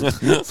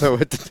depends. So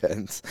it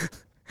depends.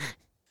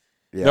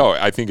 Yeah. No,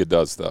 I think it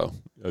does though.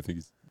 I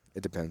think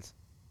It depends.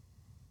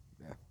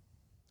 Yeah.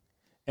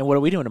 And what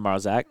are we doing tomorrow,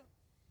 Zach?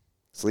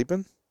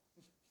 Sleeping?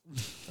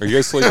 Are you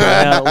guys sleeping?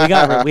 We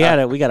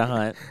got a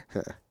hunt.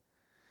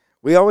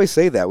 We always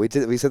say that. We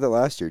said that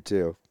last year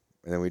too,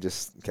 and then we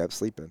just kept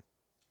sleeping.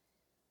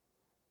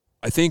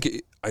 I think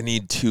I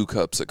need 2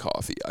 cups of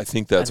coffee. I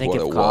think that's what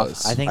it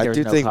was. I think I there's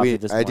do no think coffee we.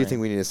 this I do morning.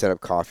 think we need to set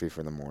up coffee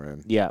for the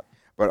morning. Yeah.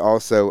 But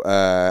also,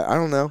 I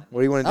don't know.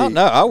 What do you want to do?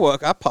 No,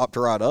 I popped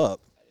right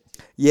up.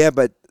 Yeah,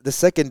 but the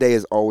second day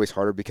is always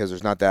harder because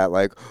there's not that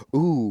like,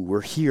 ooh,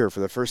 we're here for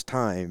the first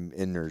time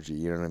energy.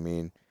 You know what I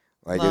mean?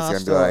 Like No, it's gonna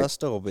still, be like, I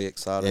still be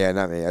excited. yeah,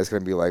 not me. It's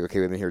gonna be like, okay,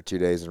 we've been here 2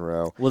 days in a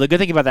row. Well, the good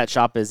thing about that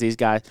shop is these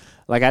guys,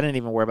 like, I didn't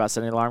even worry about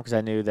setting an alarm because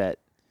I knew that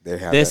They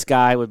have this it.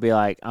 guy would be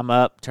like, I'm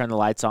up, turn the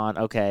lights on.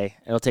 Okay.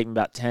 It'll take me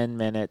about 10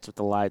 minutes with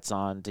the lights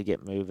on to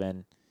get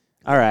moving.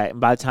 All right.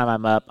 And by the time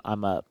I'm up,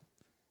 I'm up.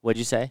 What'd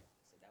you say?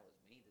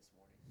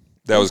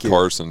 That was Thank you.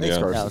 Carson. Thanks,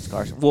 Yeah. Carson. That was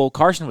Carson. Well,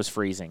 Carson was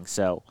freezing,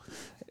 so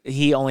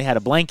he only had a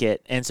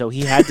blanket, and so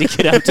he had to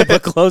get up to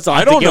put clothes on.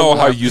 I don't know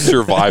how you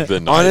survived the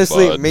night.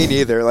 Honestly, bud. me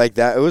neither. Like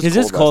that, it was Because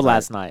cold, it's cold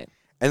last night.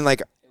 And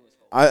like,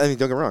 I mean,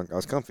 don't get me wrong, I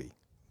was comfy.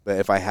 But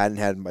if I hadn't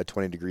had my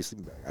 20-degree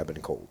sleeping bag, I'd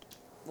been cold.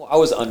 Well, I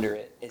was under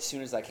it. As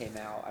soon as I came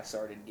out, I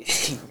started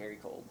getting very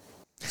cold.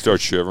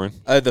 Start shivering.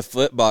 The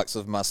flip box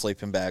of my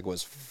sleeping bag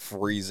was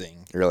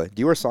freezing. Really? Do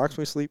you wear socks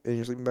when you sleep in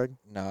your sleeping bag?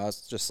 No, I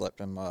just slept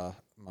in my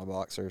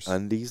boxers.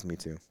 Undies? Me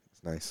too.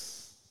 It's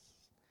nice.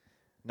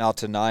 Now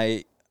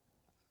tonight,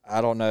 I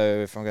don't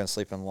know if I'm going to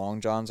sleep in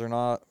long johns or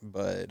not,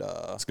 but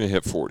It's gonna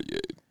hit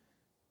 48.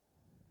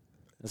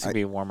 It's going to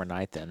be a warmer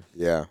night then.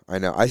 Yeah, I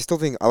know. I still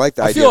think I like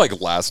the I idea. feel like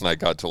last night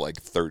got to like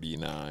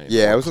 39.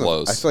 yeah, or it was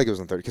close. I feel like it was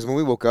on 30 because when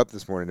we woke up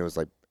this morning, it was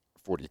like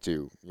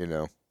 42. You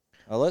know,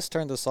 let's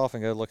turn this off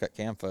and go look at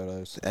cam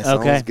photos. that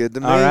Okay. sounds good to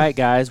me. All right,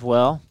 guys.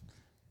 Well,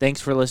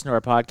 thanks for listening to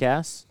our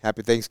podcast.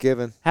 Happy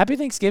Thanksgiving. Happy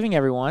Thanksgiving,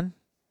 everyone.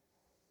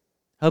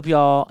 Hope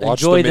y'all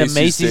Watch enjoy the the Macy's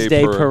Macy's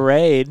Day Day Parade.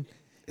 Parade.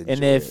 And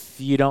Enjoy if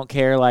you don't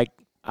care like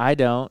I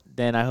don't,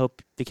 then I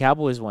hope the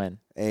Cowboys win.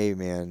 it. Hey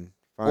man.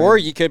 Fine. Or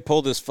you could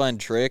pull this fun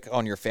trick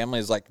on your family.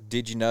 It's like,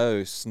 did you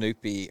know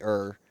Snoopy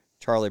or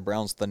Charlie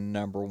Brown's the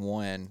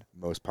 #1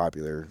 most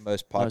popular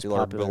most popular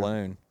popular.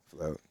 balloon?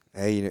 float.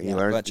 Hey, you Yeah,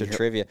 learned a bunch of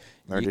trivia.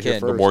 learned You it here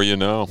can The first. more you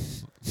know.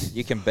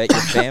 you can bet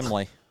your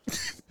family.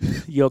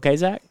 You okay,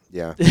 Zach?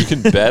 Yeah. You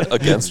can bet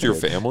against your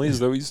family. Is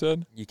that what you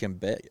said? You can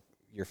bet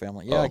your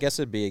family. Yeah, Oh. I guess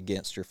it'd be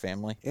against your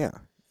family. Yeah.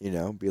 You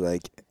know, be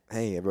like,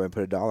 hey, everyone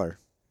put $1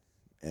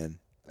 in.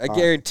 I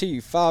guarantee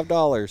you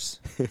 $5.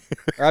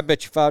 Or I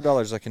bet you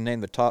 $5 I can name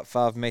the top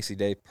 5 Macy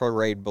Day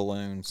Parade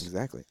balloons.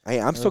 Exactly. Hey,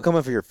 I'm still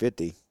coming for your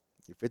 50.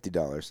 Your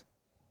 $50.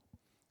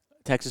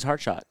 Texas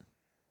Heart Shot.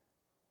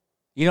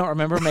 You don't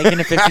remember making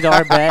a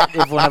 $50 bet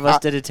if one of us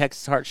did a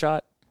Texas Heart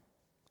Shot?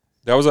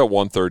 That was at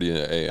 1:30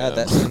 a.m.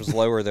 That seems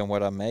lower than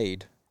what I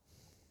made.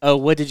 Oh,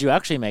 what did you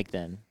actually make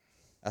then?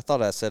 I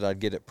thought I said I'd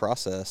get it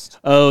processed.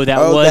 Oh, that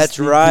Oh, was that's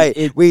right.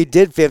 it- We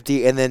did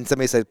 50, and then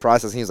somebody said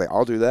processing. He's like,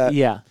 I'll do that.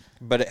 yeah.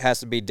 But it has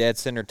to be dead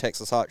center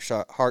Texas heart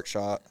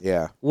shot,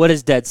 Yeah. What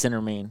does dead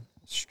center mean?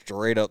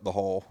 straight up the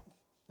hole.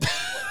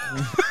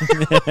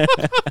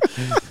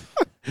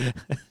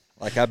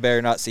 Like I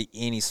better not see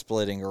any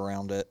splitting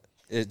around it.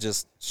 It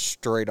just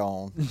straight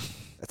on.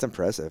 That's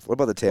impressive. What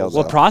about the tails?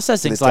 Well, though?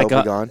 processing's Can the tail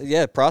like be a gone?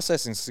 Yeah,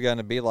 processing's going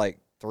to be like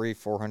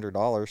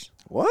 $300-400.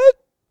 What?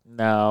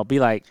 no, be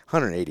like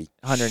 180.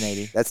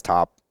 180. That's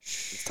top.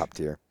 It's top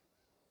tier.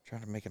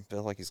 Trying to make him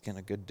feel like he's getting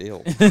a good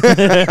deal.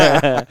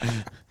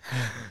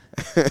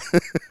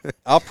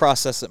 I'll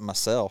process it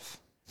myself.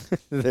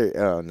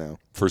 Oh no.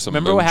 for some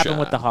Remember what happened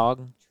with the moonshine.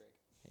 hog?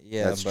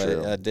 Yeah, That's but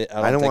true. I don't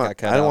I don't think want. I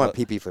cut I don't out want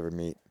it. pee flavored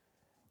meat.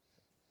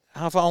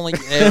 I've only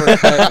ever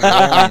cut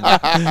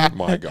one.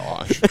 My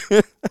gosh.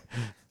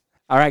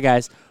 All right,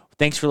 guys.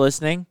 Thanks for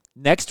listening.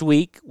 Next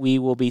week, we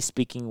will be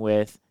speaking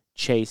with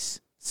Chase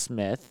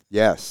Smith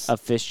Yes.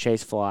 of Fish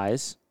Chase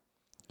Flies.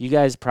 You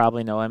guys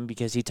probably know him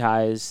because he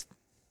ties,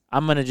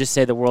 I'm going to just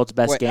say the world's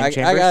best Wait, game I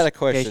chambers. got a Game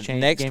question.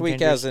 Next game week,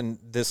 changers. as in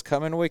this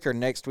coming week, or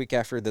next week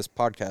after this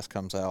podcast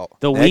comes out?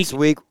 The Next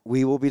week. week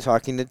we will be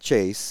talking to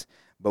Chase,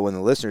 but when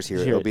the listeners hear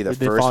it, Hear it'll it. be the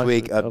The first following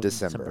week week of of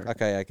December. December.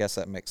 Okay, I guess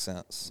that makes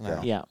sense.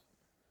 Now. Yeah.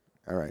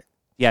 All right.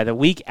 Yeah, the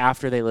week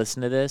after they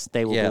listen to this,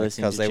 they will be Yeah,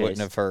 listening because to they Chase. wouldn't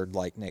have heard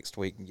like next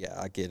week. Yeah,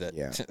 I get it.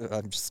 Yeah.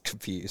 I'm just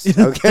confused.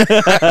 Okay.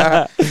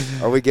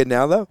 Are we good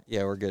now though?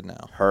 Yeah, we're good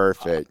now.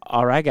 Perfect.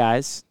 All right,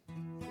 guys.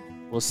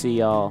 We'll see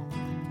y'all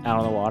out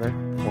on the water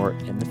or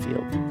in the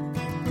field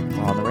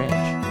or on the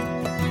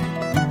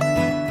ranch.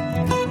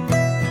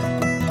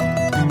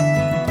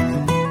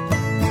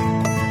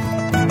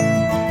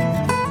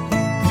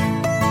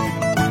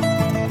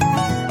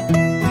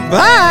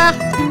 Bye.